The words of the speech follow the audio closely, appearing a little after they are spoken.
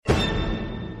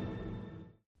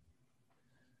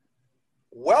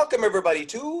Welcome, everybody,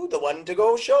 to the One to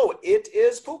Go show. It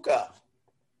is Puka.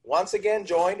 Once again,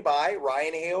 joined by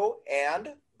Ryan Hale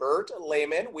and Bert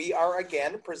Lehman. We are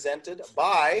again presented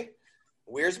by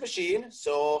Weir's Machine.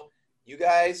 So you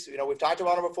guys, we've talked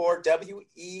about them before.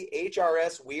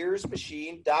 WEHRS,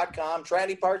 Weir'sMachine.com.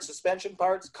 Tranny parts, suspension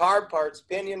parts, carb parts,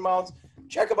 pinion mounts.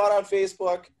 Check them out on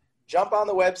Facebook. Jump on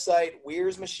the website,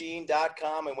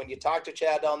 Weir'sMachine.com. And when you talk to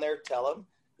Chad down there, tell him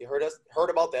you heard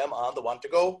about them on the One to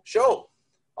Go show.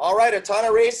 All right, a ton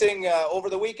of racing over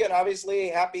the weekend. Obviously,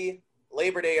 happy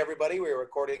Labor Day, everybody. We were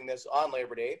recording this on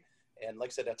Labor Day. And like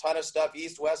I said, a ton of stuff,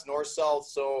 east, west, north, south.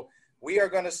 So we are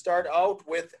going to start out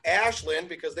with Ashland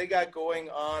because they got going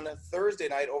on Thursday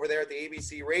night over there at the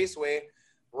ABC Raceway.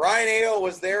 Ryan Hale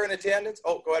was there in attendance.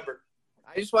 Oh, go ahead, Bert.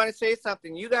 I just want to say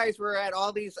something. You guys were at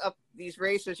all these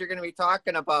races you're going to be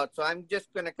talking about. So I'm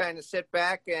just going to kind of sit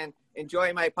back and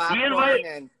enjoy my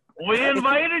popcorn. We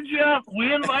invited you.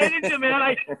 We invited you,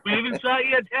 man. We even sent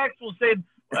you a text. We'll say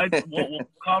we'll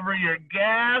cover your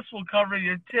gas. We'll cover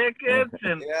your tickets,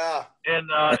 and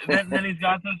then he's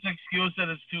got this excuse that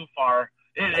it's too far.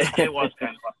 It was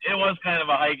kind of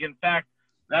a hike. In fact,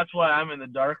 that's why I'm in the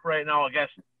dark right now. I guess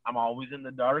I'm always in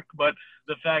the dark, but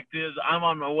the fact is I'm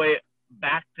on my way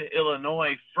back to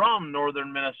Illinois from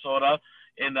northern Minnesota,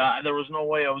 and there was no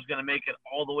way I was going to make it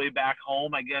all the way back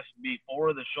home, I guess,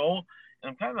 before the show.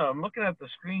 And I'm looking at the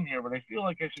screen here, but I feel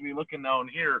like I should be looking down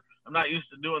here. I'm not used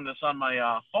to doing this on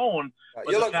my phone.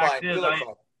 You look fine.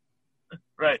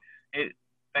 Right. Hey,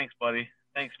 thanks, buddy.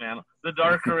 Thanks, man. The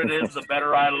darker it is, the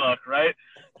better I look, right?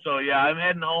 So, yeah, I'm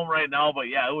heading home right now, but,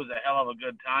 yeah, it was a hell of a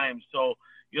good time. So,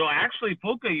 actually,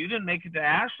 Puka, you didn't make it to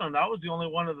Ashland. That was the only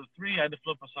one of the three. I had to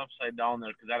flip us upside down there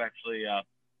because that actually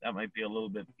that might be a little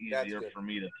bit easier for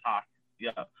me to talk.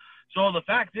 Yeah. So the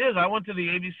fact is, I went to the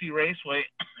ABC Raceway,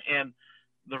 and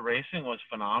the racing was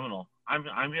phenomenal.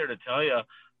 I'm here to tell you,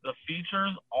 the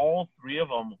features, all three of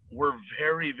them, were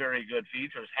very, very good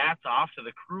features. Hats off to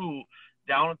the crew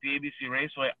down at the ABC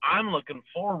Raceway. I'm looking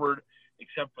forward,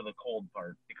 except for the cold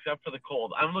part,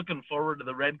 I'm looking forward to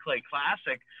the Red Clay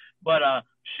Classic. But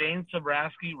Shane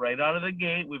Sabraski, right out of the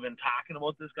gate, we've been talking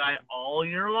about this guy all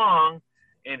year long,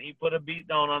 and he put a beat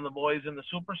down on the boys in the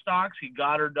Super Stocks. He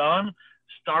got her done,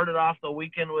 started off the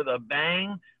weekend with a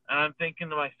bang, and I'm thinking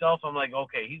to myself, I'm like,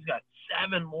 okay, he's got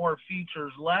 7 more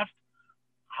features left.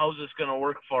 How's this going to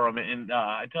work for him? And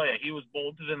I tell you, he was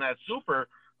bolted in that Super,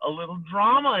 a little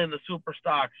drama in the Super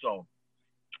Stocks.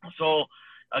 So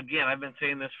again, I've been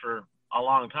saying this for a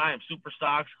long time. Super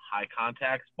Stocks, high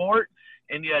contact sport,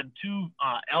 and you had 2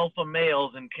 alpha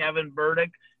males in Kevin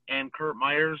Burdick and Kurt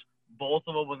Myers, both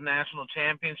of them with national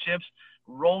championships,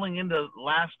 rolling into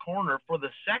last corner for the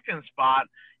second spot.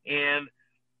 And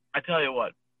I tell you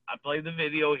what, I played the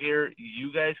video here.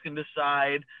 You guys can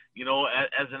decide,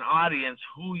 as an audience,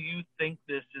 who you think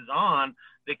this is on.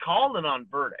 They called it on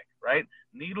Burdick, right?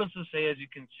 Needless to say, as you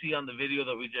can see on the video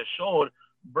that we just showed,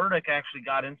 Burdick actually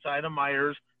got inside of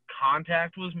Myers.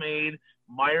 Contact was made.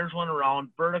 Myers went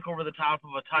around. Burdick over the top of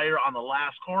a tire on the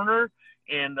last corner.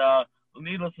 And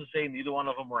needless to say, neither one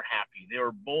of them were happy. They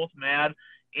were both mad.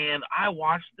 And I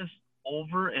watched this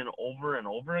over and over and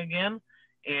over again.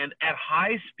 And at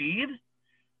high speed,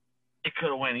 it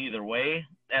could have went either way.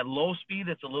 At low speed,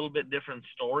 it's a little bit different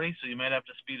story, so you might have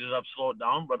to speed it up, slow it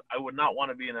down, but I would not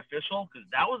want to be an official because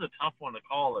that was a tough one to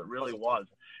call. It really was.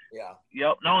 Yeah.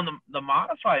 Yep. No, and the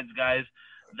modifieds, guys,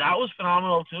 that was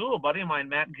phenomenal too. A buddy of mine,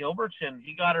 Matt Gilbertson,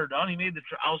 he got her done. He made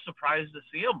I was surprised to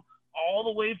see him all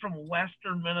the way from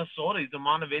western Minnesota. He's a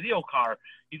Montevideo car.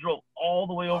 He drove all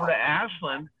the way over to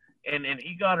Ashland, and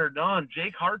he got her done.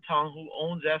 Jake Hartung, who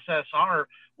owns SSR,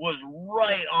 was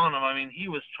right on him. I mean, he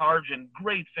was charging.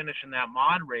 Great finish in that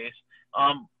mod race.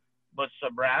 But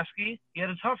Sabraski, he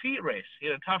had a tough heat race.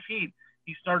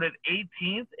 He started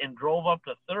 18th and drove up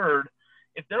to 3rd.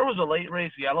 If there was a late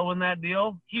race yellow in that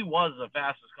deal, he was the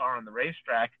fastest car on the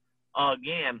racetrack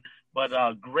again. But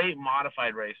a great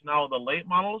modified race. Now, the late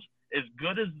models, as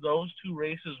good as those 2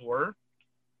 races were,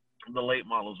 the late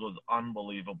models was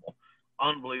unbelievable.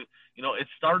 It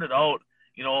started out,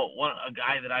 a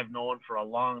guy that I've known for a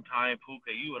long time,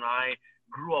 Puka, you and I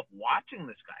grew up watching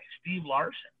this guy, Steve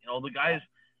Larson. The guy's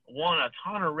won a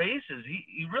ton of races.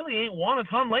 He really ain't won a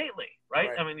ton lately, right?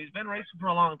 I mean, he's been racing for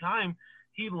a long time.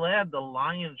 He led the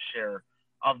lion's share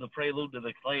of the Prelude to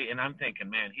the Clay, and I'm thinking,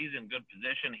 man, he's in good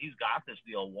position. He's got this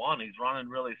deal won. He's running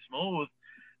really smooth.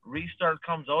 Restart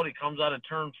comes out. He comes out of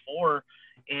turn 4,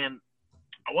 and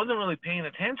I wasn't really paying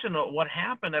attention to what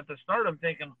happened at the start. I'm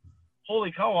thinking,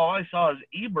 holy cow, all I saw is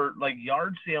Ebert,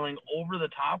 yard sailing over the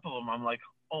top of him. I'm like,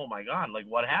 oh, my God,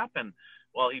 what happened?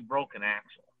 Well, he broke an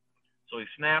axle. So he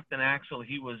snapped an axle.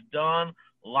 He was done.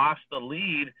 lost the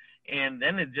lead. And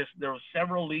then there was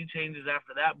several lead changes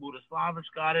after that. Budaslavich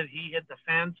got it. He hit the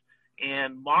fence,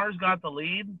 and Mars got the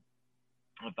lead.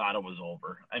 I thought it was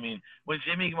over. I mean, when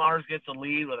Jimmy Mars gets a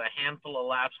lead with a handful of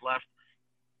laps left,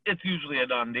 it's usually a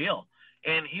done deal.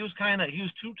 And he was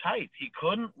too tight. He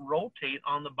couldn't rotate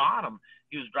on the bottom.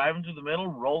 He was driving through the middle,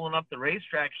 rolling up the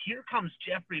racetrack. Here comes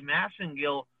Jeffrey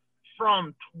Massengill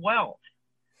from 12th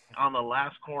on the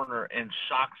last corner and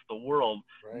shocks the world,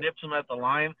 nips him at the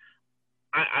line.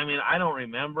 I mean, I don't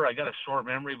remember. I got a short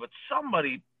memory, but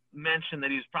somebody mentioned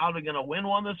that he's probably going to win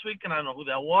one this week, and I don't know who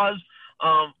that was.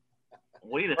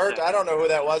 Wait a second. I don't know who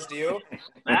that was. Do you?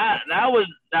 that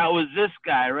was this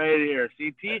guy right here.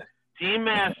 See, Team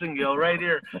Massengill right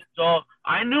here. So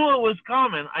I knew it was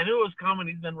coming.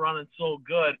 He's been running so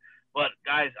good. But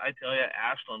guys, I tell you,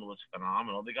 Ashland was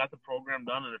phenomenal. They got the program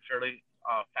done in a fairly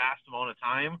fast amount of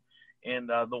time. And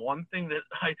the one thing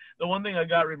I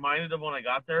got reminded of when I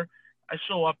got there, I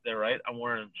show up there, right? I'm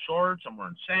wearing shorts, I'm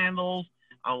wearing sandals,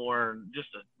 I'm wearing just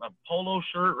a polo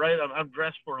shirt, right? I'm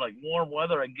dressed for like warm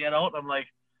weather. I get out, I'm like,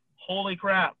 holy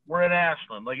crap, we're at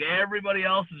Ashland. Like everybody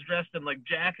else is dressed in like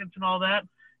jackets and all that.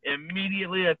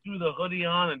 Immediately I threw the hoodie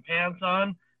on and pants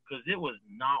on because it was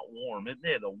not warm.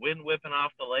 They had the wind whipping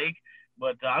off the lake.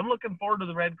 But I'm looking forward to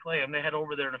the Red Clay. I'm going to head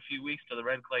over there in a few weeks to the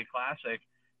Red Clay Classic.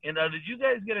 And did you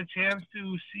guys get a chance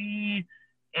to see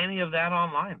any of that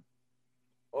online?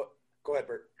 Go ahead,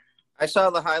 Bert. I saw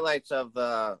the highlights of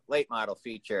the late model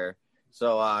feature.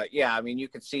 So, yeah, I mean, you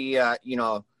could see,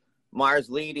 Mars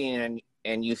leading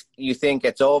and you think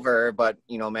it's over, but,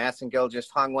 Massengill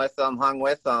just hung with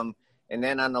them. And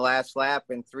then on the last lap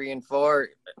in 3 and 4,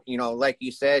 like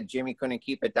you said, Jimmy couldn't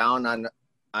keep it down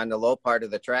on the low part of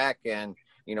the track. And,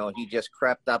 he just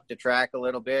crept up the track a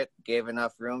little bit, gave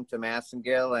enough room to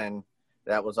Massengill, and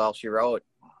that was all she wrote.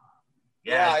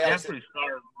 Yeah, Jeffrey's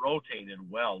car rotated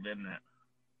well, didn't it?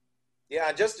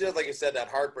 Yeah, just like you said, that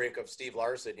heartbreak of Steve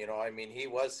Larson. I mean, he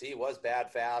was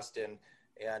bad fast, and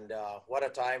what a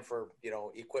time for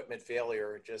equipment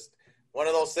failure. Just one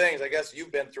of those things. I guess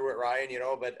you've been through it, Ryan.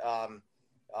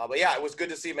 But yeah, it was good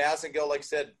to see Massengill. Like I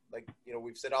said,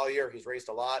 we've said all year, he's raced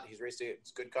a lot.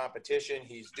 It's good competition.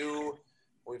 He's due.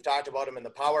 We've talked about him in the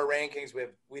power rankings.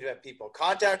 We've had people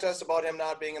contact us about him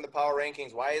not being in the power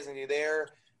rankings. Why isn't he there?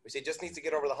 We say just needs to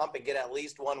get over the hump and get at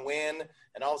least one win.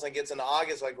 And all of a sudden gets into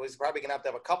August, he's probably going to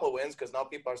have a couple of wins because now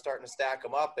people are starting to stack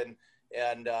them up.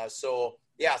 So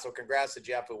congrats to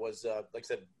Jeff. It was, like I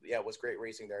said, it was great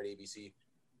racing there at ABC.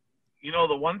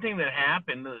 The one thing that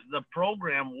happened, the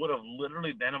program would have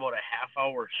literally been about a half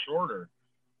hour shorter,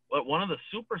 but one of the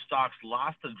super stocks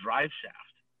lost the drive shaft,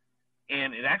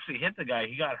 and it actually hit the guy.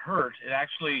 He got hurt. It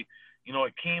actually,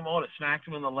 it came out, it smacked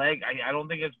him in the leg. I don't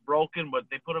think it's broken, but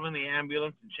they put him in the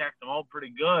ambulance and checked him out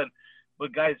pretty good.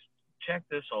 But guys, check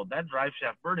this out. That drive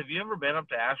shaft. Bert, have you ever been up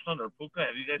to Ashland or Puka?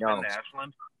 Have you guys been to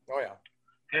Ashland? Oh, yeah.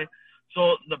 Okay.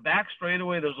 So the back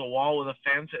straightaway, there's a wall with a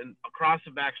fence, and across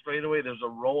the back straightaway, there's a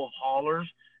row of haulers,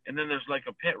 and then there's like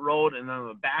a pit road, and then on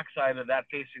the back side of that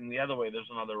facing the other way, there's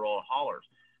another row of haulers.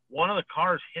 One of the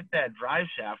cars hit that drive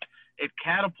shaft. It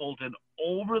catapulted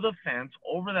over the fence,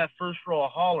 over that first row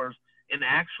of haulers, and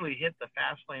actually hit the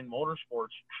Fastlane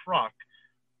Motorsports truck.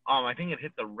 I think it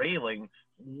hit the railing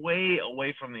way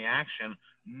away from the action.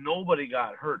 Nobody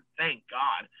got hurt, thank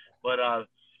God. But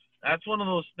that's one of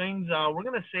those things. We're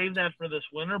going to save that for this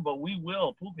winter, but we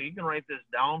will. Puka, you can write this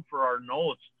down for our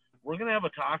notes. We're going to have a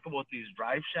talk about these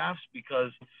drive shafts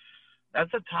because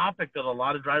that's a topic that a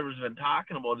lot of drivers have been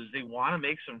talking about is they want to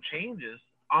make some changes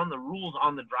on the rules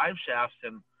on the drive shafts.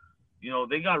 And,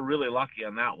 they got really lucky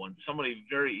on that one. Somebody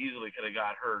very easily could have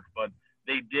got hurt, but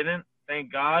they didn't.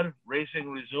 Thank God. Racing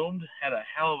resumed. Had a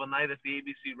hell of a night at the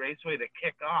ABC Raceway to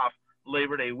kick off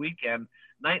Labor Day weekend.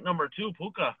 Night number 2,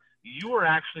 Puka, you were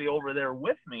actually over there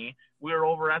with me. We were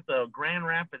over at the Grand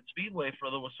Rapids Speedway for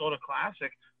the WISSOTA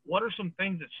Classic. What are some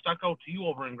things that stuck out to you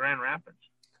over in Grand Rapids?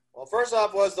 Well, first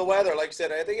off was the weather. Like I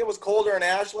said, I think it was colder in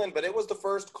Ashland, but it was the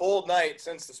first cold night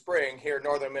since the spring here in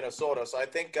northern Minnesota. So I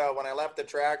think when I left the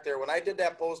track there, when I did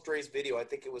that post-race video, I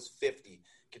think it was 50. You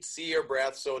could see your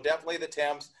breath. So definitely the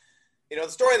temps. The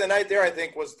story of the night there, I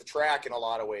think, was the track in a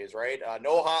lot of ways, right?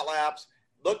 No hot laps.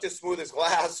 Looked as smooth as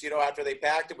glass, after they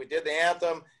packed it. We did the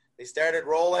anthem. They started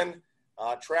rolling.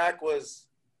 Track was,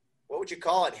 what would you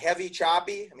call it? Heavy,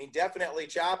 choppy? I mean, definitely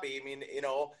choppy. I mean,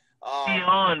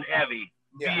 beyond heavy.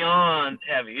 Yeah. Beyond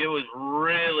heavy. It was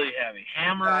really heavy.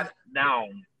 Hammered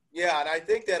down. Yeah, and I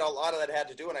think that a lot of that had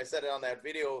to do, and I said it on that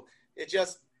video, it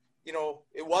just,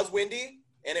 it was windy,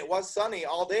 and it was sunny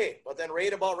all day. But then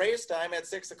right about race time at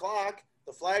 6 o'clock,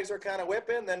 the flags were kind of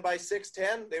whipping. Then by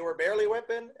 6:10, they were barely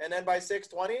whipping. And then by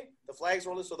 6:20, the flags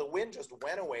were, so the wind just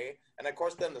went away. And of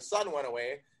course, then the sun went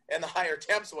away and the higher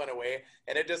temps went away,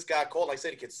 and it just got cold. Like I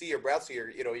said, you could see your breath, so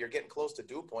you're getting close to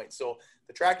dew point. So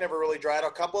the track never really dried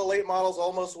out. A couple of late models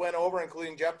almost went over,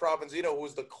 including Jeff Provenzino, who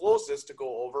was the closest to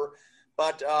go over.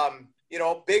 But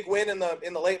big win in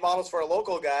the late models for a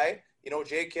local guy.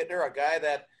 Jay Kittner, a guy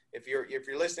that if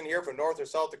you're listening here from North or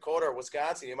South Dakota or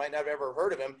Wisconsin, you might not have ever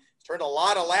heard of him. He's turned a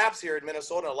lot of laps here in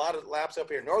Minnesota, a lot of laps up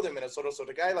here in northern Minnesota. So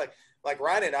the guy like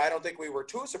Ryan and I don't think we were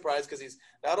too surprised, because he's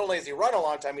not only has he run a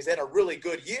long time, he's had a really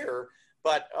good year,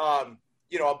 but a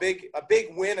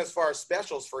big win as far as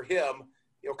specials for him,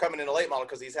 coming in a late model,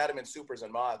 because he's had him in supers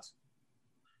and mods.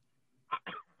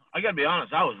 I got to be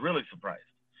honest, I was really surprised.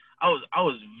 I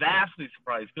was vastly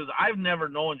surprised, because I've never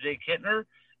known Jay Kittner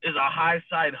is a high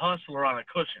side hustler on a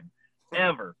cushion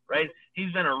ever, right?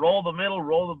 He's been a roll the middle,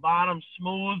 roll the bottom,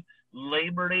 smooth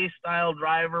Labor Day style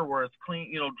driver where it's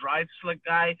clean, dry slick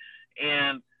guy.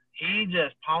 And he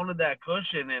just pounded that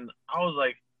cushion. And I was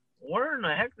like, where in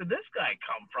the heck did this guy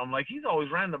come from? Like, he's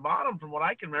always ran the bottom from what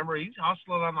I can remember. He's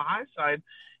hustling on the high side.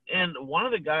 And one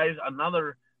of the guys,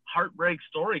 another heartbreak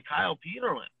story, Kyle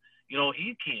Peterlin,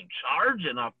 he came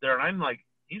charging up there. And I'm like,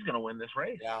 he's going to win this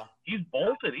race. Yeah. He's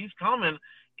bolted. He's coming.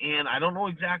 And I don't know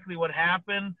exactly what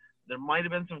happened. There might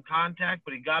have been some contact,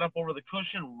 but he got up over the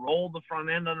cushion, rolled the front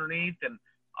end underneath, and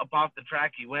up off the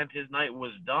track he went. His night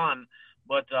was done.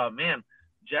 But, man,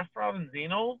 Jeff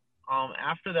Provenzino,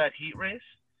 after that heat race,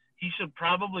 he should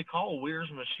probably call Weir's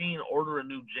Machine, order a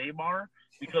new J-bar,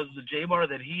 because the J-bar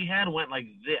that he had went like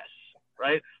this,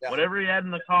 right? Yeah. Whatever he had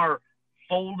in the car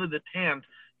folded the tent,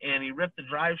 and he ripped the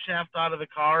drive shaft out of the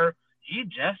car. He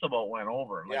just about went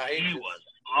over. Like, yeah, he was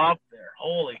up there.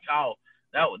 Holy cow.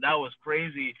 That was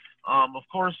crazy. Of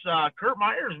course, Kurt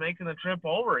Myers making the trip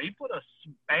over. He put a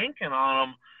spanking on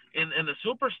him in the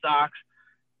super stocks.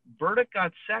 Burdick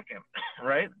got second,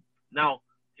 right? Now,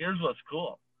 here's what's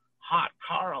cool. Hot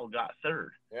Carl got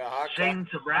third. Yeah, Shane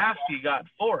Zabrowski got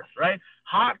fourth, right?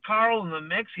 Hot Carl in the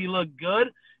mix. He looked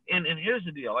good. And here's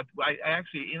the deal. I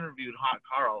actually interviewed Hot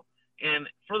Carl. And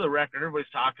for the record, everybody's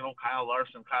talking, Kyle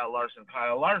Larson,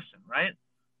 right?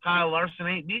 Kyle Larson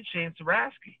ain't beat Shane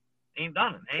Zabrowski. Ain't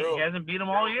done it. He hasn't beat him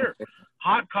all year.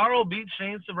 Hot Carl beat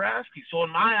Shane Zabrowski. So in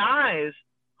my eyes,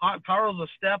 Hot Carl's a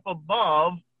step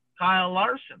above Kyle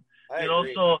Larson. I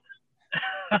agree. So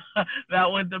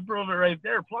that went to prove it right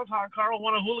there. Plus, Hot Carl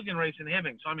won a hooligan race in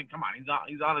Hibbing. So, I mean, come on,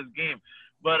 he's on his game.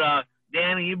 But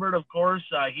Dan Ebert, of course,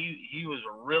 he was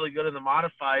really good in the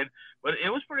modified. But it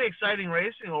was pretty exciting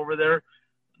racing over there.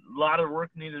 A lot of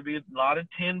work needed to be, a lot of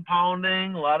tin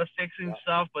pounding, a lot of fixing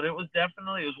stuff. But it was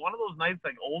one of those nights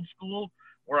like old school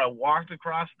where I walked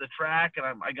across the track and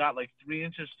I got like 3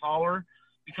 inches taller,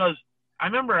 because I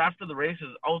remember after the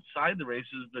races, outside the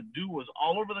races, the dew was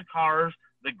all over the cars.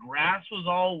 The grass was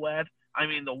all wet. I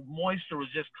mean, the moisture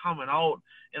was just coming out.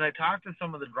 And I talked to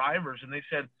some of the drivers, and they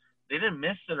said they didn't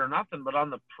miss it or nothing, but on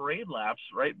the parade laps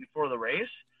right before the race,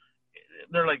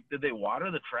 they're like, did they water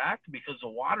the track? Because the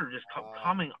water just kept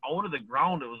coming out of the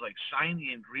ground. It was like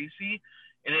shiny and greasy,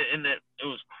 and it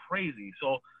was crazy.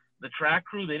 So the track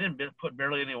crew, they didn't put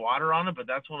barely any water on it, but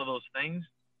that's one of those things.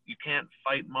 You can't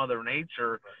fight Mother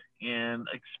Nature, and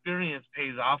experience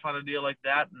pays off on a deal like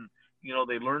that. And,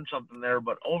 they learned something there.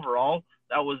 But overall,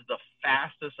 that was the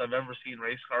fastest I've ever seen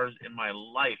race cars in my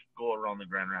life go around the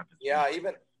Grand Rapids. Yeah,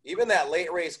 even that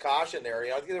late race caution there,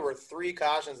 I think there were 3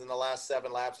 cautions in the last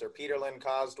 7 laps there. Peterlin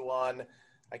caused one.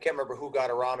 I can't remember who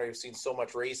got around. We've seen so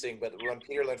much racing, but when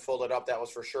Peterlin folded up, that was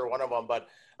for sure one of them. But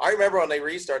I remember when they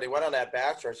restarted, they went on that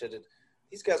backstretch.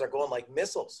 These guys are going like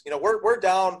missiles. We're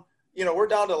down. We're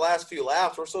down to the last few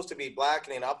laps. We're supposed to be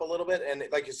blackening up a little bit, and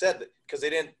like you said, because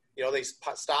they didn't. They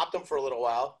stopped them for a little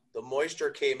while. The moisture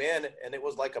came in, and it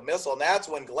was like a missile. And that's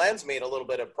when Glenn's made a little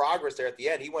bit of progress there at the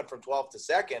end. He went from 12th to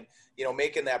 2nd,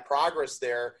 making that progress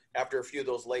there after a few of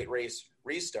those late race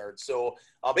restarts. So,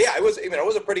 but yeah, it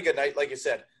was a pretty good night. Like you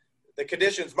said, the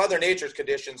conditions, Mother Nature's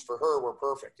conditions for her were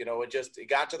perfect. It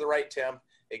got to the right temp.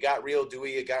 It got real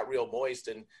dewy. It got real moist.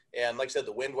 And like I said,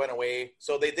 the wind went away.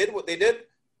 So they did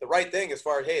the right thing as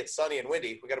far as, hey, it's sunny and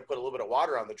windy. We got to put a little bit of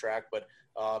water on the track, but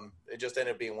it just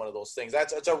ended up being one of those things.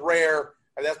 It's a rare,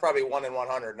 that's probably 1 in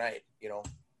 100 night,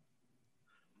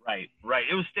 Right.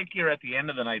 It was stickier at the end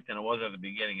of the night than it was at the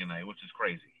beginning of the night, which is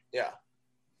crazy. Yeah.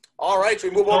 All right.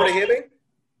 Should we move over to Hibbing?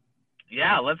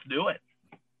 Yeah, let's do it.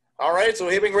 All right. So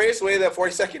Hibbing Raceway, the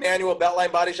 42nd annual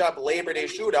Beltline Body Shop Labor Day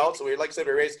Shootout. So like I said,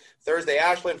 we raced Thursday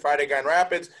Ashland, Friday Grand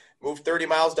Rapids, moved 30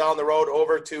 miles down the road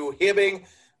over to Hibbing.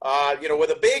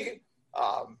 With a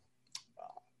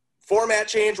Format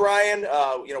change, Ryan.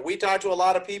 We talked to a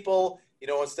lot of people.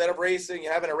 Instead of racing,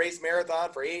 having a race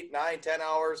marathon for 8, 9, 10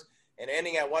 hours and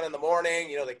ending at 1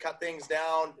 a.m. They cut things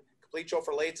down, complete show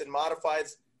for lates and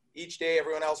modifieds each day.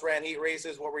 Everyone else ran heat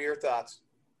races. What were your thoughts?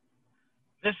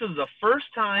 This is the first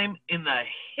time in the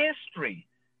history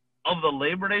of the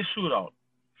Labor Day shootout,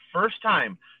 first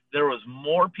time there was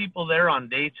more people there on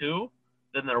day 2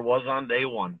 than there was on day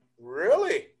 1.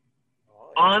 Really?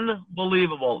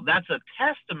 Unbelievable. That's a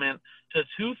testament to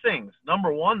 2 things.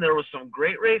 Number 1, there was some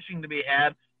great racing to be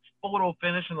had. Photo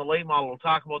finish in the late model. We'll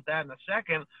talk about that in a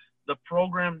second. The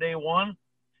program day 1,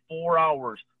 4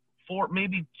 hours.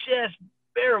 Maybe just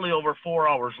barely over 4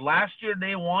 hours. Last year,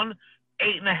 day 1,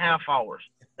 8.5 hours.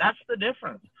 That's the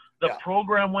difference. The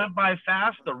program went by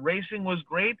fast. The racing was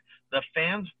great. The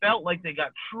fans felt like they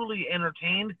got truly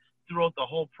entertained throughout the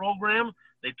whole program.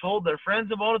 They told their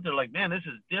friends about it. They're like, man, this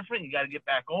is different. You got to get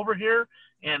back over here.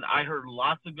 And I heard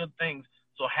lots of good things.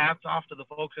 So hats off to the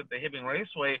folks at the Hibbing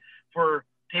Raceway for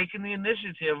taking the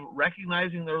initiative,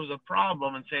 recognizing there was a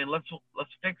problem and saying, let's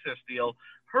fix this deal.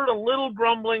 Heard a little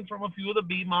grumbling from a few of the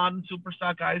B-Mod and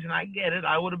Superstock guys, and I get it.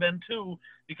 I would have been too,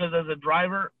 because as a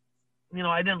driver,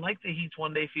 I didn't like the heats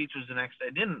one day features, the next day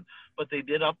I didn't. But they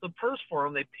did up the purse for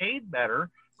them. They paid better,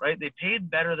 right? They paid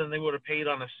better than they would have paid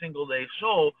on a single day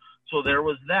show. So there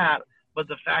was that. But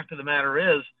the fact of the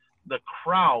matter is, the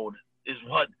crowd is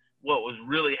what was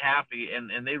really happy.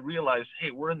 And they realized,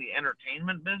 hey, we're in the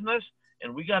entertainment business,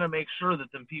 and we got to make sure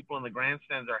that the people in the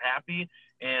grandstands are happy.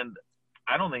 And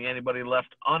I don't think anybody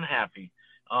left unhappy.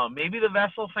 Maybe the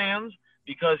Vessel fans,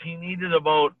 because he needed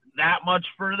about that much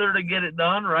further to get it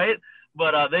done, right?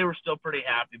 But they were still pretty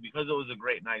happy because it was a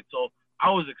great night. So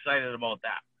I was excited about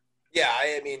that. Yeah,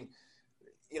 I mean,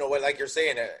 what, like you're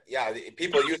saying,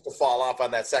 people used to fall off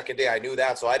on that second day. I knew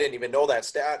that, so I didn't even know that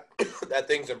stat, that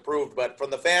things improved. But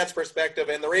from the fans' perspective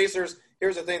and the racers,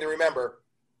 here's the thing to remember.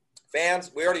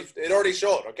 Fans, it already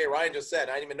showed. Okay, Ryan just said,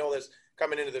 I didn't even know this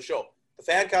coming into the show. The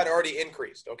fan count already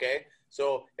increased, okay?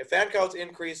 So if fan counts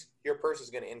increase, your purse is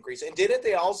going to increase. And didn't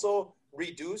they also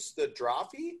reduce the draw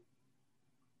fee?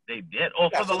 They did. Oh,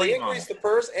 yeah, for the they increased the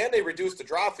purse and they reduced the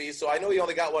draw fee. So I know you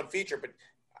only got one feature, but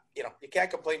you can't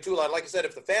complain too long. Like I said,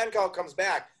 if the fan count comes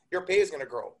back, your pay is going to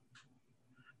grow.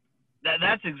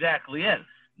 That's exactly it.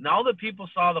 Now that people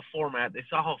saw the format, they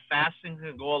saw how fast things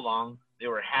can go along. They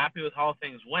were happy with how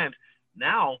things went.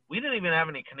 Now we didn't even have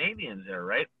any Canadians there,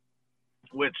 right?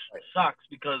 Which sucks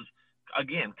because,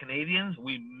 again, Canadians,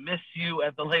 we miss you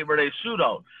at the Labor Day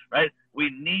shootout, right? We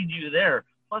need you there.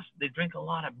 Plus, they drink a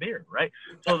lot of beer, right?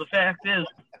 So the fact is,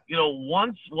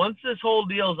 once this whole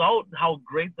deal's out, how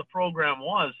great the program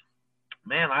was,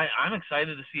 man, I'm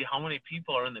excited to see how many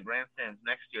people are in the grandstands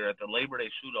next year at the Labor Day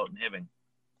shootout in Hibbing.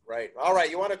 Right. All right.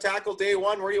 You want to tackle day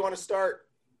 1? Where do you want to start?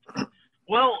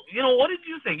 Well, what did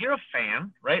you think? You're a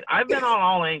fan, right? I've been on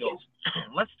all angles.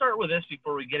 Let's start with this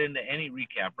before we get into any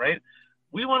recap, right?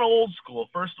 We went old school.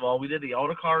 First of all, we did the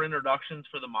autocar introductions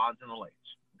for the mods and the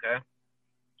lates, okay?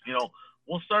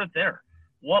 We'll start there.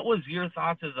 What was your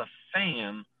thoughts as a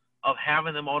fan of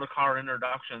having them autocar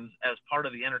introductions as part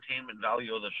of the entertainment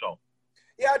value of the show?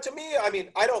 Yeah, to me, I mean,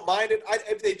 I don't mind it.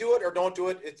 If they do it or don't do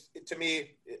it, to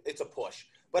me, it's a push.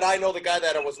 But I know the guy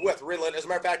that I was with, really, as a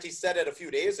matter of fact, he said it a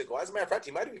few days ago. As a matter of fact,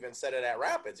 he might have even said it at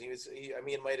Rapids. He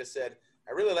might have said,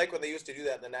 I really like when they used to do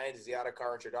that in the 90s, the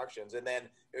autocar introductions. And then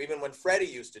even when Freddie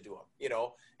used to do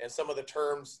them, and some of the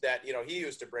terms that, he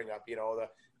used to bring up, the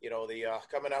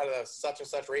coming out of the such and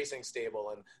such racing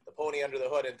stable and the pony under the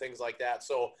hood and things like that.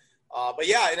 So, but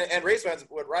yeah, and race fans,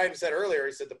 what Ryan said earlier,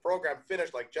 he said the program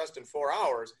finished like just in 4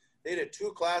 hours. They did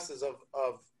 2 classes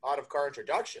of out-of-car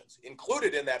introductions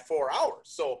included in that 4 hours.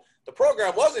 So the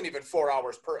program wasn't even 4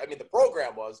 hours the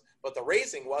program was, but the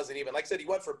racing wasn't even. Like I said, he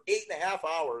went from 8.5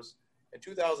 hours in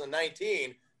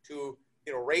 2019 to,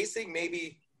 racing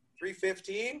maybe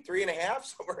 3:15, 3.5,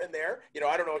 somewhere in there.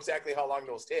 I don't know exactly how long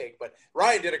those take, but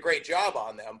Ryan did a great job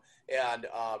on them. And,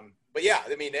 but yeah,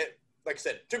 I mean, like I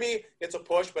said, to me, it's a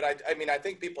push, but I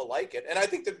think people like it. And I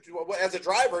think that as a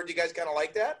driver, do you guys kind of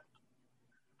like that?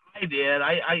 I did.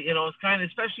 It's kind of,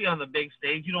 especially on the big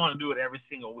stage, you don't want to do it every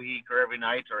single week or every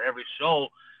night or every show,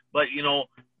 but,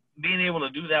 being able to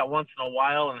do that once in a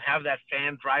while and have that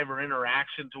fan driver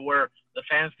interaction to where the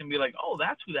fans can be like, oh,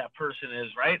 that's who that person is,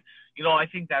 right? I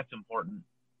think that's important.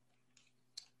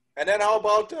 And then how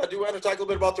about, do you want to talk a little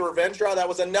bit about the revenge draw? That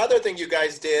was another thing you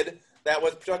guys did that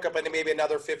took up into maybe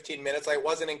another 15 minutes. Like,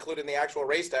 wasn't included in the actual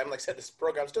race time. Like I said, this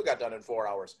program still got done in 4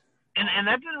 hours. And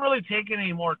that didn't really take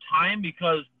any more time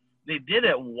because they did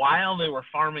it while they were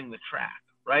farming the track,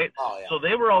 right? Oh, yeah. So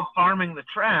they were out farming the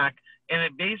track, and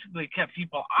it basically kept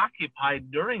people occupied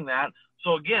during that.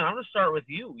 So again, I'm going to start with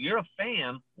you. You're a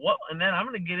fan. And then I'm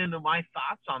going to get into my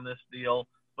thoughts on this deal.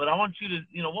 But I want you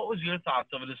to, what was your thoughts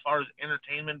of it as far as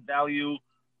entertainment value?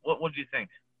 What did you think?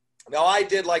 No, I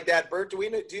did like that. Bert, do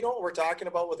you know what we're talking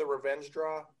about with a revenge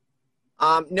draw?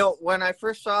 No, when I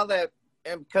first saw that,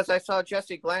 and because I saw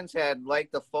Jesse Glenz had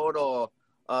liked the photo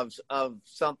of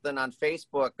something on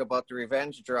Facebook about the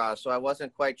revenge draw, so I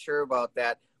wasn't quite sure about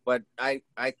that. But I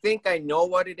think I know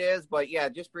what it is. But yeah,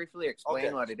 just briefly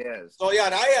explain what it is. So yeah,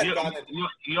 and I had gone.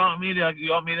 You want me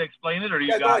to explain it, or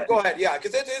go ahead. Yeah,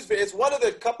 because it's one of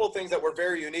the couple things that were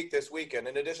very unique this weekend.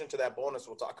 In addition to that bonus,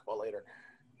 we'll talk about later.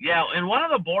 Yeah, and one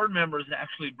of the board members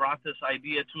actually brought this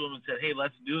idea to him and said, "Hey,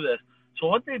 let's do this." So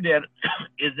what they did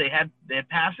is they had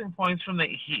passing points from the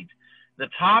heat. The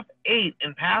top 8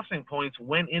 in passing points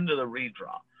went into the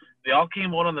redraw. They all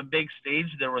came out on the big stage.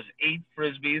 There was 8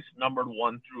 Frisbees numbered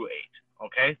 1 through 8.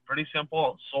 Okay, pretty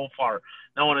simple so far.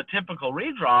 Now, in a typical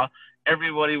redraw,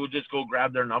 everybody would just go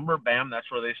grab their number. Bam, that's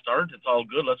where they start. It's all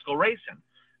good. Let's go racing.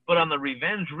 But on the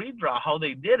revenge redraw, how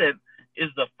they did it is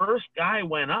the first guy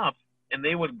went up, and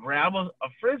they would grab a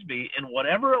Frisbee, and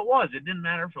whatever it was, it didn't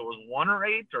matter if it was 1 or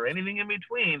 8 or anything in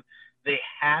between, they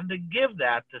had to give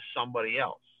that to somebody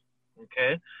else.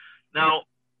 Okay? Now,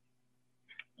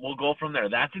 we'll go from there.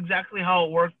 That's exactly how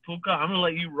it worked, Puka. I'm going to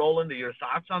let you roll into your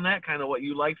thoughts on that, kind of what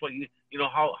you liked, what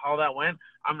how that went.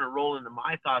 I'm going to roll into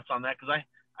my thoughts on that because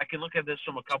I can look at this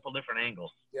from a couple different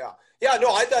angles. Yeah. Yeah,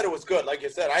 no, I thought it was good. Like you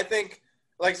said, I think,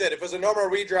 like I said, if it was a normal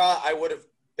redraw, I would have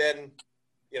been –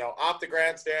 off the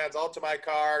grandstands, out to my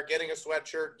car, getting a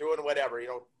sweatshirt, doing whatever,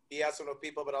 BSing with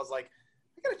people. But I was like,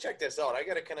 I got to check this out. I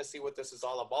got to kind of see what this is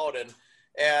all about.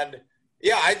 And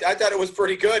yeah, I thought it was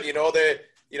pretty good.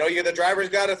 The driver's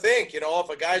got to think, if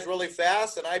a guy's really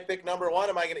fast and I pick number 1,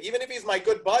 am I going to, even if he's my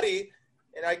good buddy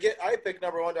and I pick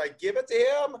number 1, do I give it to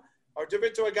him or give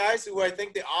it to a guy who I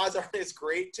think the odds aren't as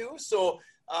great to? So,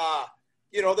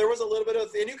 there was a little bit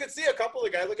of, and you could see a couple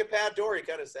of guys. Look at Pat Dorr. He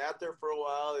kind of sat there for a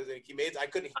while. I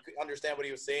couldn't understand what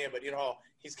he was saying, but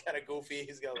he's kind of goofy.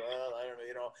 He's got, I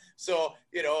don't know, So,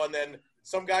 and then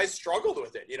some guys struggled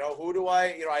with it. Who do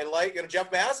I like?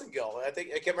 Jeff Massengill. I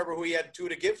can't remember who he had 2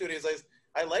 to give to. And he was like,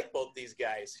 I like both these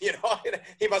guys. He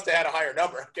must have had a higher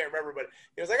number. I can't remember, but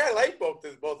he was like, I like both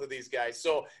of these guys.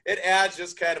 So it adds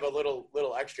just kind of a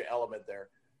little extra element there.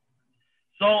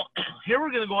 So here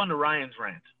we're going to go on to Ryan's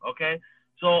rant. Okay.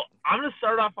 So I'm going to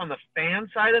start off on the fan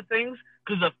side of things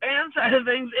because the fan side of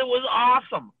things, it was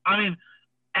awesome. I mean,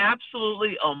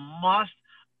 absolutely a must.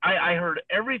 I heard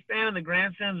every fan in the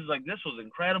grandstands was like, this was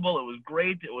incredible. It was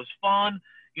great. It was fun.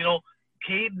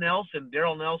 Cade Nelson,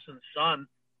 Daryl Nelson's son,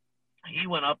 he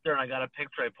went up there and I got a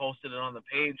picture. I posted it on the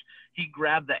page. He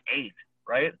grabbed the 8,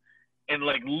 right? And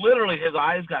literally his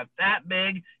eyes got that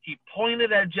big. He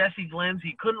pointed at Jesse Glenz.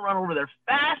 He couldn't run over there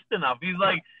fast enough. He's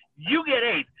like, you get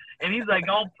 8. And he's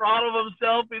all proud of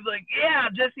himself. He's like, yeah,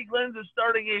 Jesse Glenz is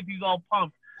starting 8th. He's all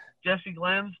pumped. Jesse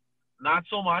Glenz, not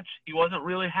so much. He wasn't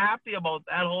really happy about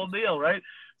that whole deal, right?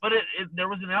 But there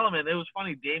was an element. It was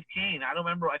funny. Dave Kane, I don't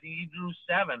remember. I think he drew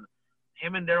 7.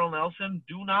 Him and Daryl Nelson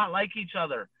do not like each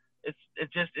other. It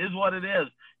just is what it is.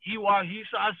 He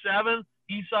saw 7.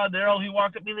 He saw Daryl. He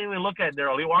walked up. He didn't even look at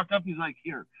Daryl. He walked up. He's like,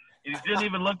 here. He didn't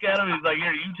even look at him. He's like,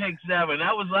 here, you take 7.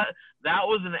 That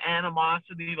was an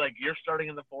animosity, like you're starting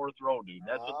in the 4th row, dude.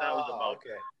 That's what that was about.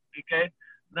 Okay.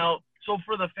 Now, so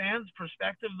for the fans'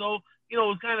 perspective, though, it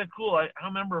was kind of cool. I don't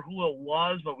remember who it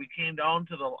was, but we came down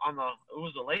to it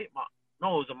was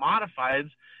a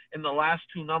modifieds, and the last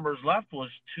 2 numbers left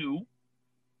was 2,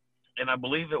 and I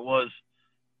believe it was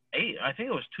 8. I think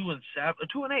it was 2 and 7,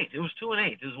 2 and 8. It was 2 and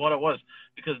 8 is what it was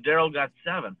because Daryl got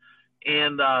 7,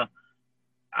 and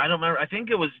I don't remember. I think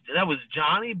that was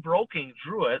Johnny Broking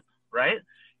drew it, right?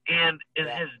 And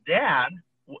his dad.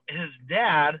 No,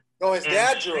 his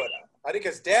dad drew it. I think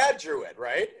his dad drew it,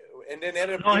 right? And then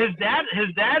ended up. No, his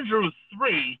dad drew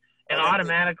 3, and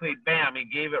automatically, bam, he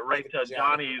gave it right to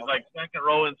Johnny. He's like 2nd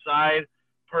row inside,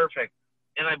 perfect.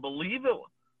 And I believe it.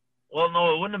 Well,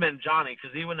 no, it wouldn't have been Johnny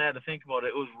because he wouldn't have had to think about it.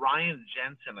 It was Ryan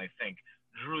Jensen, I think,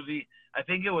 drew I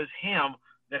think it was him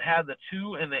that had the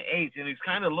 2 and the 8, and he's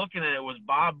kind of looking at it. It was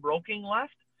Bob Broking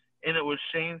left, and it was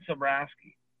Shane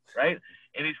Sabraski, right?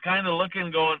 And he's kind of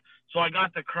looking, going, so I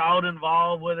got the crowd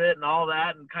involved with it and all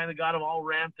that, and kind of got them all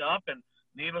ramped up. And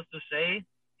needless to say,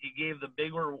 he gave the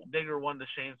bigger one to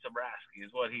Shane Sabraski,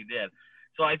 is what he did.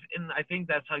 So I think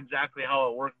that's exactly how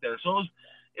it worked there. So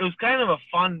it was kind of a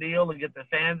fun deal to get the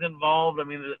fans involved. I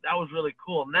mean, that was really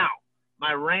cool. Now,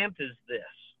 my rant is this,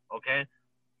 okay?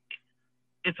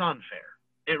 It's unfair.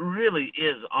 It really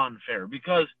is unfair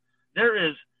because there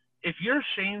is if you're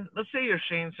Shane, let's say you're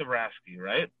Shane Sabraski,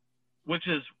 right? Which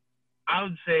is, I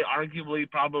would say, arguably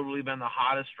probably been the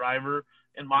hottest driver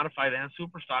in modified and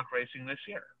super stock racing this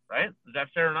year, right? Is that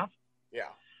fair enough? Yeah.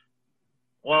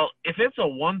 Well, if it's a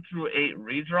 1 through 8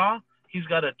 redraw, he's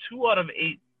got a 2 out of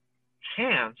 8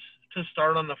 chance to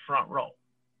start on the front row.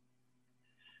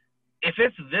 If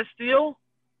it's this deal,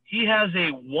 he has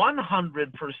a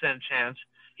 100% chance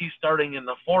he's starting in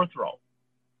the 4th row.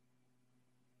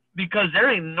 Because there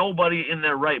ain't nobody in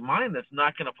their right mind that's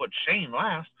not going to put Shane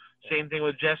last. Same thing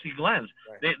with Jesse Glenz.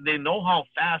 Right. They know how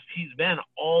fast he's been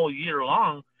all year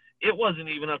long. It wasn't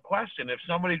even a question. If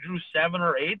somebody drew 7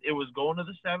 or 8, it was going to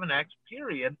the 7X,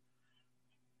 period.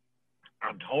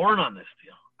 I'm torn on this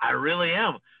deal. I really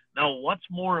am. Now, what's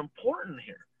more important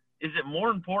here? Is it more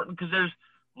important? Because there's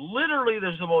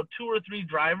about 2 or 3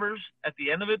 drivers at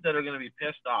the end of it that are going to be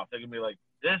pissed off. They're going to be like,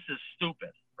 this is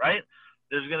stupid, right?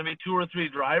 There's going to be 2 or 3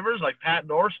 drivers. Like Pat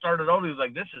Dorr started out, he was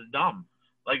like, this is dumb.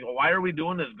 Like, why are we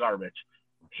doing this garbage?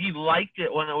 He liked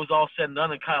it when it was all said and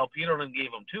done, and Kyle Peterman gave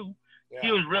him 2. Yeah,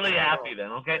 he was really happy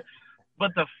then, okay?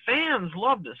 But the fans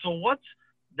loved it. So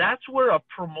that's where a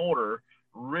promoter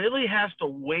really has to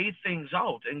weigh things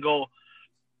out and go,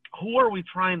 who are we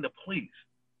trying to please,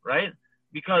 right?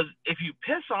 Because if you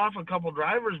piss off a couple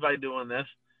drivers by doing this,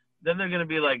 then they're going to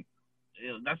be like,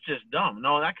 that's just dumb.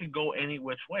 No, that could go any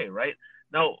which way, right?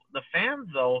 Now, the fans,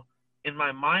 though, in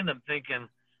my mind, I'm thinking,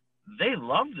 they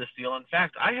love this deal. In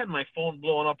fact, I had my phone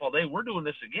blowing up all day. We're doing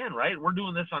this again, right? We're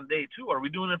doing this on day 2. Are we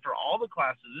doing it for all the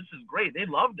classes? This is great. They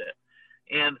loved it.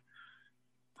 And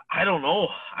I don't know.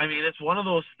 I mean, it's one of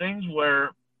those things where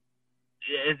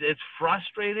it's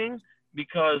frustrating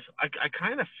because I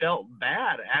kind of felt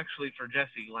bad, actually, for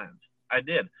Jesse Glenz. I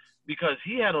did. Because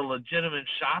he had a legitimate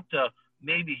shot to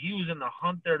maybe he was in the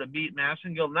hunt there to beat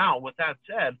Massengill. Now, with that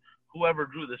said, whoever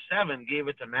drew the 7 gave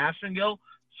it to Massengill.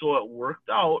 So it worked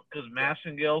out because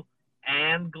Massengill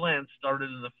and Glenn started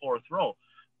in the 4th row.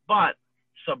 But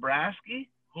Sabraski,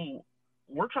 who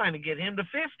we're trying to get him to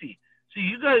 50. See,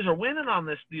 you guys are winning on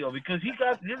this deal because you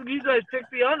guys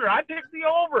picked the under. I picked the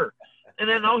over. And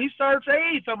then now he starts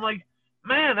 8th. I'm like,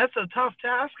 man, that's a tough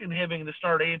task in Hibbing to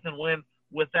start 8th and win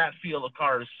with that field of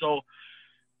cars. So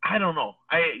I don't know.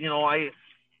 I'd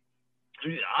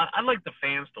like the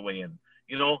fans to weigh in.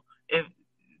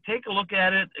 Take a look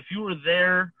at it. If you were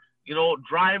there,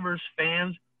 drivers,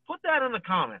 fans, put that in the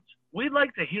comments. We'd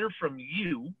like to hear from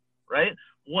you, right?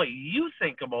 What you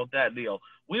think about that deal.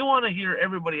 We want to hear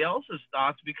everybody else's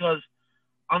thoughts because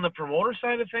on the promoter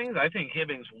side of things, I think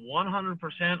Hibbing's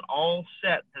 100% all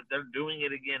set that they're doing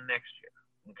it again next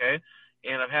year, okay?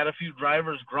 And I've had a few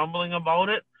drivers grumbling about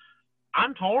it.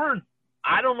 I'm torn.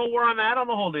 I don't know where I'm at on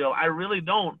the whole deal. I really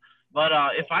don't. But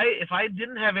if I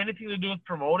didn't have anything to do with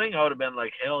promoting, I would have been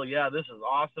like, hell yeah, this is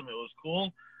awesome. It was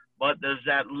cool. But there's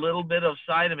that little bit of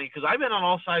side of me because I've been on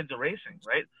all sides of racing,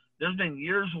 right? There's been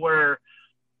years where,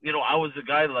 I was the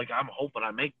guy that, like, I'm hoping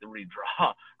I make the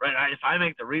redraw, right? If I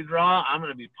make the redraw, I'm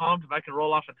going to be pumped. If I can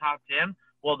roll off a top 10,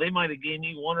 well, they might have gave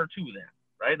me 1 or 2 then,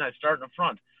 right? And I start in the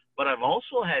front. But I've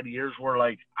also had years where,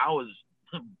 like, I was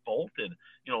bolted,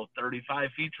 35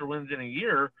 feature wins in a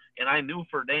year, and I knew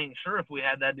for dang sure if we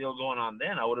had that deal going on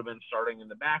then, I would have been starting in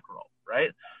the back row, right?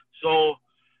 So,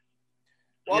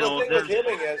 well, the thing with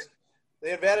Hibbing is,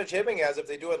 the advantage Hibbing has, if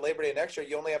they do it Labor Day next year,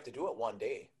 you only have to do it 1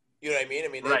 day. You know what I mean? I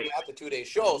mean, they have the 2-day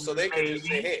show, so they can just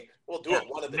say, hey, we'll do it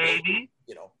one of the days,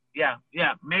 Yeah,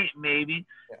 maybe,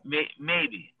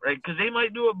 right? Because they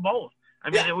might do it both. I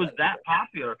mean, it was that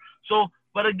popular. So,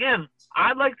 but again,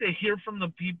 I'd like to hear from the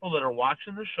people that are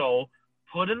watching the show.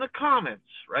 Put in the comments,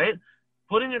 right?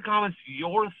 Put in your comments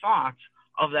your thoughts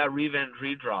of that revenge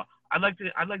redraw. I'd like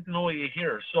to know what you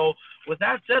hear. So with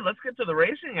that said, let's get to the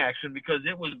racing action because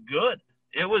it was good.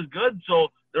 It was good. So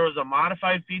there was a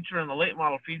modified feature and the late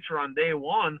model feature on day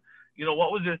 1.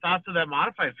 What was your thoughts of that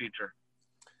modified feature?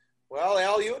 Well,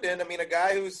 Al Uden, I mean, a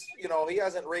guy who's, he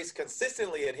hasn't raced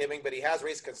consistently at Hibbing, but he has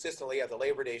raced consistently at the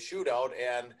Labor Day shootout.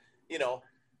 And,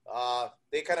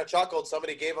 they kind of chuckled.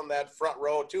 Somebody gave him that front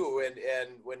row too. And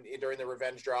when during the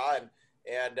revenge draw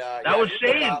and that was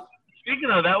Shane.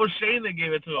 Speaking of, that was Shane that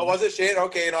gave it to him. Oh, was it Shane?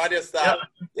 Okay. I just thought,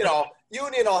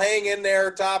 Union will hang in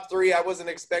there top 3. I wasn't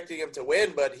expecting him to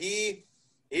win, but he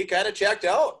kind of checked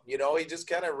out, he just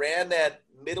kind of ran that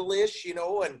middle-ish,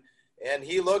 and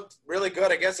he looked really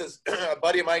good. I guess a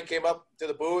buddy of mine came up to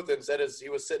the booth and said as he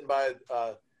was sitting by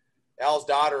Al's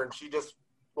daughter, and she just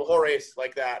the whole race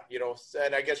like that,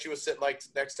 and I guess she was sitting like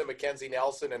next to Mackenzie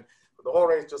Nelson, and the whole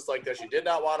race just like that. She did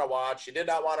not want to watch. She did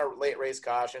not want a late race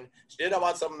caution. She did not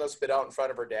want someone to spit out in front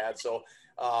of her dad. So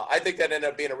I think that ended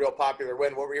up being a real popular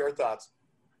win. What were your thoughts?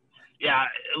 Yeah,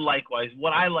 likewise.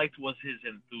 What I liked was his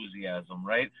enthusiasm,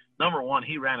 right? Number one,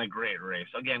 he ran a great race.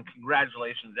 Again,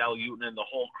 congratulations, Al Uton and the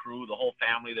whole crew, the whole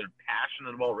family. They're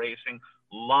passionate about racing.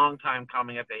 Long time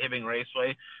coming at the Hibbing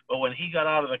Raceway. But when he got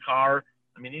out of the car,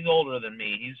 I mean, he's older than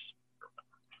me. He's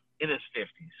in his 50s,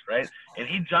 right? And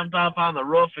he jumped up on the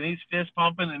roof, and he's fist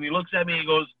pumping, and he looks at me and he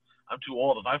goes, I'm too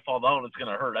old. If I fall down, it's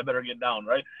going to hurt. I better get down,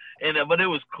 right? And but it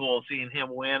was cool seeing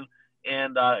him win.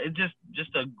 And it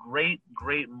just a great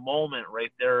moment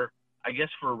right there, I guess,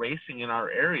 for racing in our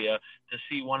area to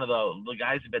see one of the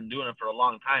guys who've been doing it for a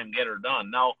long time get her done.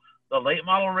 Now, the late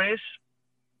model race,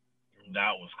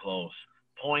 that was close.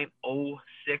 0.06,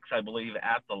 I believe,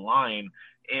 at the line.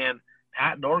 And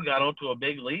Pat Dorr got out to a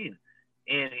big lead.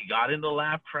 And he got into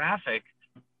lap traffic.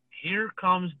 Here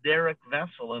comes Derek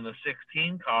Vessel in the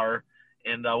 16 car.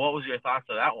 And what was your thoughts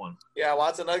of that one? Yeah, well,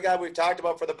 that's another guy we've talked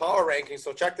about for the power rankings.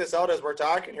 So check this out as we're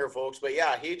talking here, folks. But,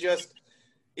 yeah, he just,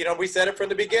 we said it from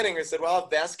the beginning. We said, well,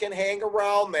 Vess can hang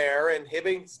around there, and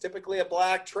Hibbing's typically a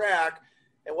black track.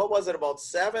 And what was it, about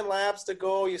 7 laps to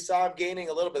go? You saw him gaining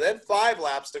a little bit. Then 5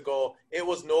 laps to go. It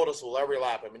was noticeable every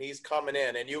lap. I mean, he's coming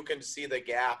in, and you can see the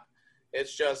gap.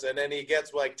 It's just – and then he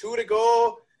gets, 2 to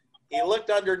go. He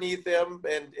looked underneath him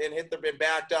and hit and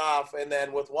backed off. And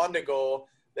then with 1 to go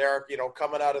 – they're,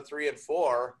 coming out of 3 and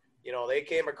 4, they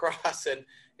came across and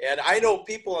I know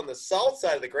people on the south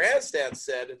side of the grandstand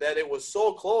said that it was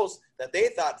so close that they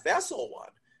thought Vessel won.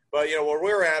 But, where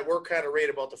we're at, we're kind of right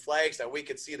about the flags that we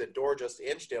could see the door just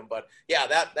inched him. But, yeah,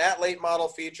 that late model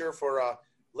feature for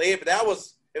Labor,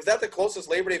 is that the closest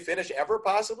Labor Day finish ever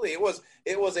possibly? It was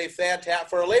a fantastic,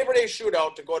 for a Labor Day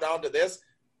shootout to go down to this.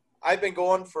 I've been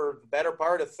going for the better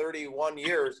part of 31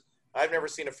 years. I've never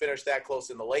seen a finish that close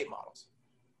in the late models.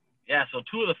 Yeah, so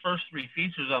 2 of the first 3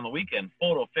 features on the weekend,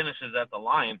 photo finishes at the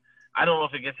line. I don't know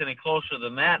if it gets any closer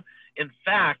than that. In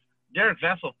fact, Derek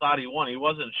Vessel thought he won. He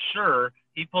wasn't sure.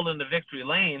 He pulled into victory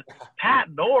lane.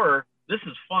 Pat Dorr, this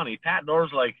is funny. Pat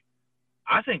Dorr's like,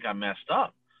 I think I messed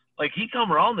up. Like, he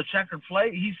come around the checkered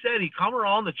flag. He said he come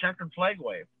around the checkered flag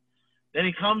wave. Then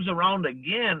he comes around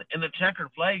again, and the checkered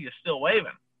flag is still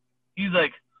waving. He's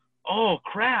like, oh,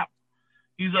 crap.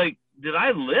 He's like, did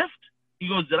I lift? He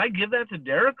goes, did I give that to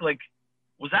Derek? Like,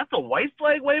 was that the white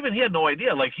flag waving? He had no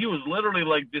idea. Like, he was literally,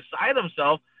 beside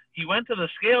himself. He went to the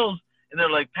scales, and they're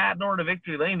like, Pat Dorr to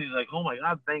victory lane. He's like, oh, my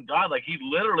God, thank God. Like, he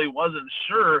literally wasn't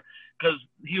sure because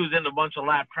he was in a bunch of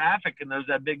lap traffic, and there's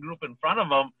that big group in front of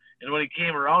him. And when he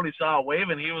came around, he saw a wave,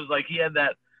 and he was like, he had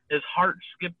that, his heart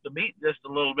skipped the beat just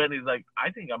a little bit. And he's like, I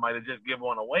think I might have just given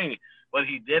one away, but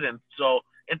he didn't. So,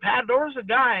 and Pat Dorr's a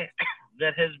guy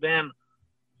that has been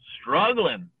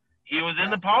struggling. He was in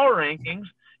the power rankings,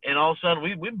 and all of a sudden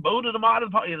we booted him out of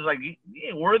the power. He was like, he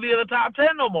ain't worthy of the top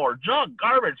 10 no more. Junk,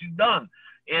 garbage, he's done.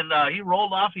 And he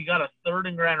rolled off. He got a 3rd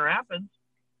in Grand Rapids.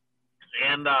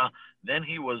 And then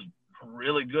he was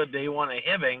really good day 1 at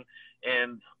Hibbing.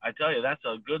 And I tell you, that's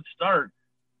a good start.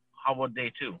 How about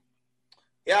day 2?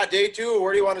 Yeah, day 2.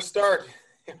 Where do you want to start?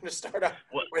 You want to start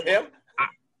with him?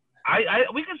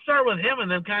 We can start with him and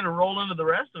then kind of roll into the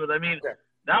rest of it. I mean, okay.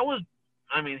 That was –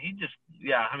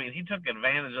 he took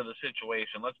advantage of the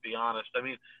situation. Let's be honest. I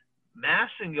mean,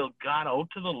 Massengill got out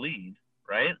to the lead,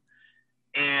 right?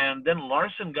 And then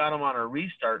Larson got him on a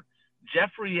restart.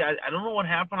 Jeffrey, I don't know what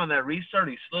happened on that restart.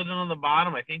 He slid in on the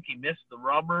bottom. I think he missed the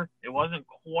rubber. It wasn't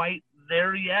quite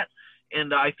there yet.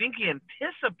 And I think he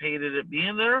anticipated it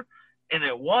being there, and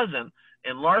it wasn't.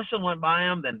 And Larson went by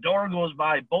him. Then Dorr goes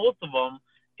by both of them.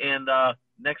 And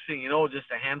next thing you know,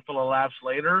 just a handful of laps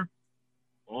later,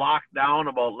 locked down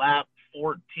about lap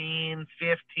 14,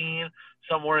 15,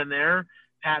 somewhere in there.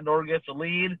 Pat Dorr gets a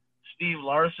lead. Steve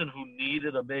Larson, who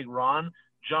needed a big run,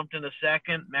 jumped into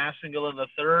second. Massengill in the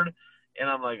third. And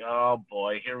I'm like, oh,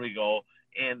 boy, here we go.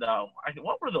 And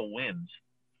what were the winds?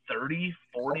 30,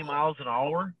 40 miles an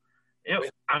hour? It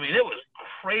was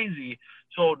crazy.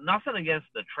 So nothing against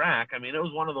the track. I mean, it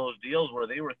was one of those deals where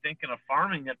they were thinking of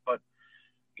farming it, but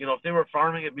if they were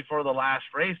farming it before the last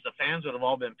race, the fans would have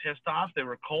all been pissed off. They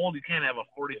were cold. You can't have a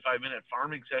 45-minute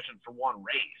farming session for one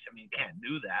race. I mean, you can't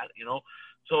do that,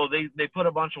 So they put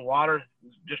a bunch of water,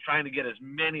 just trying to get as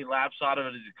many laps out of it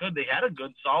as you could. They had a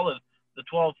good solid. The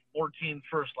 12, 14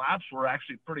 first laps were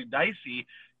actually pretty dicey.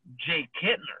 Jay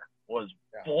Kittner was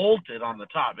bolted on the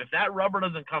top. If that rubber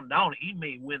doesn't come down, he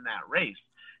may win that race.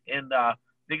 And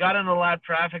they got into lap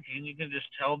traffic, and you can just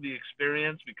tell the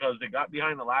experience because they got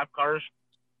behind the lap cars.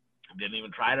 Didn't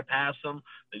even try to pass them.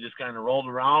 They just kind of rolled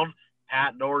around.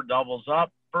 Pat Dorr doubles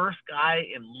up. First guy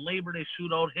in Labor Day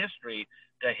Shootout history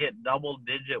to hit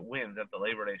double-digit wins at the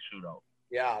Labor Day Shootout.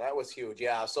 Yeah, that was huge.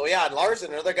 Yeah. So yeah, and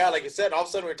Larson, another guy, like you said, all of a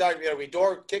sudden we were talking, we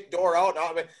kicked Door out. Now,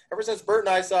 I mean, ever since Bert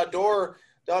and I saw Door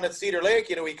down at Cedar Lake,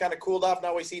 he kind of cooled off.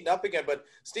 Now he's heating up again. But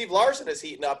Steve Larson is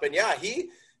heating up, and yeah,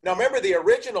 now remember the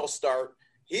original start.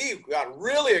 He got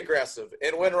really aggressive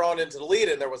and went around into the lead,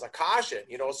 and there was a caution,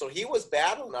 so he was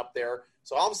battling up there.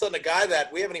 So all of a sudden, a guy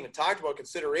that we haven't even talked about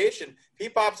consideration, if he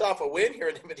pops off a win here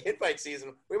in the mid-invite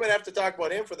season, we might have to talk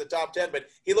about him for the top 10, but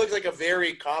he looks like a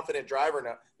very confident driver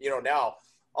now, now.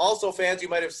 Also, fans, you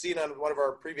might have seen on one of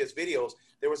our previous videos,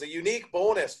 there was a unique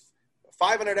bonus,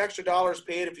 $500 extra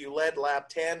paid if you led lap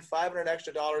 10, $500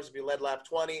 extra if you led lap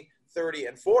 20, 30,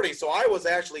 and 40. So I was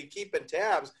actually keeping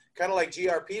tabs, kind of like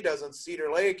GRP does in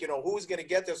Cedar Lake, who's going to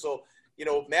get this. So,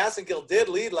 Massengill did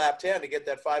lead lap 10 to get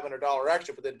that $500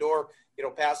 extra, but the Door,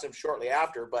 passed him shortly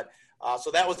after. But so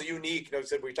that was a unique,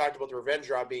 we talked about the revenge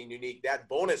draw being unique. That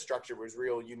bonus structure was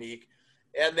real unique.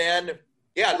 And then,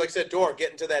 yeah, like I said, Door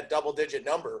getting to that double-digit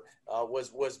number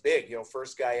was big.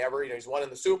 First guy ever. He's won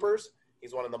in the supers,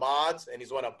 he's won in the mods, and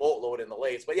he's won a boatload in the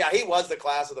lates. But yeah, he was the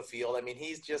class of the field. I mean,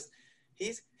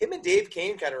 him and Dave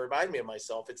Kane kind of remind me of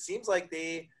myself. It seems like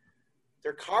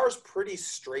their car's pretty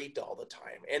straight all the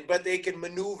time, but they can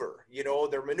maneuver.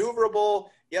 They're maneuverable,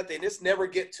 yet they just never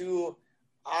get too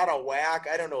out of whack.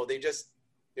 I don't know. They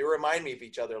remind me of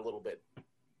each other a little bit.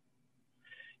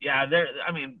 Yeah,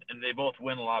 and they both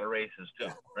win a lot of races too,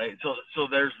 right? So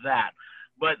there's that.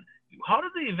 But how did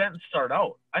the event start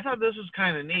out? I thought this was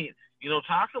kind of neat.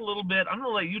 Talk a little bit. I'm going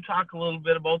to let you talk a little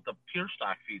bit about the Pure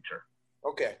Stock feature.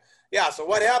 Okay. Yeah, so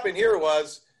what happened here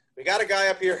was we got a guy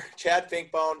up here, Chad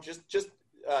Finkbone, just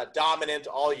dominant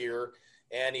all year,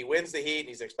 and he wins the heat, and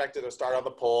he's expected to start on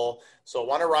the pole. So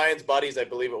one of Ryan's buddies, I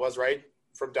believe it was, right,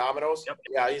 from Domino's? Yep.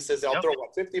 Yeah, he says, I'll throw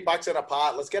 $50 in a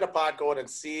pot. Let's get a pot going and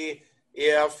see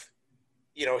if,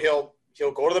 he'll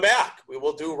go to the back. We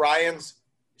will do Ryan's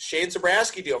Shane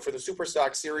Zabrowski deal for the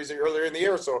Superstock series earlier in the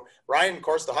year. So Ryan, of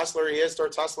course, the hustler he is,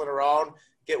 starts hustling around.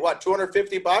 Get what,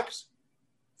 $250?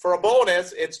 For a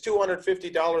bonus, it's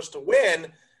 $250 to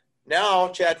win. Now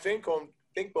Chad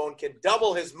Finkbone can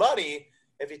double his money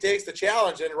if he takes the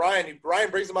challenge. And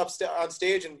Ryan brings him up on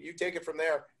stage, and you take it from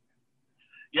there.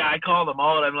 Yeah, I called him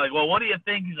out. I'm like, well, what do you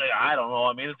think? He's like, I don't know.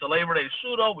 I mean, it's a Labor Day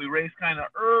shootout. We race kind of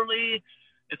early.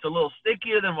 It's a little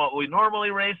stickier than what we normally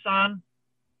race on.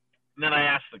 And then I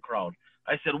asked the crowd.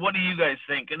 I said, what do you guys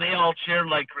think? And they all cheered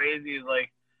like crazy. He's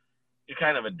like, you're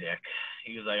kind of a dick.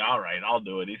 He was like, all right, I'll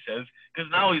do it, he says. Because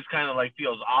now he's kind of like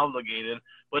feels obligated.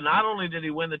 But not only did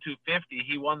he win the 250,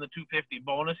 he won the 250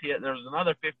 bonus. There was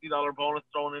another $50 bonus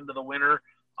thrown into the winner,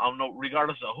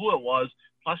 regardless of who it was.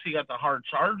 Plus, he got the hard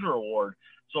charger award.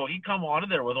 So he come out of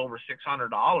there with over $600,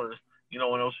 when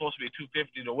it was supposed to be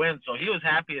 $250 to win. So he was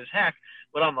happy as heck.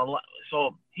 But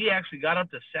so he actually got up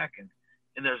to second,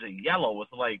 and there's a yellow with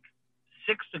like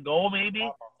 6 to go, maybe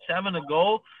 7 to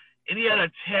go. And he had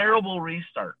a terrible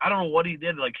restart. I don't know what he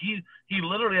did. Like he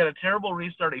literally had a terrible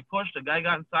restart. He pushed. A guy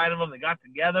got inside of him. They got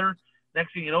together.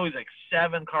 Next thing you know, he's like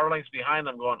 7 car lengths behind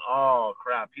them going, oh,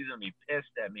 crap, he's going to be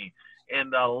pissed at me.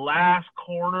 And the last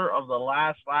corner of the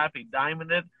last lap, he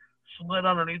diamonded it, slid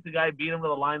underneath the guy, beat him to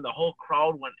the line. The whole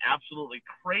crowd went absolutely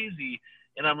crazy.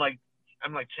 And I'm like,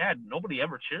 Chad, nobody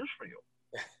ever cheers for you.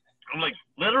 I'm like,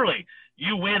 literally,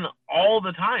 you win all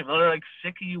the time. They're like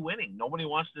sick of you winning. Nobody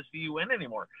wants to see you win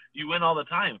anymore. You win all the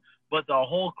time. But the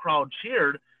whole crowd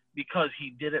cheered because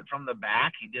he did it from the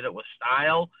back. He did it with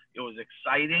style. It was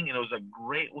exciting, and it was a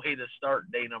great way to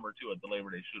start day number 2 at the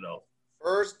Labor Day Shootout.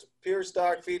 First Pure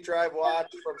Stock feature I've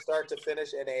watched from start to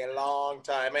finish in a long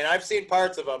time. I mean, I've seen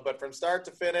parts of them, but from start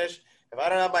to finish, if I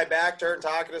don't have my back turned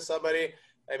talking to somebody,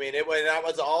 I mean, it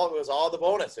was all the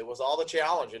bonus. It was all the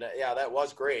challenge. And yeah, that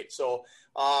was great. So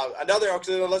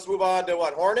let's move on to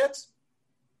what, Hornets?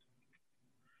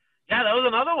 Yeah, that was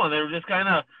another one. They were just kind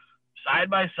of side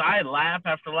by side, lap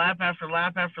after lap after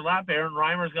lap after lap. Aaron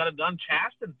Reimer's got it done.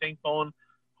 Chasten Finkbone,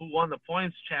 who won the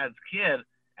points, Chad's kid,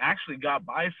 actually got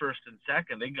by first and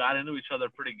second. They got into each other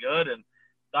pretty good and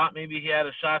thought maybe he had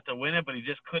a shot to win it, but he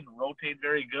just couldn't rotate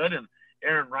very good. And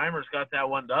Aaron Reimer's got that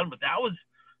one done. But that was,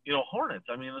 Hornets.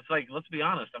 I mean, it's like, let's be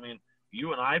honest. I mean,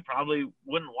 you and I probably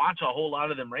wouldn't watch a whole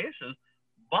lot of them races,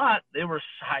 but they were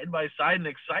side by side and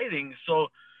exciting. So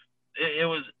it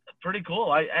was pretty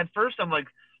cool. At first I'm like,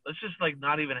 let's just like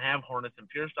not even have Hornets and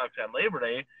Pure Stocks at Labor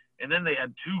Day. And then they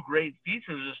had 2 great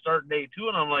features to start day 2.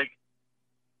 And I'm like,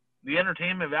 the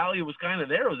entertainment value was kind of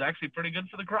there. It was actually pretty good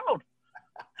for the crowd.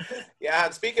 Yeah.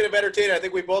 And speaking of entertainment, I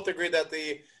think we both agreed that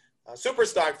the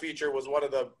Superstock feature was one of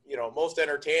the, most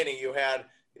entertaining. You had,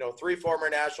 3 former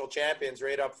national champions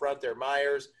right up front there,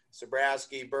 Myers,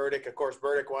 Zabrowski, Burdick. Of course,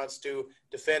 Burdick wants to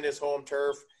defend his home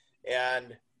turf.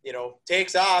 And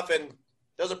takes off and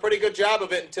does a pretty good job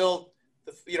of it until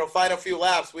the final few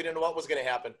laps. We didn't know what was going to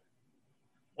happen.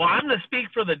 Well, I'm going to speak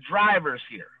for the drivers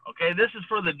here, okay? This is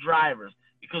for the drivers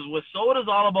because WISSOTA is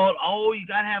all about, you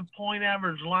got to have point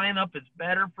average lineup. It's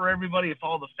better for everybody if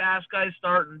all the fast guys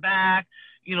starting back.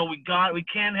 We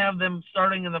can't have them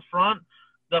starting in the front.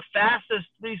 The fastest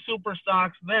 3 super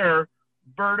stocks there,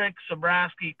 Burdick,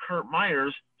 Sabraski, Kurt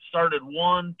Myers, started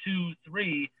 1, 2,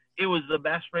 3. It was the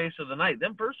best race of the night.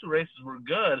 Them first 2 races were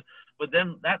good, but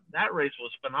then that race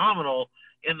was phenomenal.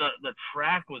 And the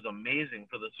track was amazing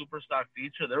for the super stock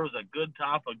feature. There was a good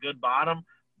top, a good bottom.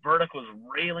 Burdick was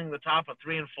railing the top of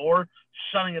 3 and 4,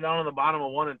 shutting it down on the bottom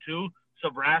of 1 and 2.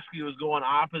 Sabraski was going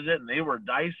opposite, and they were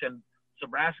dice, and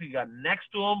Sabraski got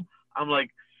next to him. I'm like,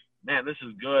 man, this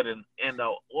is good. And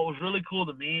what was really cool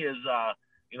to me is,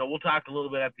 we'll talk a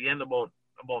little bit at the end about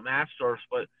Matzdorf,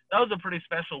 but that was a pretty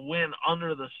special win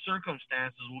under the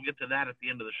circumstances. We'll get to that at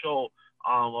the end of the show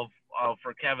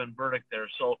for Kevin Burdick there.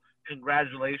 So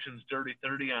congratulations, Dirty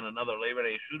 30, on another Labor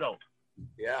Day shootout.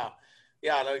 Yeah.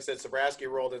 Like I said, Sabraski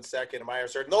rolled in second, and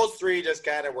Myers third. And those 3 just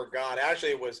kind of were gone.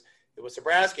 Actually, it was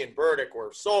Sabraski and Burdick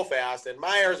were so fast, and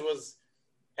Myers was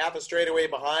half a straightaway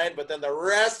behind, but then the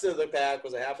rest of the pack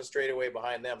was a half a straightaway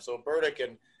behind them. So Burdick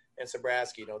and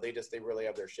Sabraski, they really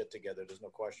have their shit together. There's no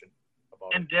question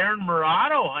about and it. And Darren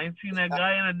Murato, I ain't seen that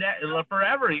guy in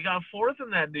forever. He got 4th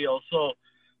in that deal. So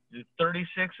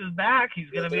 36 is back. He's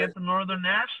going to be at the Northern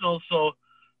Nationals, so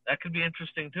that could be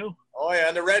interesting too. Oh yeah,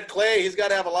 and the red clay, he's got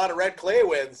to have a lot of red clay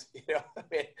wins.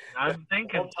 I'm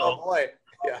thinking so. Boy.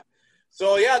 Yeah.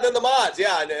 So yeah, then the mods,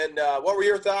 yeah, and what were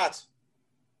your thoughts?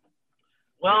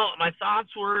 Well, my thoughts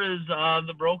were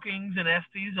the Brokings and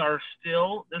Estes they're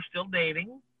still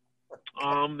dating.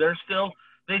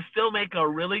 They still make a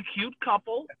really cute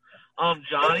couple.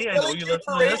 Johnny, I know you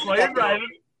listen to this while you're driving.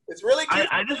 It's really cute.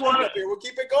 I just want to. We'll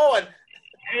keep it going.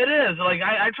 It is. Like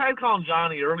I tried calling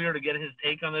Johnny earlier to get his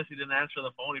take on this. He didn't answer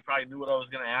the phone. He probably knew what I was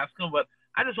going to ask him, but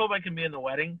I just hope I can be in the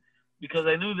wedding because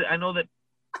I know that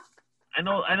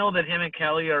him and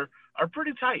Kelly are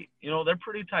pretty tight. They're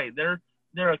pretty tight. They're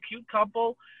a cute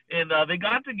couple, and they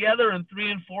got together in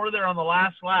 3 and 4 there on the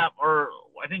last lap, or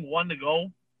I think 1 to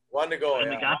go. 1 to go.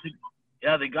 And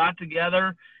yeah. They got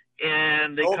together,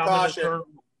 and they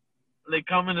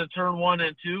come into turn 1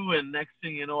 and 2, and next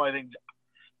thing you know, I think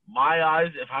my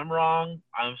eyes, if I'm wrong,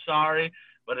 I'm sorry,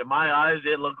 but in my eyes,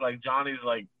 it looked like Johnny's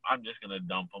like, I'm just gonna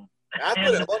dump him. That's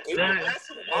what it looked.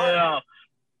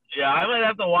 Yeah, I might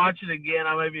have to watch it again.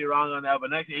 I might be wrong on that, but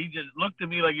next he just looked at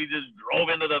me like he just drove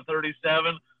into the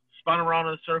 37, spun around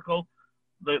in a circle.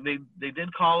 They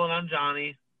did call it on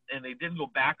Johnny, and they did go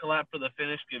back a lap for the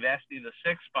finish, give Esty the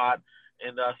 6th spot,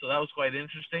 and so that was quite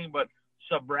interesting. But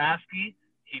Sabraski,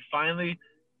 he finally,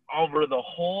 over the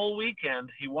whole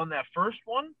weekend, he won that first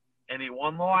one, and he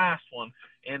won the last one,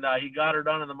 and he got her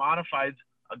done in the modifieds.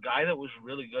 A guy that was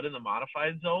really good in the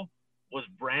modifieds, though, was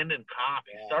Brandon Kopp.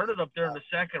 He started up there in the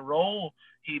second row.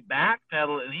 He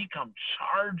backpedaled, and he come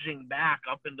charging back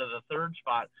up into the 3rd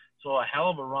spot. So a hell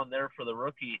of a run there for the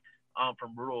rookie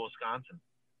from Brule, Wisconsin.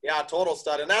 Yeah, total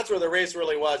stud. And that's where the race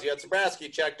really was. You had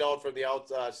Sabraski checked out from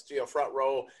the front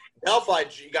row.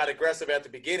 Belfi got aggressive at the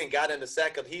beginning, got into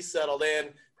second. He settled in,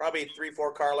 probably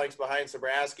 3-4 car lengths behind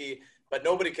Sabraski, but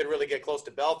nobody could really get close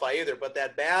to Belfi either. But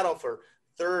that battle for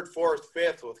 3rd, 4th,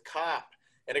 5th with Kopp,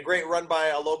 and a great run by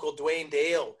a local Dwayne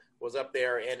Dale was up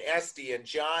there, and Esty and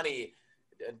Johnny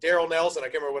and Daryl Nelson. I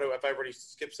can't remember if I already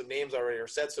skipped some names already or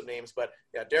said some names, but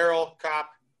yeah, Daryl,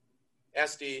 Kopp,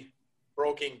 Esty,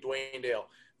 Broking, Dwayne Dale.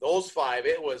 Those 5,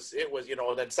 it was,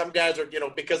 and then some guys are,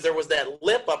 because there was that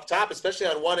lip up top, especially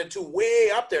on 1 and 2, way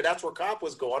up there. That's where Kopp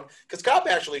was going, because Kopp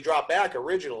actually dropped back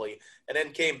originally and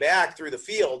then came back through the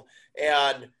field.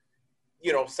 And,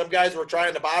 some guys were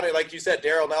trying to bottom it. Like you said,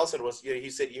 Daryl Nelson was, he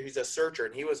said he's a searcher,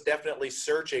 and he was definitely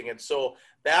searching. And so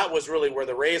that was really where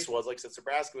the race was. Like I said,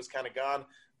 Sabraski was kind of gone.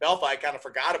 Belfi kind of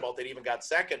forgot about that, even got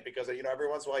second, because, every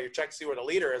once in a while you check to see where the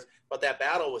leader is. But that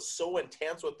battle was so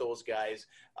intense with those guys.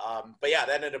 But yeah,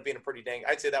 that ended up being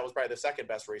I'd say that was probably the 2nd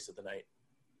best race of the night.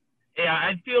 Yeah,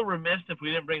 I'd feel remiss if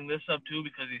we didn't bring this up too,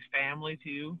 because he's family to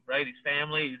you, right? He's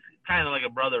family. He's kind of like a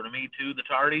brother to me too, the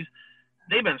Tardys.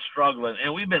 They've been struggling,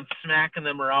 and we've been smacking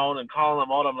them around and calling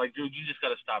them out. I'm like, dude, you just got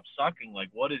to stop sucking. Like,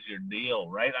 what is your deal,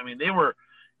 right? I mean, they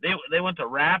went to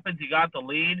Rapids. He got the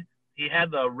lead. He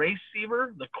had the race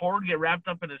receiver, the cord get wrapped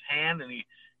up in his hand, and he,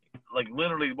 like,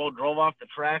 literally both drove off the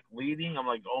track leading. I'm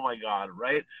like, oh, my God,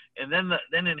 right? And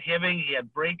then in Hibbing, he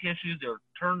had brake issues. They were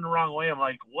turned the wrong way. I'm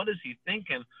like, what is he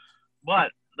thinking?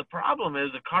 But the problem is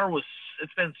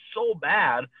it's been so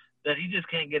bad that he just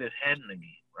can't get his head in the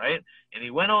game. right? And he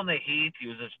went out in the heat. He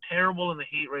was just terrible in the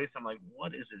heat race. I'm like,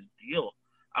 what is his deal?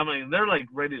 I mean, they're like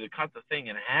ready to cut the thing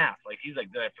in half. Like, he's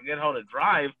like, did I forget how to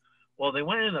drive? Well, they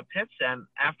went in the pits then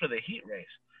after the heat race,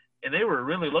 and they were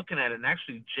really looking at it. And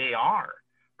actually, JR,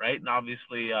 right? And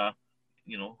obviously,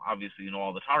 obviously,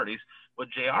 all the tardies, but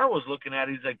JR was looking at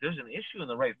it. He's like, there's an issue in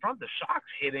the right front. The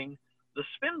shock's hitting the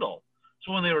spindle.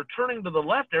 So when they were turning to the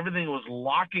left, everything was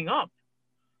locking up.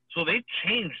 So they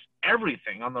changed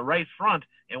everything on the right front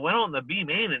and went out in the B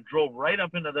main and drove right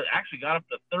up into actually got up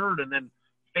to third and then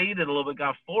faded a little bit,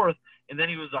 got fourth, and then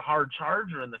he was a hard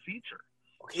charger in the feature.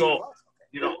 Okay, so,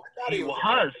 he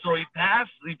was. So he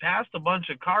passed a bunch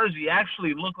of cars. He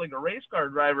actually looked like a race car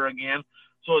driver again.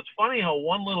 So it's funny how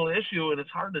one little issue, and it's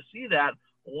hard to see that,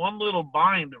 one little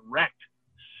bind wrecked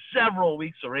several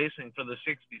weeks of racing for the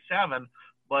 67,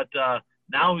 but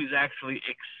now he's actually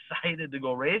excited to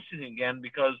go racing again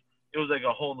because it was like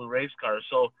a whole new race car.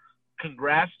 So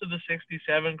congrats to the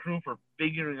 67 crew for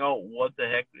figuring out what the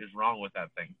heck is wrong with that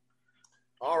thing.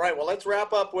 All right, well, let's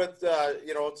wrap up with,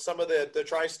 some of the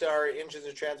TriStar Engines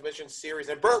and Transmissions series.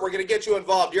 And, Bert, we're going to get you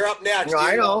involved. You're up next.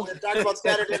 I know. We're going to talk about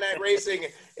Saturday Night Racing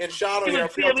in Shawano here. I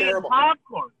feel terrible.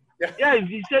 Popcorn. Yeah,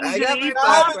 he said he's going to eat popcorn.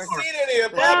 I haven't seen any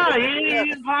of popcorn. Yeah, he ain't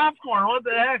eating popcorn. What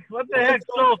the heck?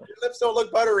 Your lips don't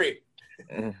look buttery.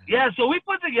 Yeah, so we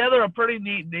put together a pretty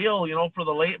neat deal, for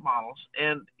the late models.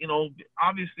 And,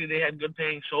 obviously they had good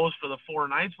paying shows for the 4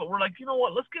 nights, but we're like, you know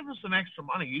what, let's give them some extra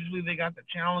money. Usually they got the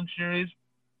Challenge Series.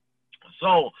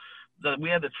 So we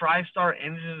had the TriStar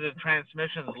Engines and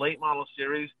Transmissions late model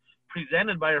series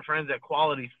presented by our friends at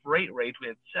Quality Freight Rate. We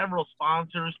had several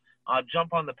sponsors.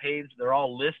 Jump on the page. They're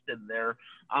all listed there.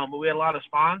 But we had a lot of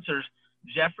sponsors.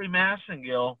 Jeffrey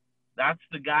Massengill, that's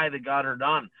the guy that got her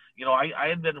done.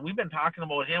 We've been talking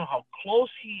about him, how close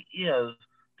he is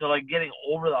to like getting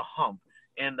over the hump.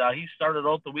 And he started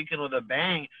out the weekend with a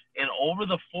bang. And over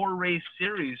the 4 race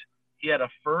series, he had a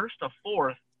first, a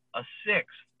fourth, a sixth,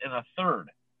 and a third.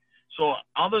 So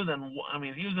other than,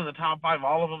 he was in the top 5,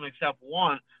 all of them except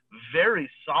one. Very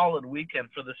solid weekend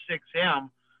for the 6M.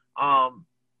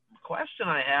 Question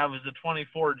I have is the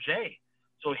 24J.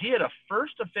 So he had a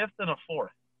first, a fifth, and a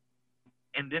fourth,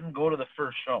 and didn't go to the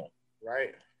first show.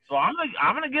 Right. So I'm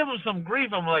gonna give him some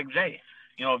grief. I'm like, Jay,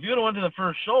 if you'd have went to the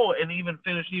first show and even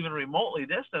finished even remotely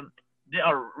distant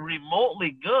or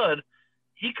remotely good,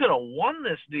 he could have won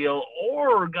this deal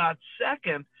or got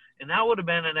second, and that would have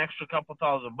been an extra couple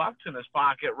 $1,000 in his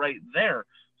pocket right there.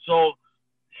 So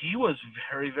he was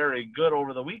very, very good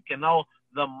over the weekend. Now,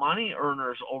 the money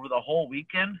earners over the whole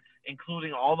weekend,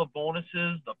 including all the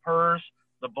bonuses, the purse,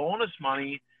 the bonus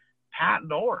money, Pat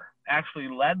Dorr actually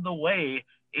led the way,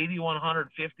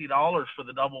 $8,150 for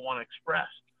the Double One Express.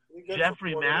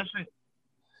 Jeffrey Massing,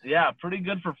 pretty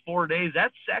good for 4 days.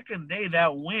 That second day,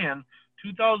 that win,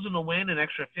 $2,000 to win, an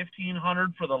extra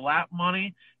 $1,500 for the lap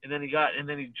money, and then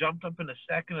he jumped up in the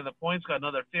second, and the points got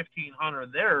another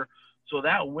 $1,500 there. So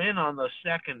that win on the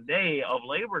second day of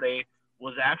Labor Day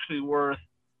was actually worth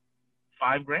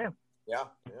 $5,000. Yeah.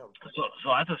 So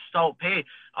that's a stout pay.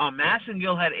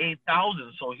 Massengill had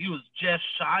 $8,000, so he was just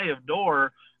shy of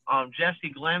Dorr. Jesse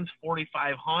Glenn's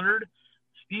 $4,500,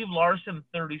 Steve Larson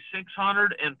 $3,600,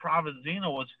 and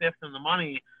Provenzino was fifth in the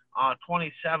money,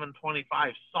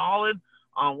 $2,725. Solid.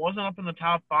 Wasn't up in the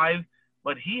top 5,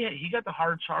 but he got the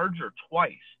hard charger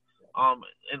twice.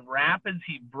 In Rapids,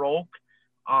 he broke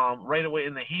right away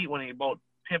in the heat when he about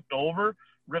tipped over,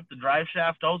 ripped the drive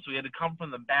shaft out, so he had to come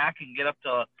from the back and get up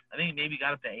to, I think he maybe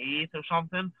got up to 8th or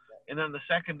something. And then the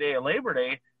second day of Labor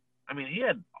Day, he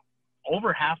had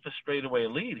over half a straightaway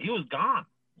lead. He was gone.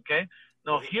 Okay.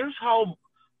 Now here's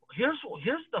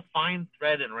the fine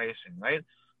thread in racing, right?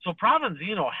 So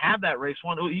Provenzino had that race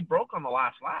won. He broke on the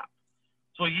last lap.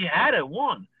 So he had it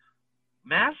won.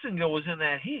 Massengill was in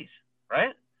that heat,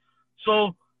 right?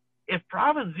 So if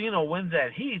Provenzino wins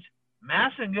that heat,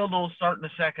 Massengill don't start in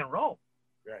the second row.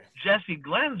 Right. Jesse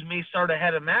Glenn's may start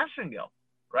ahead of Massengill,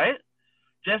 right?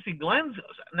 Jesse Glenn's,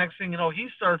 next thing you know, he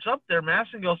starts up there.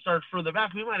 Massengill starts further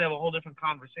back. We might have a whole different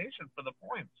conversation for the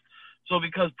points. So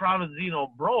because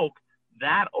Provenzino broke,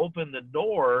 that opened the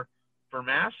door for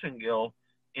Massengill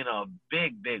in a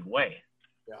big, big way.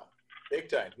 Yeah, big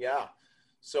time. Yeah.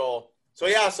 So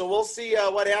we'll see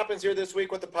what happens here this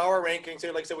week with the power rankings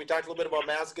here. Like I said, we talked a little bit about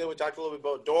Massengill. We talked a little bit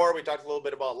about Dorr. We talked a little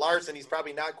bit about Larson. He's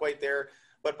probably not quite there,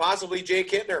 but possibly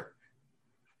Jake Hittner.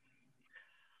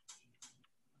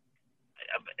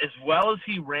 As well as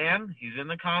he ran, he's in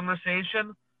the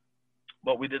conversation,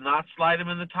 but we did not slide him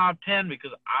in the top 10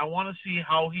 because I want to see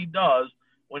how he does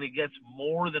when he gets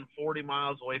more than 40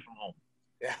 miles away from home.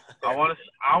 Yeah. I want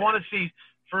to see,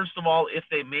 first of all, if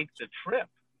they make the trip,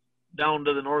 down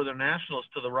to the Northern Nationals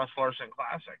to the Russ Larson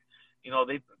Classic. You know,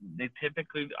 they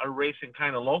typically are racing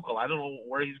kind of local. I don't know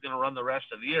where he's going to run the rest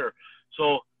of the year.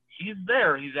 So he's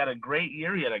there. He's had a great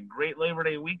year. He had a great Labor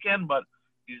Day weekend, but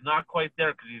he's not quite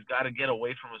there because he's got to get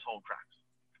away from his home tracks.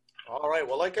 All right.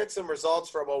 Well, let's get some results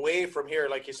from away from here.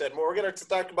 Like you said, we're going to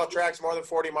talk about tracks more than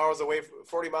 40 miles away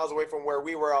from where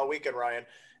we were all weekend, Ryan.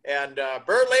 And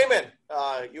Bert Lehman,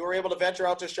 you were able to venture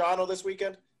out to Shawano this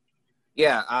weekend?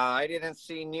 Yeah, I didn't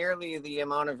see nearly the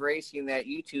amount of racing that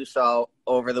you two saw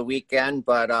over the weekend,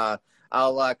 but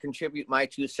I'll contribute my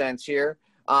 2 cents here.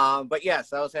 But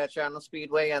yes, I was at Shawano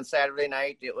Speedway on Saturday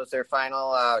night. It was their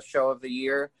final show of the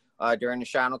year during the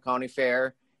Shawano County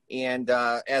Fair. And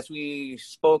as we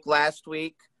spoke last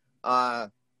week,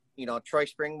 you know, Troy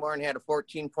Springborn had a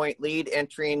 14-point lead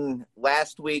entering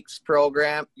last week's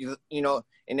program, you know,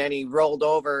 and then he rolled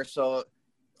over. So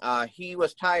he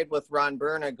was tied with Ron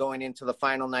Berna going into the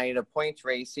final night of points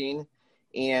racing.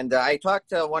 And I talked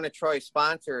to one of Troy's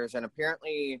sponsors, and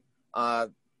apparently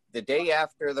the day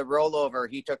after the rollover,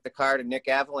 he took the car to Nick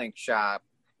Avelink's shop,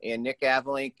 and Nick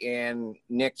Avelink and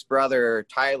Nick's brother,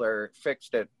 Tyler,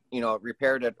 fixed it, you know,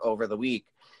 repaired it over the week.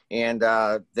 And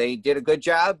they did a good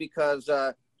job because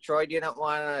Troy didn't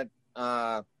want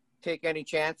to take any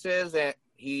chances. And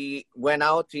he went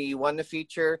out, he won the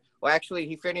feature. Well, actually,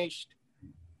 he finished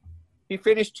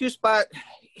 2 spots.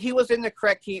 He was in the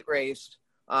correct heat race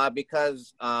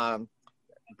because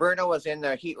Berna was in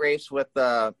the heat race with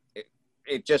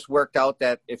it just worked out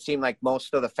that it seemed like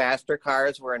most of the faster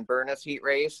cars were in Berna's heat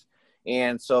race.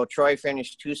 And so Troy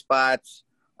finished 2 spots.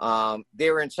 They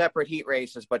were in separate heat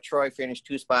races, but Troy finished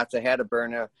 2 spots ahead of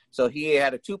Berna. So he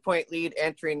had a 2-point lead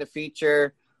entering the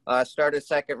feature, started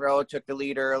second row, took the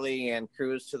lead early, and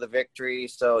cruised to the victory.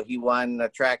 So he won the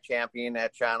track championship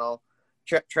at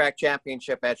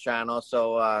Shawano.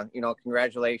 So, you know,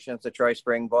 congratulations to Troy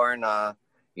Springborn.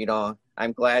 You know,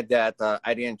 I'm glad that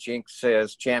I didn't jinx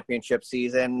his championship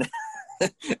season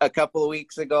a couple of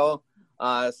weeks ago.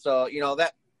 So, you know,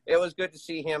 that it was good to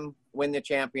see him win the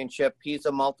championship. He's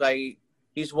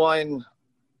won,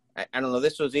 I don't know,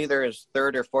 this was either his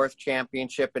 3rd or 4th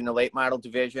championship in the late model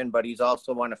division, but he's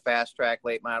also won a fast track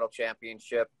late model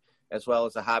championship as well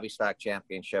as a hobby stock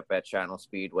championship at Shawano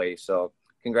Speedway. So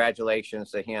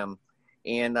congratulations to him.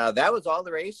 And that was all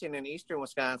the racing in Eastern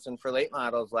Wisconsin for late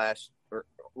models last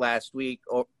weekend.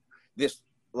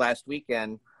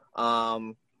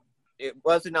 It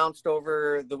was announced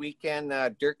over the weekend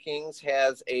Dirt Kings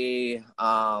has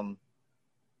another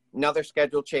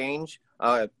schedule change.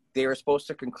 They were supposed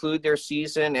to conclude their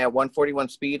season at 141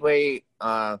 Speedway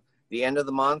the end of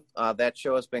the month. That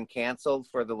show has been canceled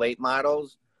for the late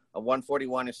models.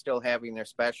 141 is still having their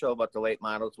special, but the late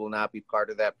models will not be part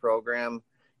of that program.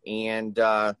 And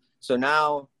so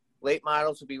now late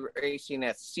models will be racing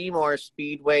at Seymour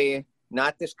Speedway,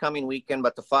 not this coming weekend,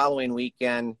 but the following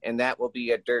weekend, and that will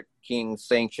be a Dirt Kings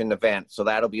sanctioned event. So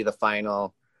that'll be the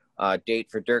final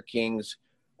date for Dirt Kings.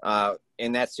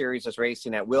 And that series is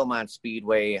racing at Wilmont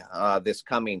Speedway this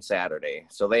coming Saturday.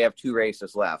 So they have 2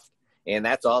 races left. And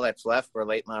that's all that's left for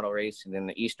late model racing in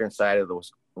the eastern side of the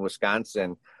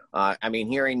Wisconsin. I mean,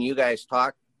 hearing you guys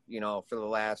talk, you know, for the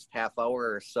last half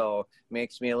hour or so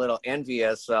makes me a little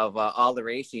envious of all the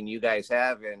racing you guys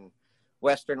have in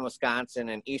western Wisconsin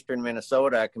and eastern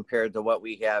Minnesota compared to what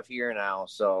we have here now.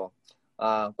 So,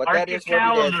 but Mark that your is what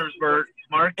calendars, Bert.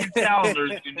 Mark your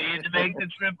calendars. You need to make the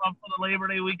trip up for the Labor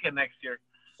Day weekend next year.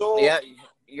 So yeah,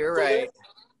 you're right.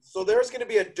 So there's going to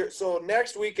be so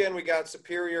next weekend we got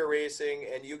Superior Racing,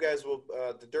 and you guys will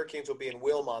the Dirt Kings will be in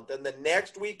Wilmont. Then the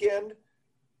next weekend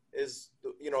is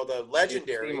the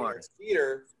legendary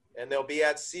Cedar, and they'll be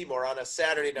at Seymour on a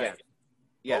Saturday night.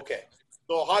 Yeah. Okay.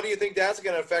 So how do you think that's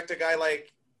going to affect a guy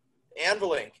like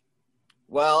Avelink?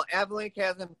 Well, Avelink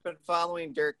hasn't been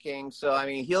following Dirt King, so I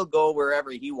mean he'll go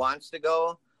wherever he wants to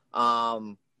go.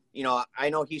 You know, I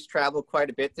know he's traveled quite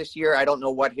a bit this year. I don't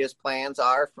know what his plans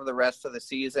are for the rest of the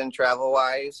season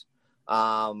travel-wise.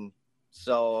 But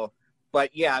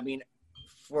yeah, I mean,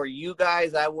 for you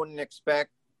guys, I wouldn't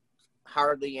expect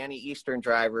hardly any Eastern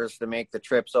drivers to make the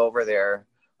trips over there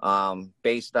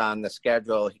based on the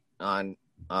schedule on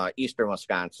Eastern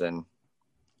Wisconsin.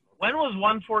 When was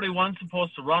 141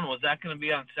 supposed to run? Was that going to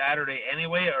be on Saturday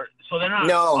anyway? Or so they're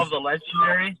not of the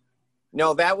legendary?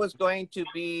 No, that was going to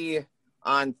be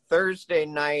on Thursday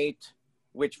night,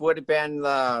 which would have been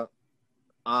the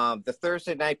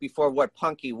Thursday night before what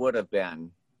Punky would have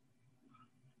been.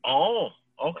 Oh,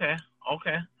 okay.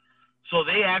 So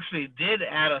they actually did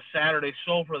add a Saturday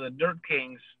show for the Dirt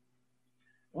Kings,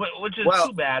 which is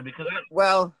too bad because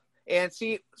and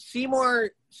see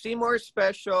Seymour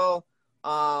special.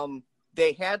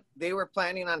 they were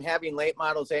planning on having late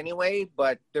models anyway,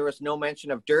 but there was no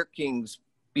mention of Dirt Kings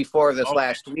before this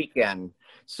last weekend.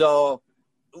 So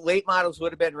late models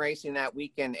would have been racing that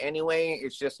weekend anyway.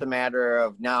 It's just a matter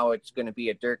of now it's going to be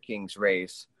a Dirt Kings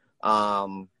race.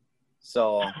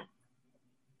 So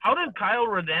how did Kyle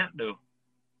Redant do?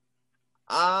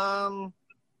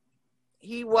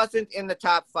 He wasn't in the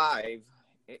top 5.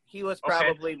 He was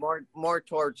probably more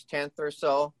towards 10th or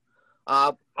so.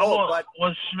 But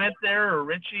was Schmidt there or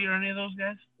Richie or any of those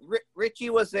guys? Richie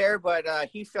was there, but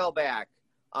he fell back.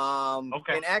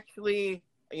 And actually,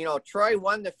 you know, Troy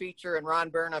won the feature and Ron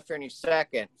Berna finished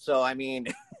second. So I mean,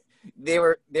 they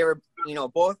were you know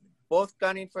both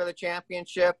gunning for the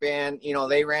championship, and you know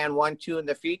they ran 1-2 in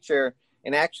the feature.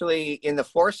 And actually, in the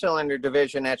 4-cylinder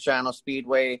division at Shawano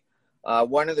Speedway,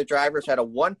 one of the drivers had a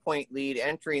 1-point lead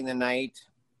entering the night,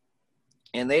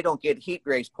 and they don't get heat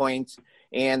race points.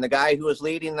 And the guy who was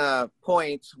leading the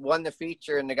points won the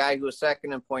feature, and the guy who was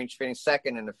second in points finished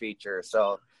second in the feature.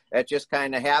 So that just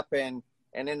kind of happened.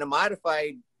 And in the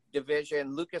modified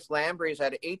division, Lucas Lambries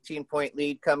had an 18-point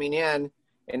lead coming in,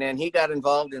 and then he got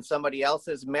involved in somebody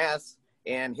else's mess,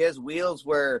 and his wheels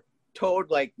were towed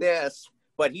like this,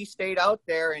 but he stayed out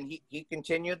there, and he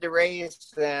continued the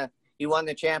race. He won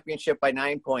the championship by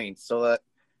 9 points. So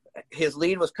his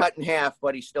lead was cut in half,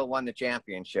 but he still won the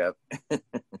championship.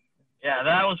 Yeah,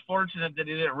 that was fortunate that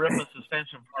he didn't rip the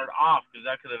suspension part off, because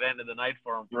that could have ended the night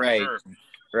for him. Sure.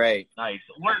 Right. Nice.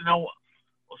 Now,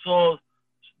 so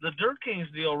the Dirt Kings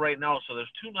deal right now, so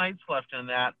there's 2 nights left in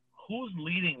that. Who's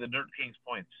leading the Dirt Kings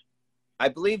points? I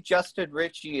believe Justin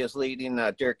Ritchie is leading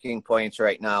Dirt King points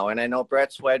right now, and I know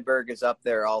Brett Swedberg is up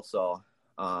there also.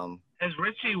 Has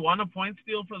Ritchie won a points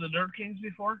deal for the Dirt Kings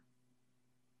before?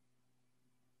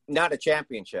 Not a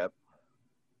championship.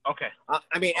 Okay.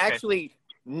 I mean, actually,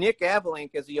 Nick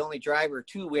Avalink is the only driver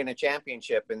to win a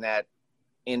championship in that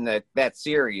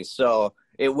series, so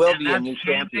it will be a new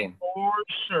champion for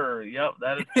sure. Yep,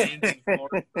 that is changing for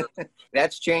sure.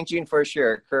 That's changing for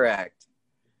sure. Correct.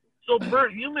 So,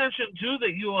 Bert, you mentioned too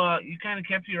that you kind of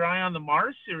kept your eye on the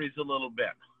Mars series a little bit.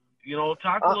 You know,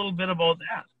 talk a little bit about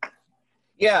that.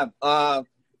 Yeah,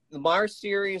 the Mars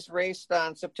series raced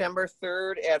on September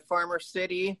 3rd at Farmer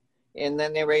City, and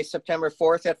then they raced September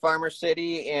 4th at Farmer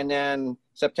City, and then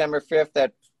September 5th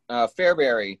at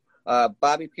Fairbury.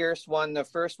 Bobby Pierce won the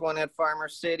first one at Farmer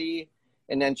City,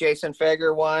 and then Jason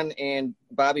Feger won, and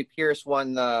Bobby Pierce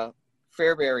won the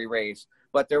Fairbury race.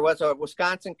 But there was a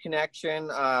Wisconsin connection.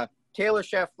 Taylor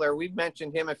Scheffler, we've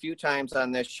mentioned him a few times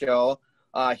on this show.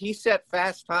 He set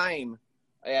fast time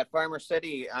at Farmer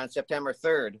City on September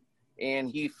 3rd, and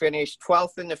he finished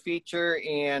 12th in the feature,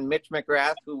 and Mitch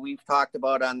McGrath, who we've talked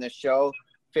about on this show,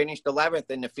 finished 11th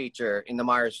in the feature in the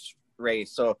Mars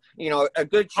race. So, you know, a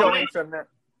good showing from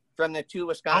the 2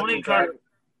 Wisconsin drivers.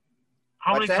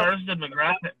 How many cars did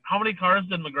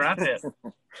McGrath hit?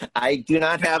 I do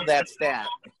not have that stat.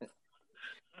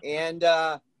 And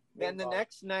then the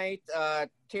next night,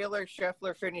 Taylor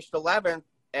Scheffler finished 11th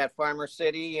at Farmer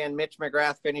City, and Mitch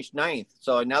McGrath finished 9th.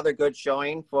 So another good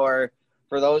showing for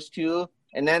those 2.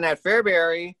 And then at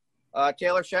Fairbury,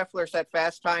 Taylor Scheffler set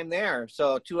fast time there.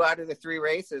 So 2 out of the 3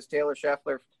 races, Taylor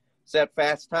Scheffler set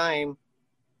fast time.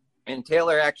 And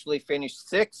Taylor actually finished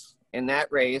 6th in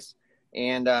that race,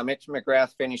 and Mitch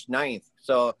McGrath finished 9th.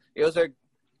 So it was a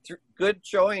good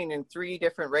showing in 3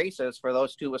 different races for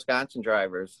those 2 Wisconsin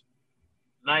drivers.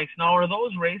 Nice. Now, are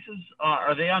those races,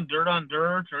 are they on dirt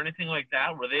or anything like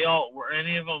that? Were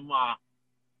any of them?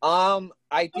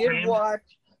 I did watch.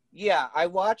 Yeah, I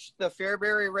watched the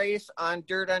Fairbury race on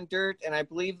dirt, and I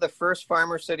believe the first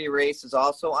Farmer City race is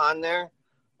also on there.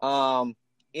 I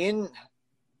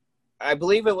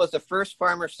believe it was the first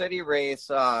Farmer City race.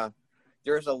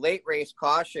 There was a late race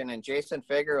caution, and Jason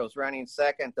Feger was running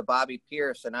second to Bobby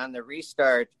Pierce. And on the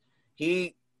restart,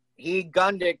 he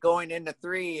gunned it going into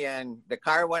 3, and the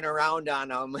car went around on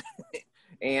him.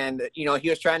 And, you know, he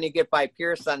was trying to get by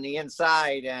Pierce on the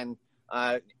inside, and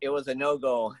it was a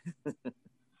no-go.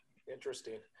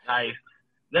 Interesting. Nice.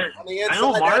 On the inside, I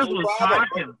know Mars was problem.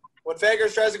 talking. When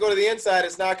Fagers tries to go to the inside,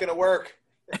 it's not going to work.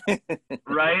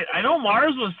 Right. I know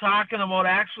Mars was talking about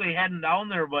actually heading down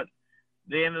there, but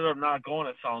they ended up not going,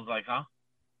 it sounds like, huh?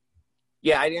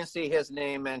 Yeah, I didn't see his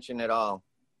name mentioned at all.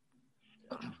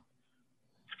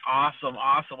 Awesome.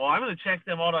 Well, I'm going to check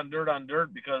them out on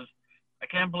dirt because I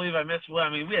can't believe I missed. Well, I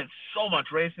mean, we had so much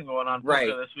racing going on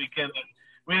this weekend.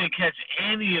 We didn't catch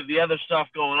any of the other stuff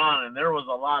going on, and there was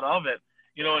a lot of it,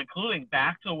 you know, including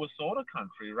back to Wissota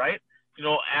country, right? You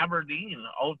know, Aberdeen,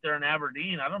 out there in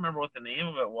Aberdeen. I don't remember what the name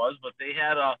of it was, but they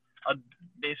had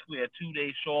basically a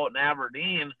 2-day show out in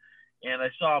Aberdeen, and I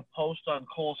saw a post on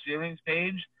Cole Searing's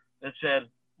page that said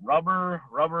rubber,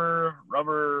 rubber,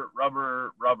 rubber,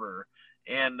 rubber, rubber.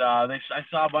 And I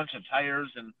saw a bunch of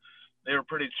tires, and they were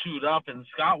pretty chewed up. And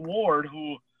Scott Ward,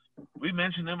 who we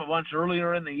mentioned him a bunch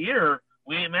earlier in the year,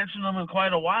 we ain't mentioned him in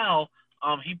quite a while.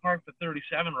 He parked the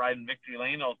 37 riding Victory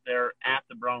Lane out there at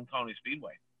the Brown County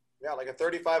Speedway. Yeah, like a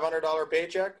 $3,500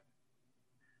 paycheck.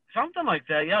 Something like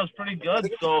that. Yeah, it was pretty good. I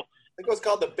think it was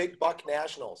called the Big Buck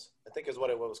Nationals. I think is what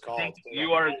it was called.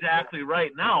 You are exactly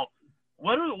right. Now,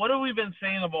 what have we been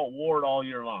saying about Ward all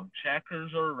year long?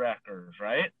 Checkers or wreckers,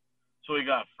 right? So he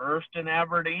got first in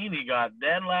Aberdeen. He got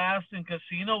dead last in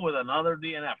Casino with another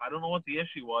DNF. I don't know what the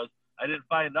issue was. I didn't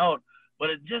find out. But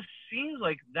it just seems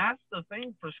like that's the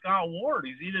thing for Scott Ward.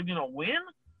 He's either going to win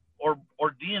or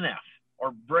DNF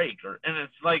or break. And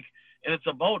it's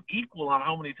about equal on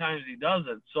how many times he does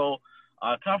it. So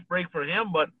tough break for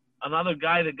him. But another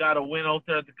guy that got a win out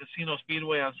there at the Casino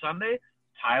Speedway on Sunday,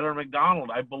 Tyler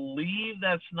McDonald. I believe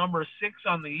that's number 6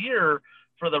 on the year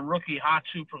for the rookie hot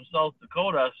shoe from South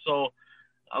Dakota. So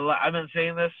I've been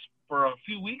saying this for a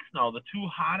few weeks now. The 2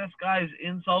 hottest guys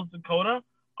in South Dakota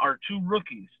are 2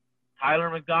 rookies, Tyler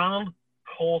McDonald,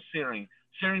 Cole Searing.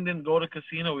 Searing didn't go to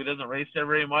Casino. He doesn't race there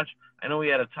very much. I know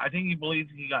I think he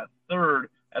believes he got 3rd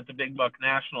at the Big Buck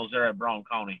Nationals there at Brown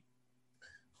County.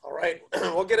 All right.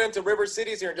 We'll get into River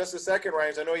Cities here in just a second,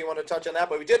 Ryan. I know you want to touch on that,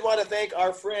 but we did want to thank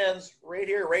our friends right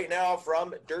here, right now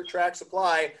from Dirt Track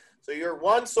Supply. So you're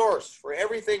one source for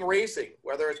everything racing,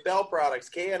 whether it's Bell Products,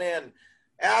 K&N,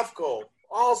 AFCO,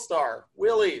 All-Star,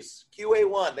 Willys,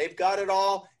 QA1. They've got it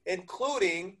all,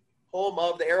 including home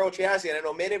of the Aero chassis. And I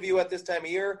know many of you at this time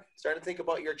of year starting to think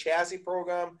about your chassis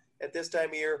program at this time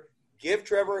of year. Give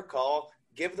Trevor a call.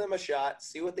 Give them a shot.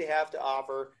 See what they have to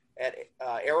offer at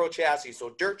Aero Chassis. So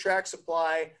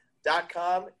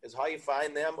dirttracksupply.com is how you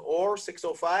find them, or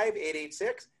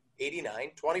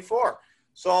 605-886-8924.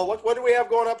 So what do we have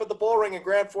going up at the Bull Ring in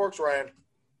Grand Forks, Ryan?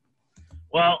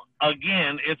 Well,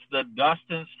 again, it's the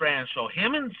Dustin Strand Show.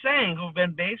 Him and Sang,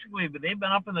 they've been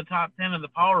up in the top 10 in the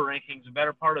power rankings the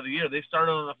better part of the year. They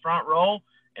started in the front row,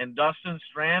 and Dustin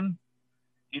Strand,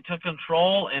 he took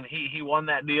control, and he won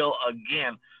that deal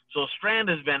again. So Strand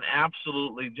has been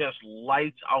absolutely just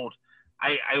lights out.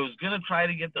 I was going to try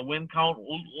to get the win count.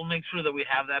 We'll make sure that we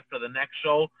have that for the next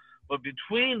show. But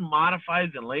between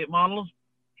modifieds and late models,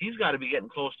 he's got to be getting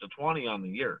close to 20 on the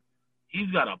year.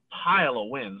 He's got a pile of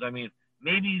wins. I mean,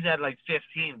 maybe he's at like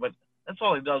 15, but that's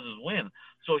all he does is win.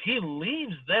 So he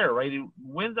leaves there, right? He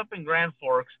wins up in Grand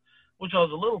Forks, which I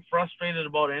was a little frustrated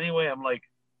about anyway. I'm like,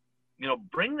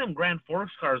 bring them Grand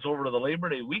Forks cars over to the Labor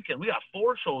Day weekend. We got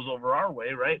 4 shows over our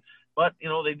way, right? But,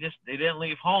 they didn't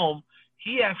leave home.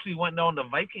 He actually went down to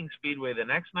Viking Speedway the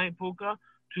next night, Puka,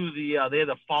 to they had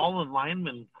the Fallen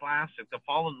Lineman Classic, the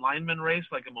Fallen Lineman race,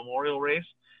 like a memorial race.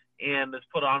 And it's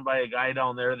put on by a guy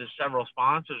down there. There's several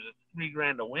sponsors. It's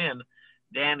 $3,000 to win.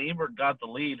 Dan Ebert got the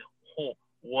lead. Oh,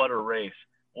 what a race.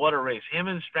 What a race. Him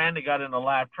and Strand got into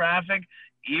lap traffic.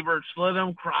 Ebert slid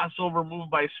him, crossover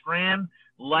move by Strand,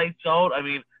 lights out. I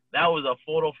mean, that was a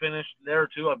photo finish there,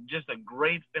 too. Just a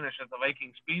great finish at the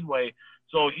Viking Speedway.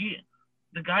 So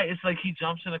the guy, it's like he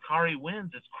jumps in a car, he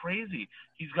wins. It's crazy.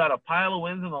 He's got a pile of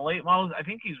wins in the late models. I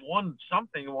think he's won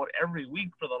something about every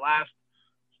week for the last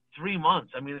 3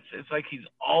 months. I mean, it's like he's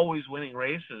always winning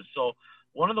races. So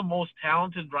one of the most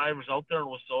talented drivers out there in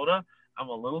Wissota. I'm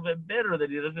a little bit bitter that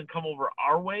he doesn't come over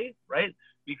our way, right?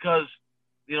 Because,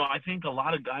 I think a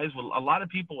lot of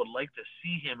people would like to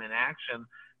see him in action.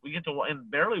 We get to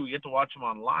watch him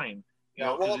online.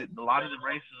 A lot of the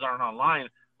races aren't online,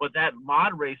 but that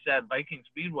mod race at Viking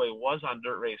Speedway was on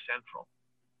Dirt Race Central.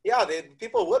 Yeah,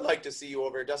 people would like to see you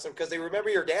over here, Dustin, because they remember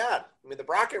your dad. I mean, the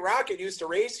Brocket Rocket used to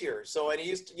race here. So, and he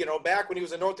used to, back when he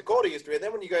was in North Dakota, he used to. And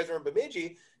then when you guys were in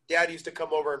Bemidji, Dad used to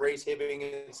come over and race Hibbing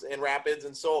and Rapids.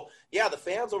 And so, yeah, the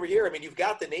fans over here, I mean, you've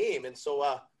got the name. And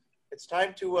so it's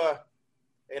time to,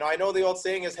 I know the old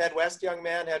saying is head west, young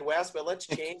man, head west, but let's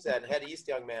change that and head east,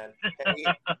 young man.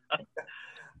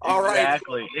 All right.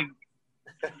 Exactly.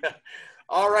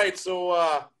 All right,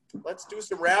 so let's do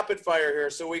some rapid fire here.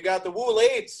 So we got the Woo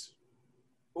Lates.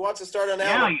 Who wants to start on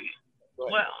that one?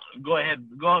 Go ahead.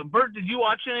 Bert, did you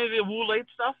watch any of the Woo Late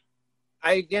stuff?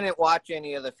 I didn't watch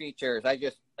any of the features. I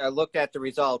just looked at the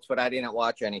results, but I didn't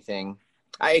watch anything.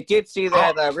 I did see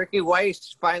that Ricky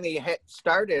Weiss finally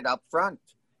started up front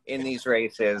in these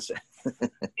races.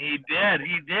 He did.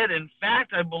 In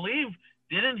fact, I believe,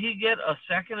 didn't he get a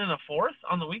second and a fourth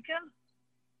on the weekend?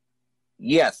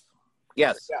 Yes.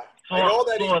 Yeah. So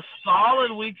a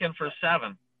solid weekend for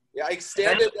 7. Yeah, I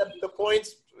extended the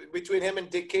points between him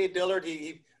and Dick K. Dillard.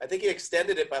 I think he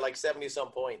extended it by like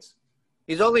 70-some points.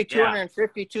 He's only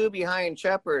 252 behind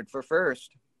Shepard for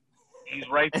first. He's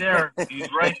right there. He's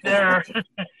right there.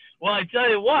 Well, I tell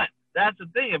you what, that's the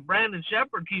thing. If Brandon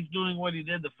Shepard keeps doing what he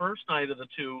did the first night of the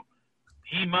two,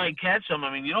 he might catch him. I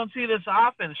mean, you don't see this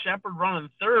often. Shepard running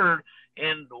third,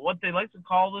 and what they like to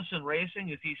call this in racing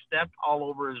is he stepped all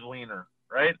over his wiener,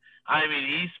 right? I mean,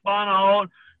 he spun out,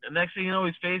 and next thing you know,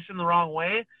 he's facing the wrong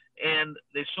way. And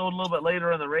they showed a little bit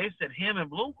later in the race that him and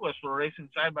Bloomquist were racing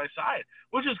side by side,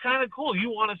 which is kind of cool.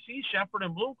 You want to see Shepard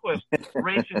and Bloomquist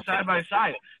racing side by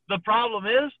side. The problem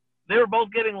is they were both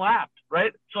getting lapped,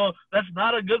 right? So that's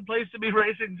not a good place to be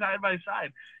racing side by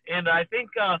side. And I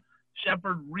think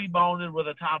Shepard rebounded with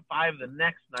a top 5 the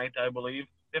next night, I believe,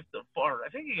 5th or 4th. I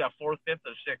think he got 4th, 5th,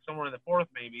 or 6th, somewhere in the 4th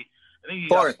maybe. I think he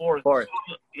got 4th.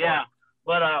 Yeah.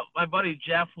 But my buddy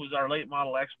Jeff, who's our late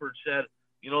model expert, said,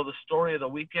 you know, the story of the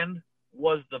weekend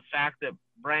was the fact that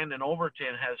Brandon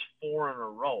Overton has 4 in a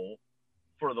row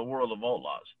for the World of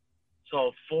Outlaws.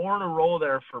 So 4 in a row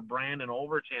there for Brandon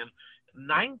Overton.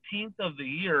 19th of the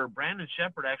year, Brandon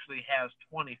Shepard actually has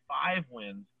 25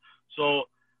 wins. So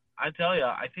I tell you,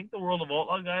 I think the World of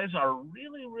Outlaw guys are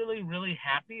really, really, really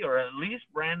happy, or at least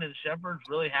Brandon Shepard's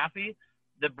really happy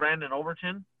that Brandon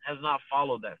Overton has not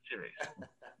followed that series.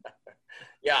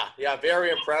 Yeah,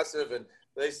 very impressive. And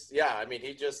I mean,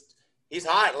 he's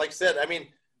hot. Like I said, I mean,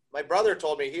 my brother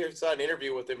told me, he saw an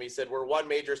interview with him. He said, we're one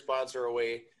major sponsor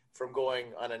away from going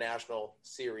on a national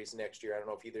series next year. I don't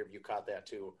know if either of you caught that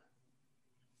too.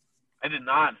 I did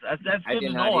not. That's good to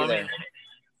know. Either. I mean,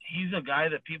 he's a guy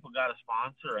that people got to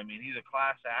sponsor. I mean, he's a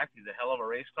class act. He's a hell of a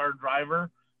race car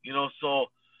driver, you know, so,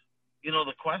 you know,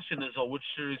 the question is, which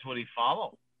series would he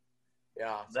follow?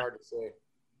 Yeah, it's hard to say.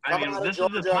 I mean, this is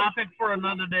a topic for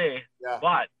another day,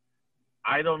 but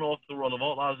I don't know if the World of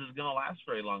Outlaws is going to last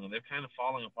very long, and they're kind of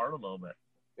falling apart a little bit.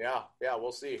 Yeah,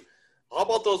 we'll see. How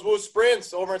about those Moose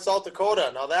Sprints over in South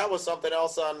Dakota? Now, that was something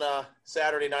else on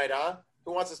Saturday night, huh?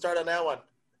 Who wants to start on that one?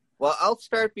 Well, I'll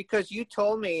start because you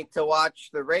told me to watch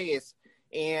the race,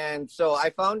 and so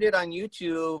I found it on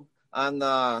YouTube on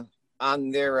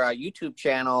their YouTube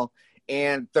channel,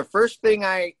 and the first thing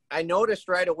I noticed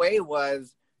right away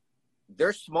was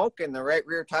they're smoking the right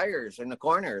rear tires in the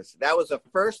corners. That was the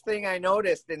first thing I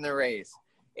noticed in the race.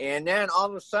 And then all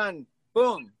of a sudden,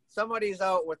 boom, somebody's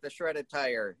out with a shredded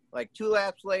tire. Like 2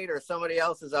 laps later, somebody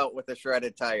else is out with a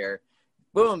shredded tire.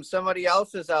 Boom, somebody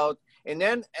else is out. And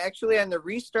then actually on the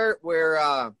restart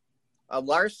where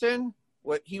Larson,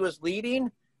 he was leading,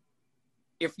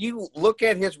 if you look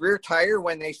at his rear tire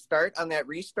when they start on that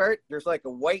restart, there's like a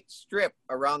white strip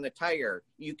around the tire.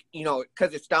 You know,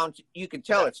 because it's down. You can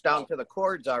tell it's down to the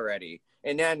cords already.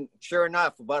 And then, sure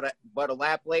enough, about a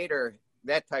lap later,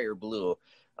 that tire blew.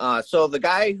 So the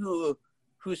guy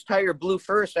whose tire blew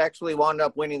first actually wound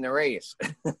up winning the race.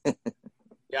 Yeah,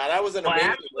 that was an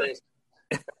amazing race.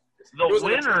 The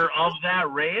winner of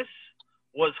that race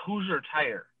was Hoosier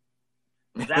Tire.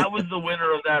 That was the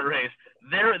winner of that race.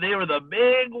 They were the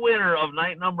big winner of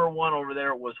night number 1 over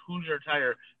there was Hoosier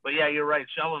Tire. But yeah, you're right.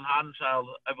 Sheldon Hodenchild,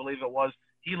 I believe it was,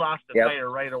 he lost the tire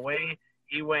right away.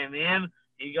 He went in.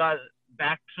 He got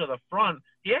back to the front.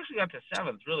 He actually got to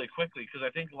 7th really quickly because I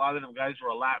think a lot of them guys were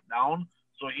a lap down,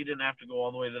 so he didn't have to go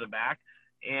all the way to the back.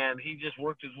 And he just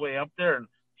worked his way up there and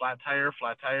flat tire,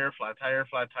 flat tire, flat tire,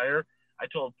 flat tire. I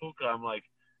told Puka, I'm like,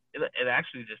 it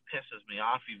actually just pisses me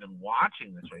off even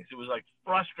watching this race. It was like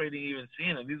frustrating even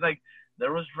seeing it. He's like,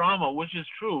 there was drama, which is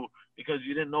true because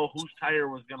you didn't know whose tire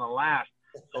was going to last.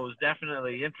 So it was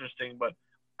definitely interesting. But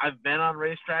I've been on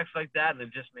racetracks like that, and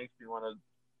it just makes me want to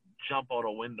jump out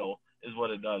a window is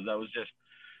what it does. That was just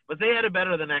 – but they had it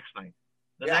better the next night.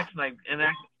 Next night, and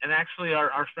actually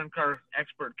our sprint car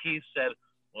expert Keith said,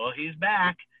 well, he's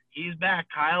back. He's back.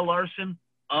 Kyle Larson,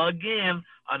 again,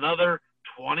 another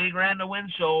 $20,000 to win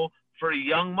show for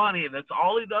young money. That's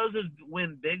all he does is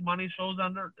win big money shows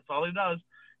under. That's all he does.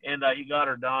 And he got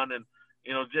her done. And,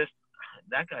 you know, just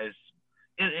that guy's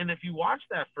 – and if you watch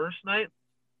that first night,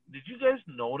 did you guys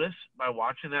notice by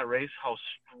watching that race how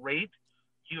straight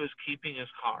he was keeping his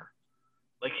car?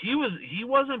 Like he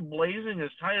wasn't blazing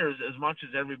his tires as much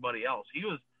as everybody else. He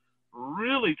was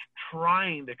really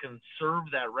trying to conserve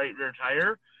that right rear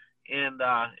tire, and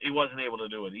he wasn't able to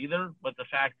do it either. But the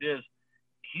fact is,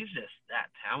 he's just that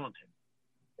talented.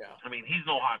 Yeah. I mean, he's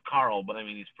no Hot Carl, but I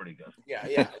mean, he's pretty good. Yeah.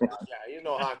 You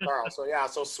know Hot Carl.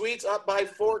 So Sweets up by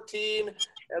 14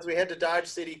 as we head to Dodge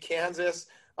City, Kansas.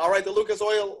 All right, the Lucas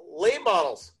Oil late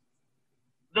models.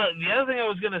 The other thing I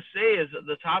was going to say is that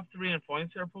the top 3 in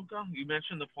points there, Puka, you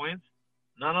mentioned the points.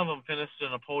 None of them finished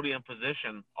in a podium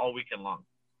position all weekend long.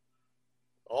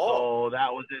 Oh.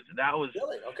 that was it.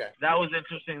 Really? Okay. That was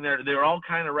interesting. They're all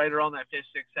kind of right around that 5th,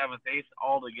 6th, 7th, 8th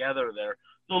all together there.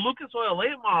 So Lucas Oil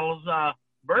late models,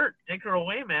 Bert, take her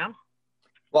away, man.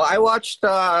 Well, I watched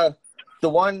the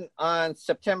one on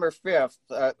September 5th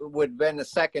would have been the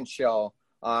second show.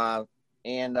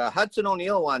 And Hudson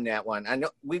O'Neal won that one. I know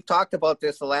we've talked about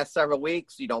this the last several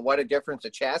weeks, what a difference a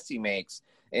chassis makes.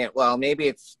 And, well, maybe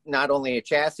it's not only a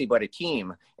chassis, but a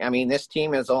team. I mean, this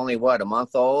team is only, a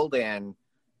month old. And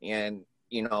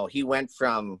he went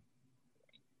from,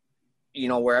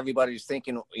 where everybody's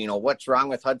thinking, what's wrong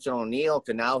with Hudson O'Neal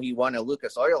to now he won a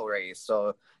Lucas Oil race.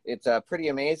 So it's pretty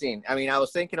amazing. I mean, I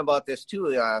was thinking about this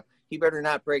too. He better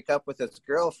not break up with his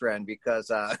girlfriend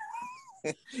because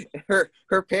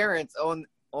her parents own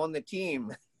the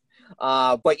team.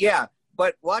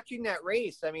 But watching that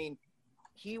race, I mean,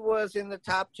 he was in the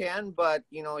top 10, but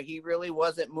he really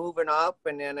wasn't moving up.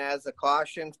 And then as the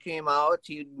cautions came out,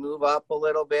 he'd move up a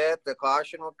little bit. The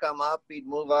caution would come up, he'd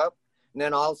move up. And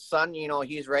then all of a sudden,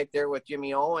 he's right there with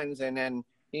Jimmy Owens, and then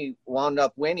he wound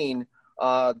up winning.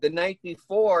 The night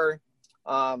before,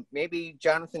 maybe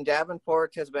Jonathan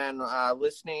Davenport has been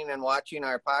listening and watching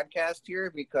our podcast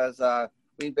here because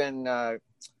we've been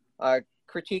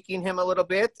critiquing him a little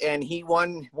bit, and he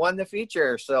won the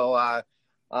feature. So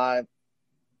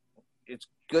it's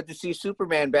good to see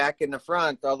Superman back in the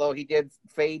front, although he did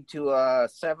fade to a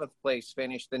 7th place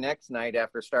finish the next night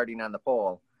after starting on the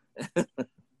pole.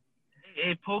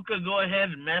 Hey, Puka, go ahead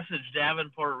and message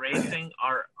Davenport Racing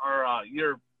our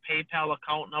your PayPal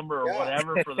account number or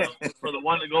whatever for the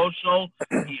One to Go show.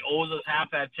 He owes us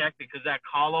half that check because that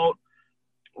call out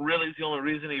really is the only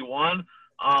reason he won.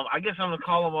 I guess I'm gonna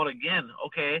call him out again.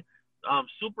 Okay,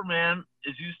 Superman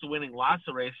is used to winning lots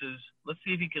of races. Let's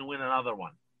see if he can win another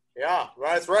one. Yeah,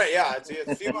 that's right. Yeah, it's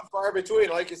few and far between.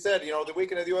 Like you said, the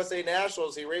weekend of the USA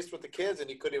Nationals, he raced with the kids and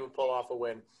he couldn't even pull off a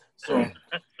win. So,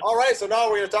 all right. So now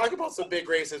we're going to talk about some big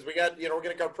races. We got, we're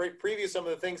going to preview some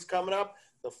of the things coming up.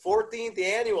 The 14th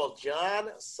annual John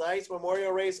Seitz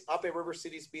Memorial Race up at River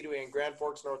City Speedway in Grand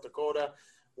Forks, North Dakota,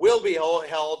 will be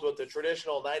held with the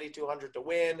traditional 9,200 to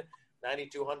win,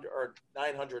 9,200 or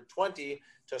 920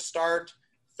 to start.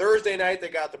 Thursday night, they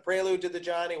got the Prelude to the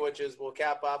Johnny, which will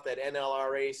cap off that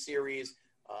NLRA series.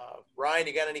 Ryan,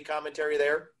 you got any commentary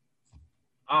there?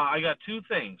 I got two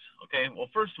things. Okay. Well,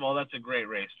 first of all, that's a great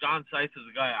race. John Seitz is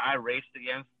a guy I raced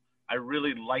against. I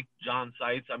really like John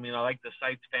Seitz. I mean, I like the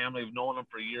Seitz family. I've known him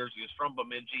for years. He was from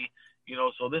Bemidji,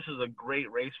 so this is a great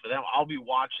race for them. I'll be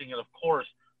watching it, of course,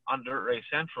 on Dirt Race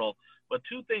Central. But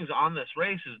two things on this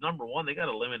race is, number one, they got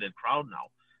a limited crowd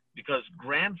now. Because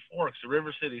Grand Forks, the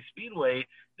River City Speedway,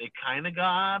 they kind of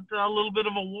got a little bit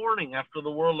of a warning after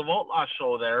the World of Outlaw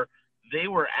show there. They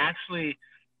were actually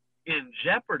in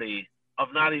jeopardy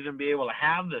of not even being able to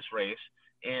have this race.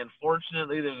 And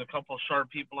fortunately, there's a couple sharp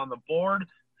people on the board,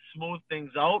 smooth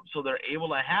things out, so they're able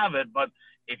to have it. But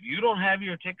if you don't have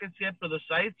your tickets yet for the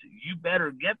sites, you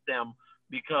better get them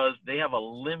because they have a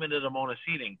limited amount of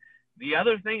seating. The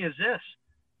other thing is this.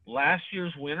 Last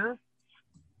year's winner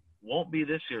won't be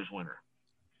this year's winner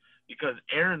because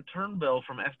Aaron Turnbull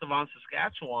from Estevan,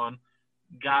 Saskatchewan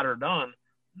got her done.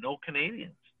 No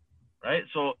Canadians, right?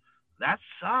 So that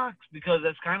sucks because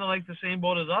that's kind of like the same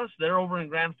boat as us. They're over in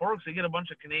Grand Forks. They get a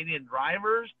bunch of Canadian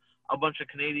drivers, a bunch of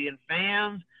Canadian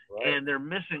fans, right, and they're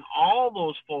missing all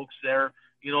those folks there.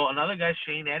 Another guy,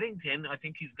 Shane Eddington, I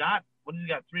think he's got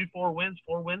 4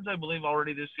 wins, I believe,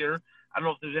 already this year. I don't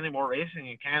know if there's any more racing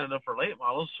in Canada for late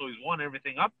models, so he's won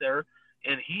everything up there.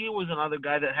 And he was another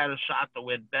guy that had a shot to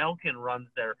win. Belkin runs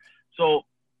there. So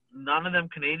none of them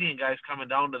Canadian guys coming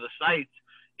down to the sites.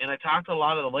 And I talked to a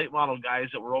lot of the late model guys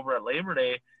that were over at Labor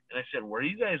Day, and I said, where are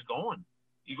you guys going?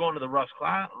 You going to the Russ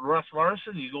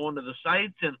Larson? You going to the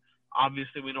sites? And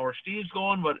obviously we know where Steve's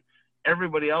going, but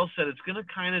everybody else said it's going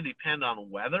to kind of depend on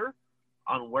weather,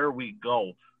 on where we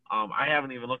go. I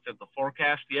haven't even looked at the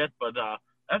forecast yet, but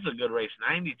that's a good race.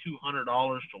 $9,200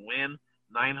 to win,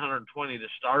 $920 to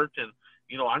start. And,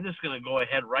 I'm just going to go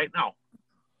ahead right now,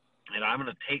 and I'm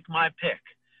going to take my pick.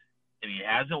 And he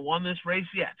hasn't won this race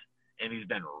yet, and he's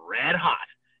been red hot.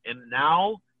 And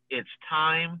now it's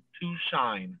time to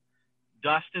shine.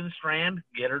 Dustin Strand,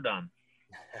 get her done.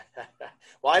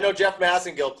 Well, I know Jeff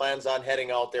Massengill plans on heading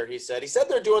out there, he said. He said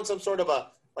they're doing some sort of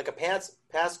a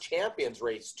past champions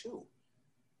race, too.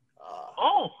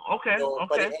 Okay.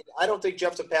 But I don't think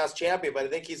Jeff's a past champion, but I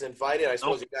think he's invited. I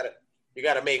suppose you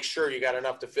got to make sure you got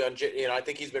enough to fill. I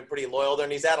think he's been pretty loyal there,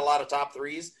 and he's had a lot of top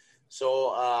threes. So,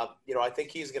 I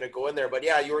think he's going to go in there. But,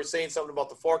 yeah, you were saying something about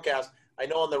the forecast. I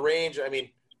know on the range, I mean,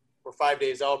 we're 5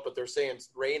 days out, but they're saying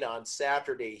rain on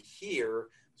Saturday here.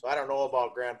 So I don't know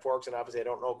about Grand Forks, and obviously I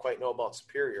don't quite know about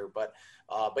Superior. But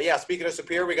yeah, speaking of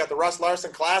Superior, we got the Russ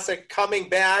Larson Classic coming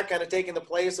back, kind of taking the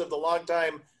place of the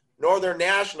longtime Northern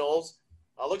Nationals.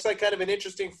 Looks like kind of an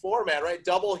interesting format, right?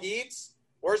 Double heats.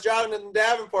 Where's Jonathan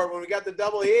Davenport when we got the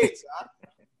double heats? Huh?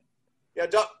 Yeah,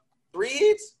 3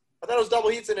 heats? I thought it was double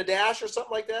heats and a dash or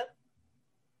something like that.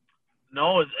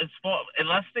 No, it's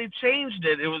unless they changed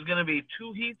it, it was going to be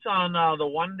 2 heats on the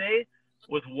one day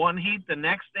with 1 heat the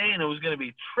next day, and it was going to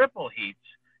be triple heats,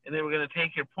 and they were going to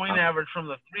take your point average from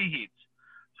the 3 heats.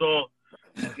 So,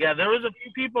 yeah, there was a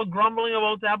few people grumbling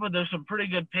about that, but there's some pretty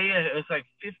good pay. It's like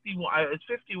it's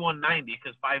 $51.90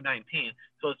 because $5.19,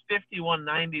 so it's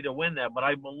 $51.90 to win that. But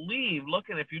I believe,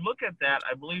 if you look at that,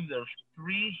 I believe there's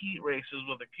 3 heat races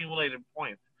with accumulated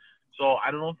points. So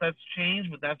I don't know if that's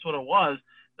changed, but that's what it was.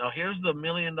 Now, here's the $1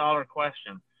 million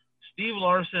question. Steve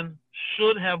Larson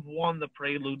should have won the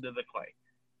Prelude to the Clay.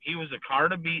 He was a car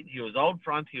to beat. He was out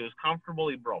front. He was comfortable.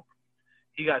 He broke.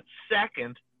 He got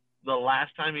second the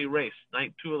last time he raced,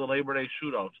 night 2 of the Labor Day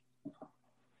shootout.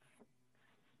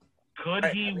 Could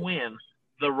he win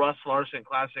the Russ Larson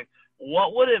Classic?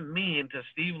 What would it mean to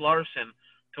Steve Larson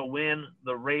to win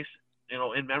the race,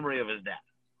 in memory of his dad?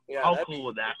 Yeah, how cool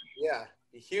would that be? Yeah,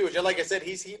 huge. And like I said,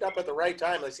 he's heating up at the right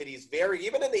time. Like I said, he's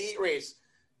even in the heat race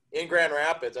in Grand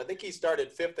Rapids, I think he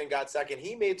started 5th and got 2nd.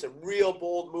 He made some real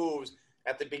bold moves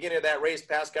at the beginning of that race,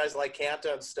 past guys like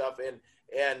Canta and stuff. And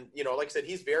like I said,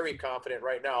 he's very confident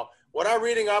right now. What I'm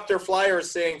reading off their flyer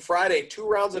is saying Friday, 2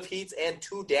 rounds of heats and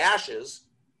 2 dashes,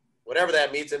 whatever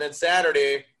that means. And then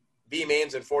Saturday, B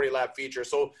mains and 40-lap feature.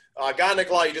 So, Guy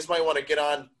Nicolau, you just might want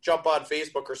to jump on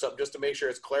Facebook or something just to make sure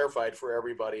it's clarified for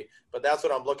everybody. But that's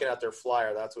what I'm looking at their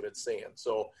flyer. That's what it's saying.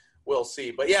 So we'll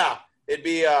see. But yeah, it'd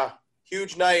be a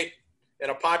huge night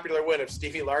and a popular win if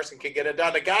Stevie Larson can get it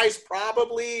done. The guy's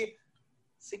probably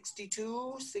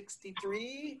 62,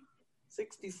 63,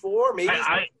 64, maybe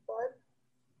 65.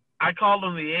 I called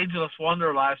him the ageless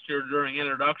wonder last year during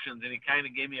introductions, and he kind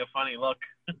of gave me a funny look.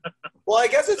 Well, I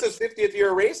guess it's his 50th year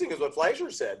of racing is what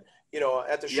Fleischer said,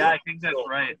 at the show. Yeah, I think that's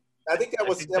right. I think that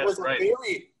was a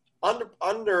very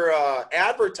under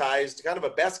advertised, kind of a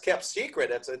best kept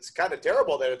secret. It's kind of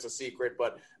terrible that it's a secret,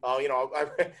 but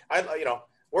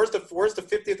where's the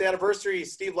 50th anniversary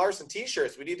Steve Larson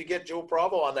T-shirts? We need to get Joe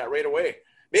Bravo on that right away.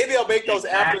 Maybe I'll make those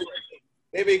after.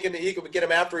 Maybe he can get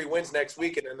him after he wins next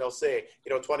week, and then they'll say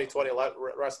 2020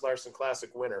 Russ Larson Classic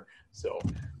winner. So,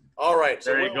 all right.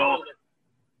 There you go.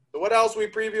 So what else are we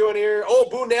previewing here? Oh,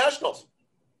 Boone Nationals.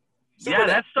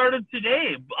 That started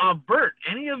today. Bert,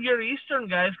 any of your Eastern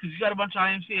guys, because you got a bunch of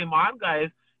IMCA Mod guys,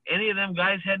 any of them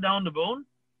guys head down to Boone?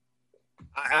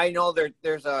 I know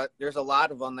there's a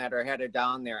lot of them that are headed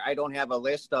down there. I don't have a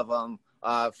list of them.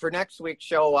 For next week's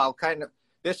show,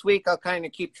 this week I'll kind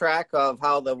of keep track of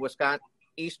how the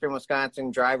Eastern Wisconsin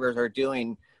drivers are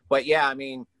doing. But yeah, I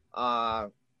mean,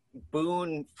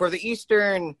 Boone for the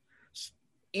Eastern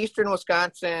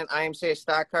Wisconsin, IMCA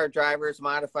stock car drivers,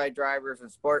 modified drivers, and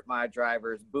sport mod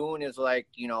drivers, Boone is like,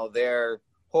 their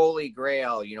holy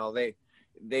grail.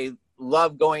 They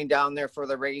love going down there for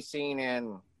the racing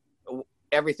and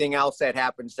everything else that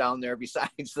happens down there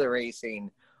besides the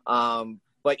racing.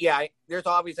 But yeah, there's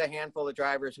always a handful of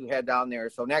drivers who head down there.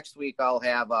 So next week I'll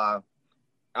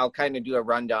kind of do a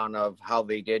rundown of how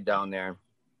they did down there.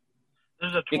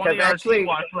 There's a 20 RT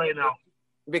watch right now.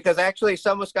 Because actually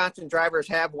some Wisconsin drivers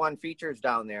have won features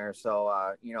down there.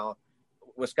 So,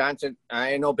 Wisconsin,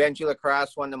 I know Benji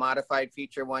Lacrosse won the modified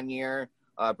feature one year.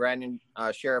 Brandon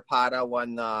Sharapata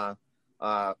won the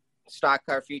stock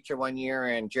car feature one year,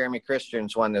 and Jeremy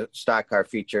Christians won the stock car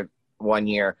feature one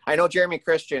year. I know Jeremy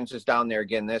Christians is down there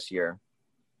again this year.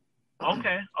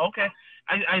 Okay.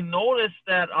 I noticed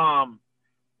that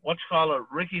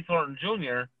Ricky Thornton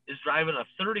Jr. is driving a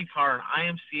 30 car,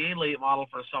 an IMCA late model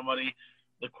for somebody.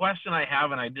 The question I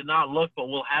have, and I did not look, but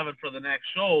we'll have it for the next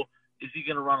show, is he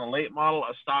going to run a late model,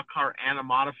 a stock car, and a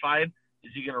modified?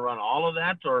 Is he going to run all of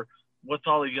that, or what's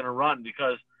all he going to run?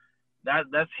 Because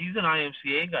he's an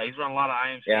IMCA guy. He's run a lot of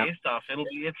IMCA stuff. It'll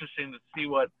be interesting to see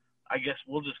what, I guess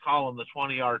we'll just call him the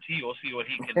 20 RT. We'll see what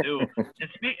he can do. And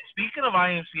speaking of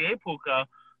IMCA, Puka,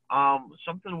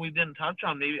 something we didn't touch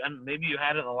on, maybe you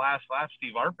had it in the last lap,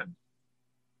 Steve Arpin.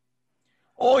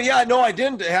 Oh, yeah, no, I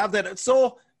didn't have that.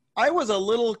 So I was a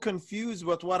little confused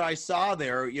with what I saw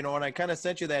there, and I kind of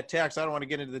sent you that text. I don't want to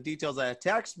get into the details of that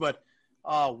text, but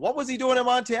what was he doing in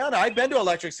Montana? I've been to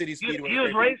Electric City Speedway. He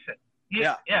was racing.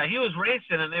 Yeah, he was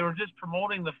racing, and they were just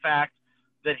promoting the fact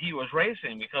that he was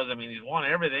racing because, I mean, he's won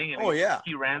everything. And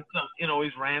he ran some,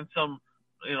 he's ran some,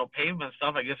 pavement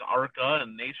stuff, I guess ARCA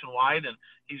and Nationwide, and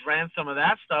he's ran some of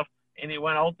that stuff. and he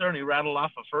went out there and he rattled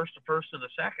off a first, a first, and a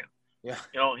second. Yeah.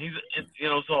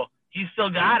 So he still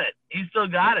got it.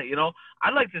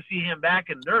 I'd like to see him back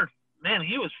in dirt. Man,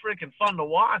 he was freaking fun to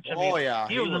watch.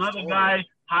 He was another guy,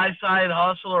 high side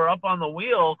hustler up on the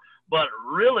wheel, but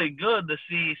really good to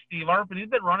see Steve Arpin. He's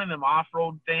been running them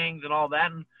off-road things and all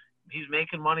that, and he's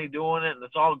making money doing it, and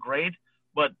it's all great.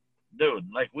 But, dude,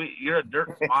 you're a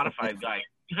dirt modified guy.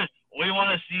 We want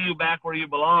to see you back where you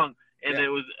belong. And It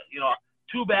was,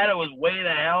 too bad it was way the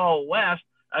hell west.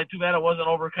 Too bad it wasn't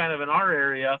over kind of in our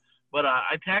area. But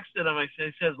I texted him.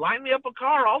 He says, line me up a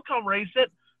car. I'll come race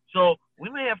it. So we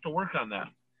may have to work on that.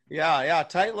 Yeah.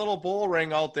 Tight little bull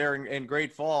ring out there in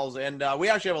Great Falls. And we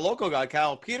actually have a local guy,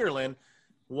 Kyle Peterlin,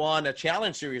 won a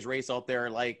Challenge Series race out there,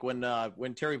 like when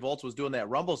Terry Volz was doing that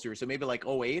Rumble Series. So maybe like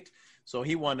 08. So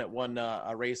he won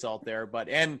a race out there.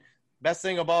 And best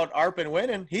thing about Arpin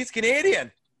winning, he's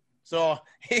Canadian. So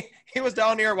he was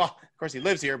down here. Well, of course he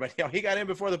lives here, but he got in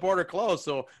before the border closed.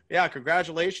 So yeah,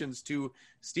 congratulations to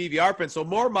Stevie Arpin. So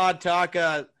more mod talk,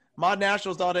 Mod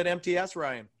Nationals down at MTS,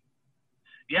 Ryan.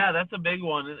 Yeah, that's a big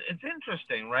one. It's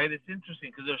interesting, right? It's interesting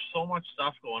because there's so much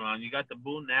stuff going on. You got the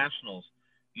Boone Nationals,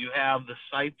 you have the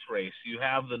Sites race, you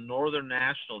have the Northern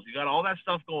Nationals, you got all that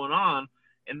stuff going on.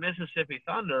 In Mississippi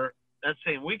Thunder that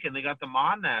same weekend, they got the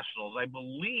Mod Nationals. I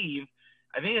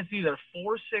think it's either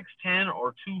 4-6-10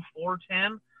 or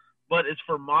 2-4-10, but it's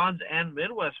for mods and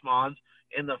Midwest mods.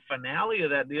 And the finale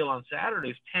of that deal on Saturday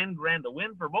is $10,000 to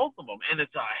win for both of them, and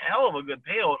it's a hell of a good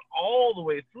payout all the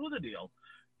way through the deal.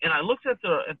 And I looked at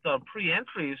the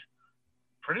pre-entries,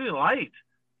 pretty light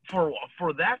for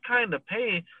that kind of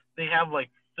pay. They have like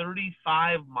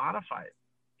 35 modified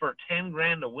for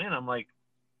 $10,000 to win. I'm like,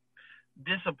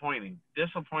 disappointing.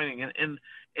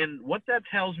 And what that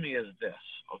tells me is this,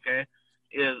 okay?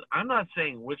 Is I'm not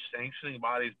saying which sanctioning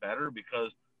body is better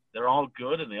because they're all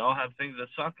good and they all have things that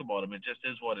suck about them. It just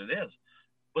is what it is.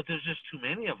 But there's just too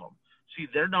many of them. See,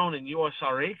 they're down in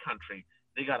USRA country.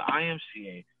 They got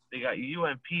IMCA. They got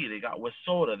UMP. They got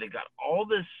WISSOTA. They got all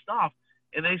this stuff.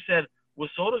 And they said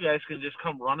WISSOTA guys can just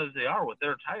come run as they are with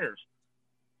their tires.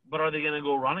 But are they going to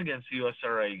go run against the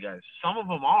USRA guys? Some of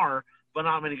them are, but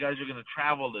not many guys are going to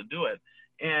travel to do it.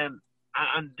 And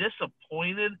I'm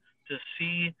disappointed to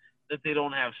see that they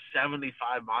don't have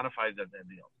 75 modifieds at that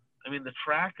deal. I mean, the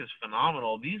track is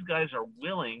phenomenal. These guys are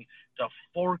willing to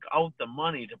fork out the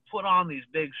money to put on these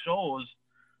big shows.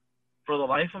 For the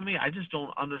life of me, I just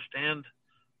don't understand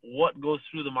what goes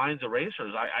through the minds of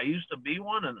racers. I used to be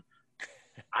one, and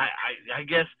I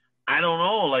guess, I don't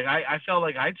know. Like, I felt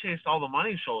like I chased all the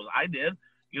money shows. I did,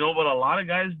 but a lot of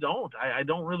guys don't. I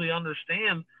don't really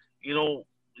understand,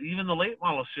 even the late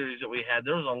model series that we had,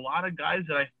 there was a lot of guys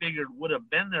that I figured would have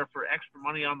been there for extra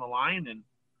money on the line, and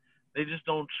they just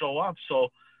don't show up. So,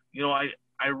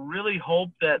 I really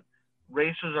hope that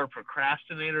racers are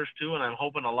procrastinators too, and I'm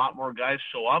hoping a lot more guys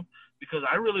show up because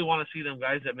I really want to see them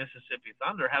guys at Mississippi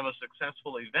Thunder have a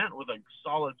successful event with a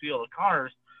solid field of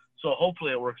cars. So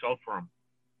hopefully it works out for them.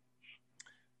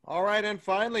 All right, and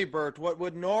finally, Bert, what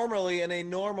would normally in a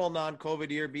normal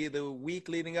non-COVID year be the week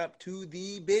leading up to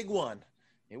the big one?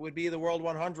 It would be the World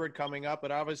 100 coming up,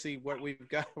 but obviously what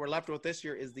we're left with this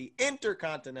year is the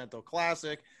Intercontinental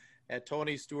Classic at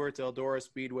Tony Stewart's Eldora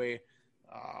Speedway.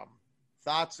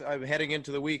 Thoughts of heading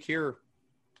into the week here,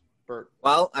 Bert?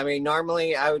 Well, I mean,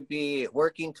 normally I would be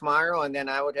working tomorrow, and then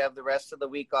I would have the rest of the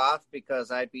week off because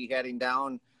I'd be heading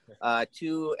down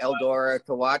to Eldora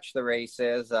to watch the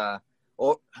races.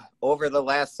 Over the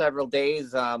last several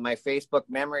days, my Facebook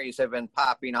memories have been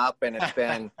popping up, and it's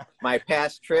been my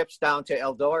past trips down to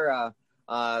Eldora.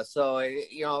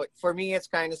 So, for me, it's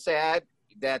kind of sad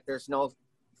that there's no,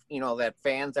 that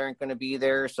fans aren't going to be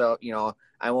there. So,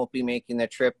 I won't be making the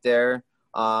trip there.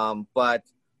 But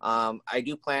I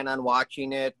do plan on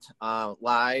watching it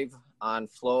live on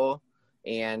Flow.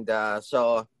 And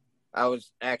so I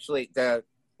was actually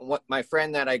my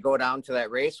friend that I go down to that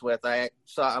race with, I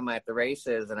saw him at the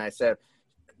races, and I said,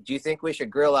 do you think we should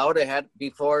grill out ahead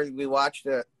before we watch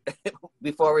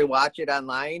before we watch it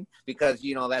online? Because,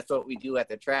 that's what we do at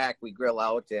the track. We grill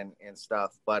out and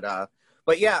stuff. But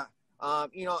yeah,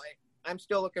 I'm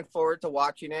still looking forward to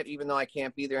watching it, even though I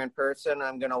can't be there in person.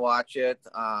 I'm going to watch it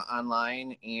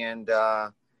online. And,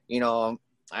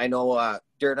 I know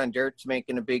Dirt on Dirt's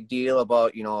making a big deal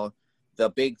about, the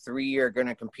big three are going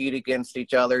to compete against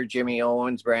each other: Jimmy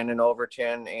Owens, Brandon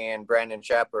Overton, and Brandon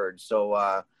Shepard.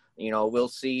 So, we'll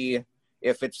see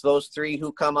if it's those three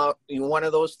who come out, one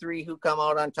of those three who come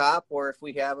out on top, or if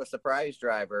we have a surprise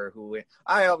driver who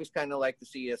I always kind of like to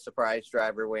see a surprise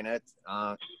driver win it.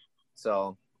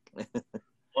 So.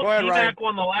 Well, T-Mac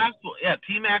won the last one. Yeah,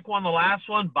 T-Mac won the last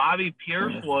one. Bobby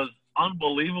Pierce was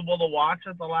unbelievable to watch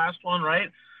at the last one, right?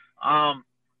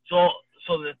 So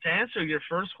to answer your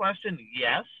first question,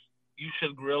 yes, you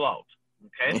should grill out.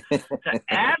 Okay. To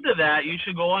add to that, you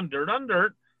should go on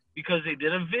Dirt because they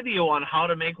did a video on how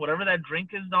to make whatever that drink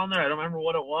is down there. I don't remember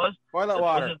what it was. Toilet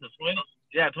water. Was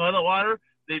it toilet water.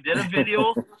 They did a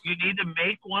video. You need to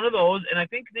make one of those, and I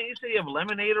think didn't you say you have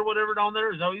lemonade or whatever down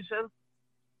there? Is that what you said?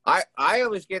 I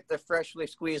always get the freshly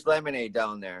squeezed lemonade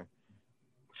down there.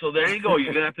 So there you go.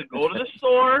 You're gonna have to go to the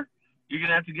store. You're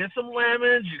gonna have to get some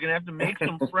lemons. You're gonna have to make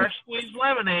some fresh squeezed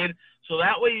lemonade, so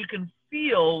that way you can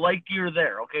feel like you're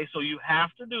there. Okay, so you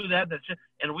have to do that. That's it.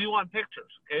 And we want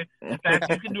pictures. Okay. In fact,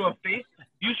 you can do a face.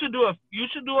 You should do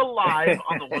a live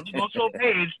on the One to Go Show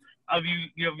page of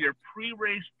your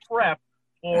pre-race prep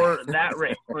for that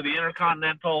race for the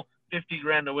Intercontinental 50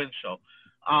 grand to win show.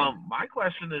 My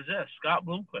question is this: Scott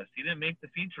Bloomquist, he didn't make the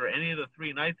feature any of the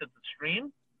 3 nights at the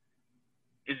stream.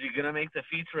 Is he going to make the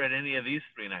feature at any of these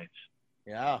 3 nights?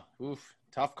 Yeah. Oof.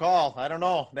 Tough call. I don't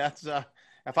know. That's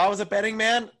if I was a betting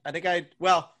man, I think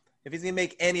if he's going to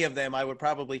make any of them, I would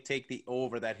probably take the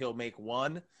over that he'll make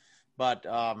one. But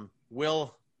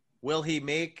will he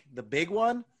make the big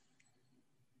one?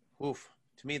 Oof.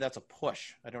 To me, that's a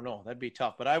push. I don't know. That'd be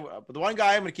tough. But the one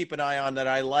guy I'm going to keep an eye on that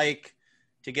I like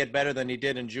to get better than he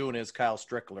did in June is Kyle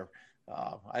Strickler.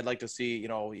 I'd like to see,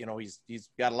 he's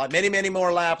got many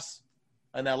more laps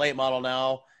in that late model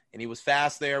now, and he was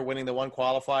fast there, winning the one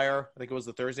qualifier. I think it was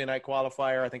the Thursday night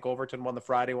qualifier. I think Overton won the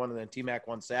Friday one, and then T-Mac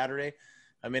won Saturday.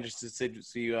 I'm interested to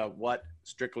see what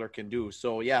Strickler can do.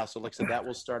 So, yeah, like I said, that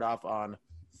will start off on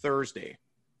Thursday.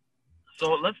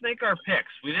 So let's make our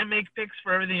picks. We didn't make picks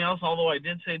for everything else, although I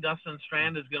did say Dustin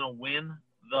Strand is going to win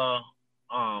the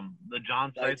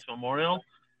John Seitz Memorial.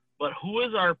 But who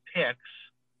is our picks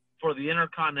for the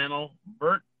Intercontinental?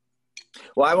 Bert?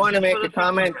 Well, I want to make a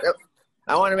comment.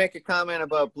 I want to make a comment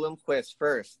about Bloomquist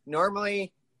first.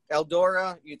 Normally,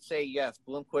 Eldora, you'd say yes,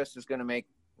 Bloomquist is going to make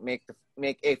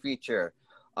a feature.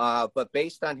 But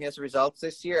based on his results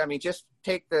this year, I mean, just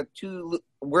take the 2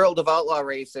 World of Outlaw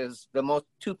races, the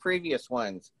 2 previous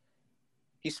ones.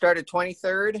 He started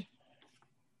 23rd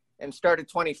and started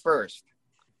 21st.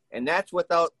 And that's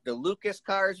without the Lucas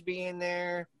cars being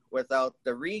there, without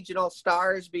the regional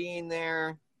stars being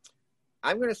there.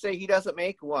 I'm going to say he doesn't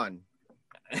make one.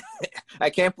 I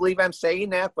can't believe I'm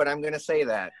saying that, but I'm going to say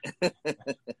that.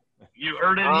 You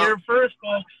heard it here first,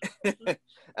 folks.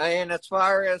 And as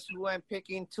far as who I'm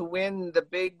picking to win the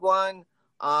big one,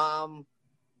 I'll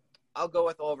go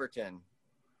with Overton.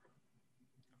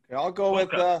 Okay, I'll go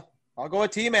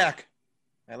with T-Mac.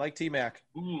 I like T-Mac.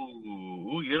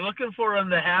 Ooh, you're looking for him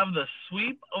to have the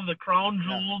sweep of the crown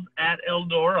jewels at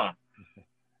Eldora.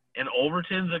 And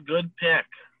Overton's a good pick.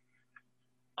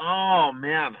 Oh,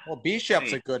 man. Well,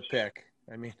 Bishop's a good pick.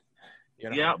 I mean,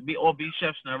 Yeah,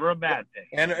 Bishop's never a bad pick.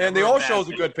 And the Osho's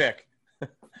a good pick.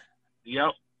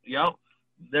 Yep.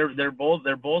 They're both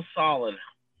solid.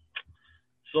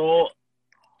 So,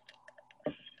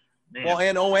 man. Well,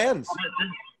 and ONs.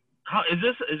 Is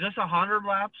this 100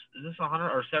 laps? Is this 100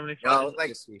 or 75? No,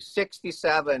 like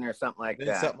 67 or something like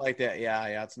that. Something like that.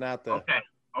 Yeah. It's not the. Okay.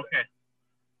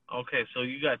 So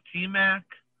you got T-Mac.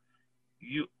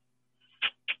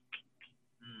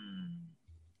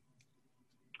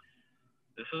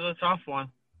 This is a tough one,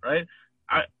 right?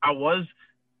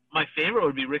 My favorite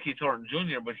would be Ricky Thornton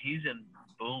Jr., but he's in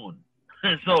Boone.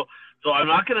 So I'm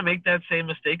not going to make that same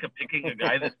mistake of picking a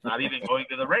guy that's not even going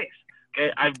to the race.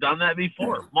 Okay, I've done that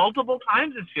before multiple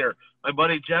times this year. My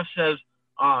buddy Jeff says,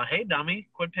 "Hey, dummy,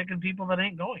 quit picking people that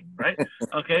ain't going." Right?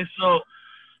 Okay, so,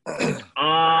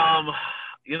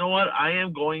 you know what?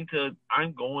 I'm going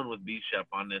with Bishop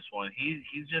on this one.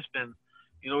 He's just been,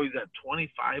 he's got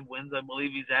 25 wins, I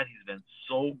believe he's at. He's been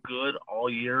so good all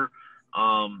year.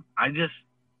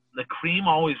 The cream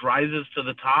always rises to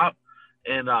the top,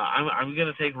 and I'm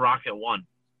going to take Rocket 1.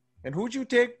 And who'd you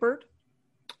take, Bert?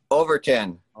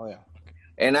 Overton. Oh, yeah.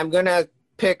 And I'm going to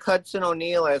pick Hudson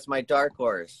O'Neal as my dark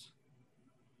horse.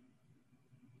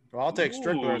 Well, I'll take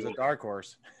Strickler as a dark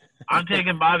horse. I'm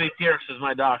taking Bobby Pierce as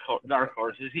my dark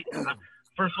horse.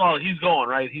 First of all, he's going,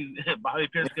 right? Bobby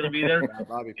Pierce going to be there? Yeah,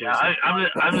 Bobby Pierce. Yeah,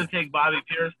 I'm going to take Bobby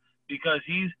Pierce because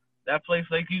that place,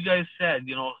 like you guys said,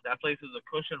 that place is a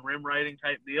cushion rim riding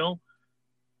type deal.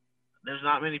 There's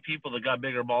not many people that got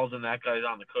bigger balls than that guy's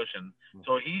on the cushion.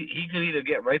 So he could either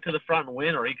get right to the front and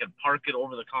win, or he could park it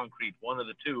over the concrete, one of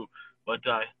the two. But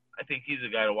I think he's a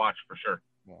guy to watch for sure.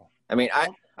 Yeah. I mean,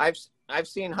 I've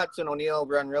seen Hudson O'Neal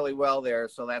run really well there,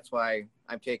 so that's why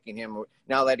I'm taking him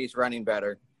now that he's running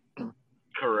better.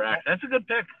 Correct. That's a good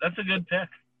pick.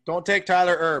 Don't take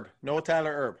Tyler Erb. No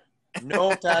Tyler Erb.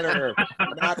 No Tyler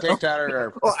Durf. Not take Tyler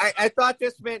Durf. Oh, I thought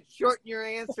this meant shorten your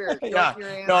answer. Shorten Yeah. your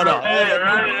answer. No. Hey,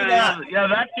 right, do that. yeah,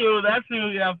 that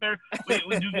too. Yeah, fair.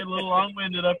 We do get a little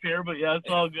long-winded up here, but yeah, it's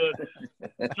all good.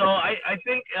 So I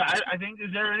think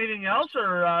is there anything else,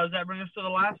 or does that bring us to the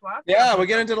last lap? Yeah, we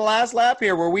get into the last lap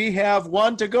here where we have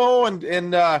one to go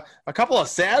and a couple of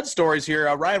sad stories here.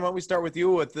 Ryan, why don't we start with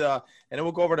you with and then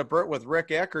we'll go over to Bert with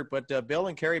Rick Eckert, but Bill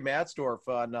and Carrie Matsdorf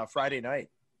on Friday night.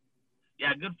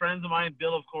 Yeah, good friends of mine.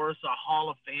 Bill, of course, a Hall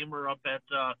of Famer up at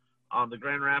the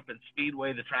Grand Rapids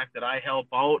Speedway, the track that I help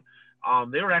out.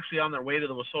 They were actually on their way to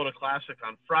the Wissota Classic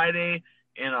on Friday,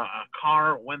 and a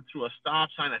car went through a stop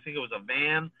sign. I think it was a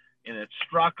van, and it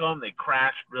struck them. They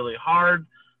crashed really hard.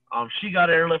 She got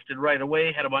airlifted right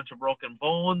away, had a bunch of broken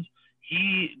bones.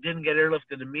 He didn't get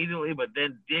airlifted immediately, but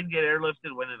then did get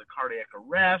airlifted, went into cardiac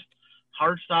arrest.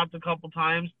 Heart stopped a couple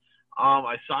times.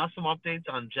 I saw some updates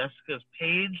on Jessica's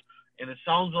page, and it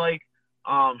sounds like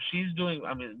she's doing –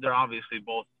 I mean, they're obviously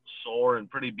both sore and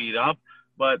pretty beat up,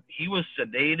 but he was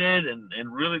sedated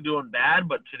and really doing bad.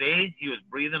 But today he was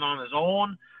breathing on his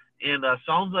own, and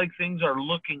sounds like things are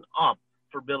looking up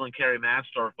for Bill and Carrie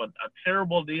Matsdorf. But a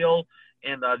terrible deal,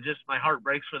 and just my heart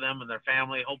breaks for them and their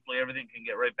family. Hopefully everything can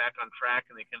get right back on track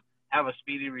and they can have a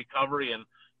speedy recovery. And,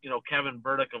 you know, Kevin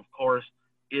Burdick, of course,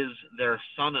 is their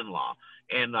son-in-law,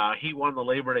 and he won the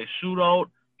Labor Day shootout.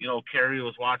 You know, Carrie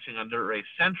was watching on Dirt Race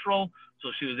Central, so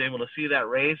she was able to see that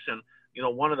race. And, you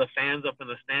know, one of the fans up in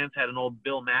the stands had an old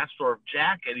Bill Matsdorf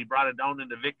jacket. He brought it down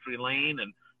into victory lane,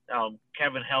 and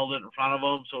Kevin held it in front of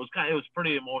him. So it was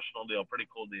pretty emotional deal, pretty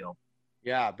cool deal.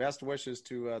 Yeah, best wishes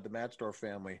to the Matsdorf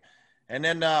family. And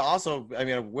then also, I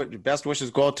mean, best wishes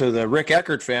go out to the Rick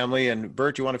Eckert family. And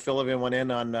Bert, you want to fill everyone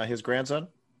in on his grandson?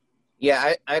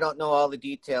 Yeah, I don't know all the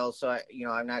details, so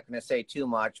I'm not going to say too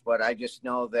much, but I just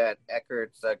know that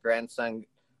Eckert's grandson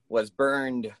was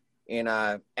burned in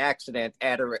an accident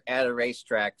at a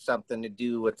racetrack, something to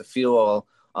do with the fuel.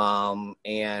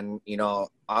 And, you know,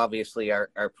 obviously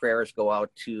our prayers go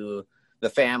out to the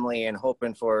family and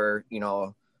hoping for, you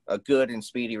know, a good and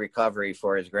speedy recovery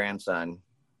for his grandson.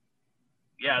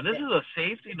 Yeah, this is a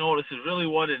safety notice is really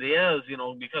what it is, you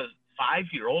know, because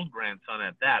 5-year-old grandson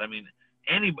at that. I mean,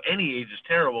 any age is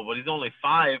terrible, but he's only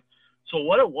 5. So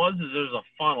what it was is there's a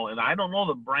funnel, and I don't know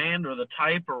the brand or the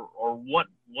type or what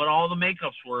all the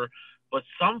makeups were, but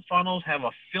some funnels have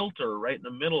a filter right in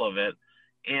the middle of it,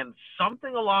 and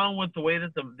something along with the way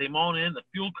that they mount in, the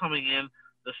fuel coming in,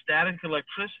 the static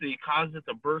electricity caused it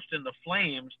to burst into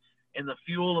flames, and the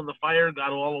fuel and the fire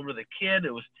got all over the kid.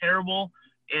 It was terrible,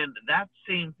 and that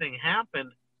same thing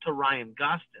happened to Ryan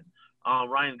Gustin.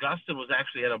 Ryan Gustin was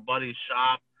actually at a buddy's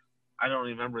shop. I don't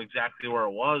remember exactly where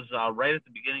it was, right at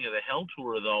the beginning of the Hell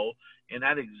Tour, though, and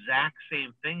that exact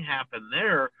same thing happened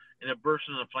there, and it burst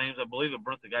into flames. I believe it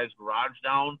burnt the guy's garage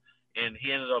down, and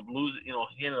he ended up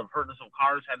hurting some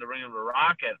cars, had to bring him to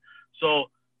Rocket.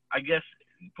 So I guess,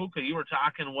 Puka, you were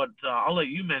talking I'll let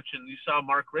you mention. You saw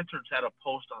Mark Richards had a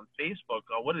post on Facebook.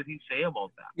 What did he say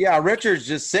about that? Yeah, Richards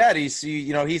just said he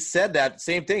said that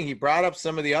same thing. He brought up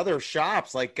some of the other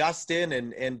shops like Gustin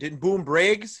and didn't Boom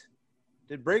Briggs.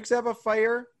 Did Briggs have a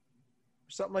fire or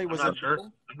something like? I'm not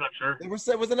sure. It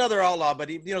was another outlaw, but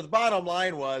the bottom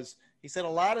line was he said a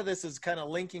lot of this is kind of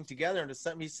linking together into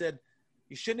something. He said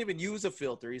you shouldn't even use a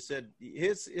filter. He said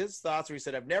his thoughts were, he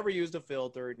said I've never used a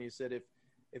filter, and he said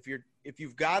if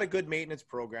you've got a good maintenance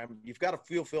program, you've got a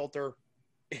fuel filter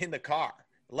in the car.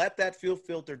 Let that fuel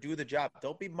filter do the job.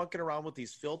 Don't be mucking around with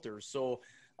these filters. So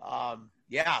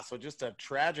so just a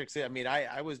tragic. I mean,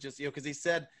 I was just because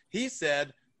he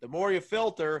said. The more you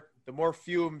filter, the more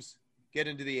fumes get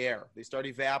into the air. They start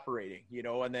evaporating,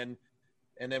 and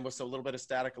then with a little bit of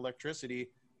static electricity,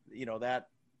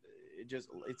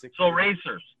 So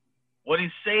racers, what he's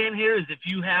saying here is if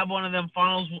you have one of them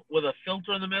funnels with a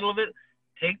filter in the middle of it,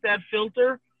 take that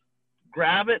filter,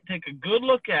 grab it, take a good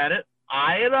look at it,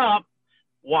 eye it up,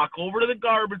 walk over to the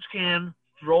garbage can,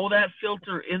 throw that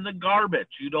filter in the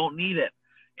garbage. You don't need it,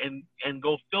 and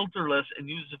go filterless and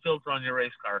use the filter on your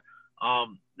race car.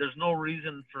 There's no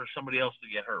reason for somebody else to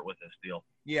get hurt with this deal.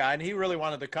 Yeah, and he really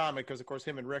wanted to comment because, of course,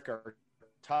 him and Rick are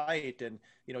tight, and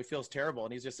he feels terrible.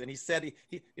 And he said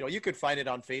he you could find it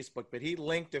on Facebook, but he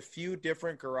linked a few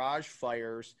different garage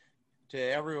fires to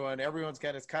everyone. Everyone's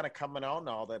kind of coming out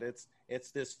now that it's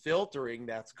this filtering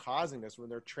that's causing this when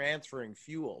they're transferring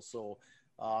fuel. So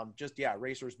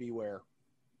racers beware.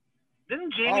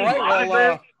 Didn't Jamie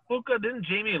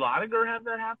Lodiger have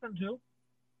that happen too?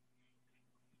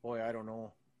 Boy, I don't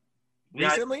know.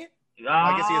 Recently?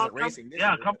 I guess he isn't racing this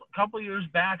year. A couple years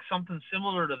back, something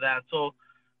similar to that. So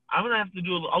I'm gonna have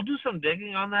to I'll do some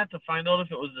digging on that to find out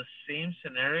if it was the same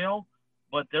scenario.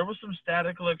 But there was some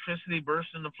static electricity burst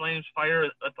into flames fire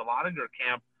at the Lotiger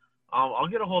camp. I'll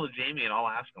get a hold of Jamie and I'll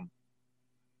ask him.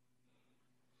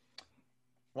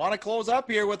 Want to close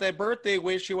up here with a birthday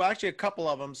wish. You actually a couple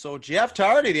of them. So Jeff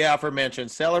Tardy, the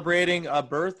aforementioned, celebrating a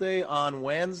birthday on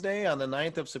Wednesday on the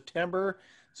 9th of September.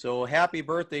 So happy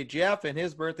birthday, Jeff. And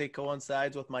his birthday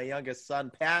coincides with my youngest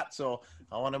son, Pat. So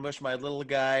I want to wish my little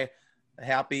guy a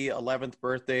happy 11th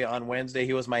birthday on Wednesday.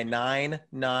 He was my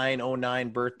 9909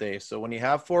 birthday. So when you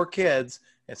have 4 kids,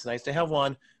 it's nice to have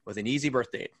one with an easy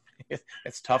birthday.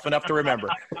 It's tough enough to remember.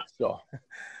 So,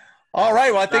 all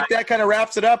right. Well, I think that kind of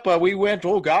wraps it up. We went,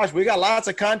 oh gosh, we got lots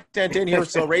of content in here.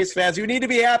 So race fans, you need to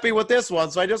be happy with this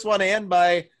one. So I just want to end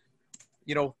by,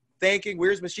 thanking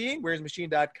Weir's Machine,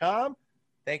 weir'smachine.com,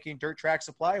 thanking Dirt Track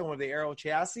Supply, home of the Aero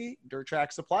chassis,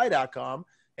 dirttracksupply.com.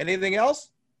 Anything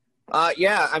else?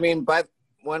 Yeah, I mean, but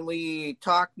when we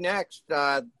talk next,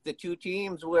 the 2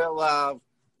 teams will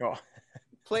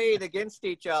play against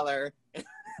each other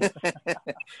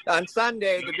on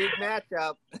Sunday, the big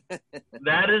matchup.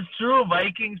 That is true.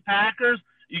 Vikings, Packers.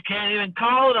 You can't even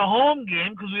call it a home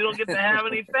game because we don't get to have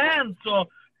any fans. So,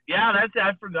 yeah,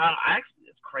 I forgot. Actually,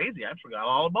 it's crazy. I forgot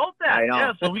all about that. I know.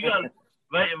 Yeah, so we got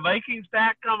Vikings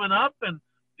Pack coming up, and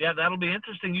yeah, that'll be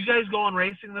interesting. You guys going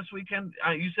racing this weekend?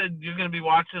 You said you're going to be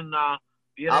watching I'll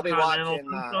be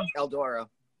watching Eldora.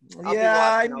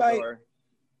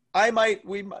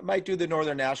 We might do the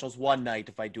Northern Nationals one night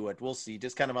if I do it. We'll see,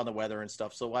 just kind of on the weather and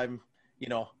stuff. So I'm,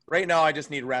 right now I just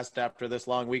need rest after this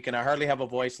long weekend. I hardly have a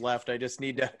voice left. I just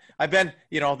need to, I've been,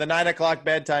 the 9:00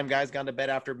 bedtime, guys, gone to bed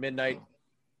after midnight.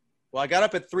 Well, I got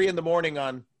up at 3 a.m.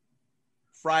 on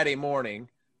Friday morning.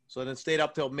 So then stayed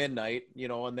up till midnight,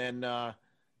 and then,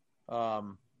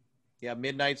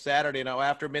 midnight Saturday.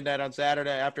 After midnight on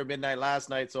Saturday, after midnight last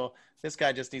night. So this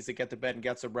guy just needs to get to bed and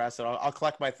get some rest. And I'll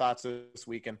collect my thoughts this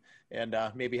weekend and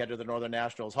maybe head to the Northern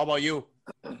Nationals. How about you?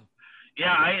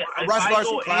 Yeah, Russ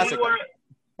Larson Classic. Anywhere,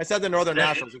 I said the Northern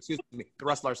Nationals. Excuse me, the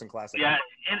Russ Larson Classic. Yeah,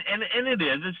 and it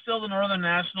is. It's still the Northern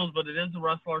Nationals, but it is the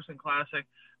Russ Larson Classic.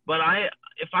 But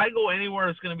if I go anywhere,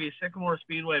 it's going to be Sycamore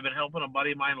Speedway. I've been helping a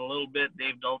buddy of mine a little bit,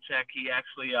 Dave Dulczak. He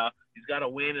actually he's got a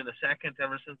win in a second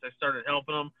ever since I started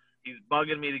helping him. He's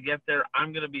bugging me to get there.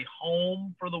 I'm going to be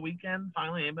home for the weekend.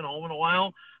 Finally, I ain't been home in a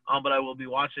while, but I will be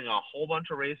watching a whole bunch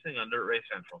of racing on Dirt Race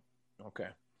Central. Okay.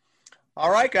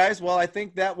 All right, guys. Well, I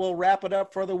think that will wrap it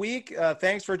up for the week.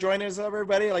 Thanks for joining us,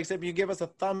 everybody. Like I said, if you give us a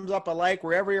thumbs up, a like,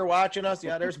 wherever you're watching us.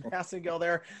 Yeah, there's Massengill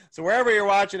there. So wherever you're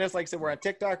watching us, like I said, we're on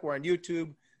TikTok, we're on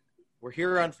YouTube, we're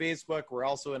here on Facebook. We're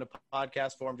also in a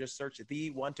podcast form. Just search the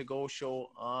One to Go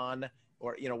Show on,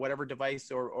 or whatever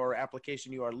device or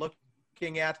application you are looking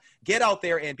at. Get out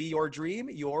there and be your dream.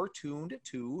 You're tuned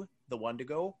to the One to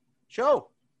Go Show.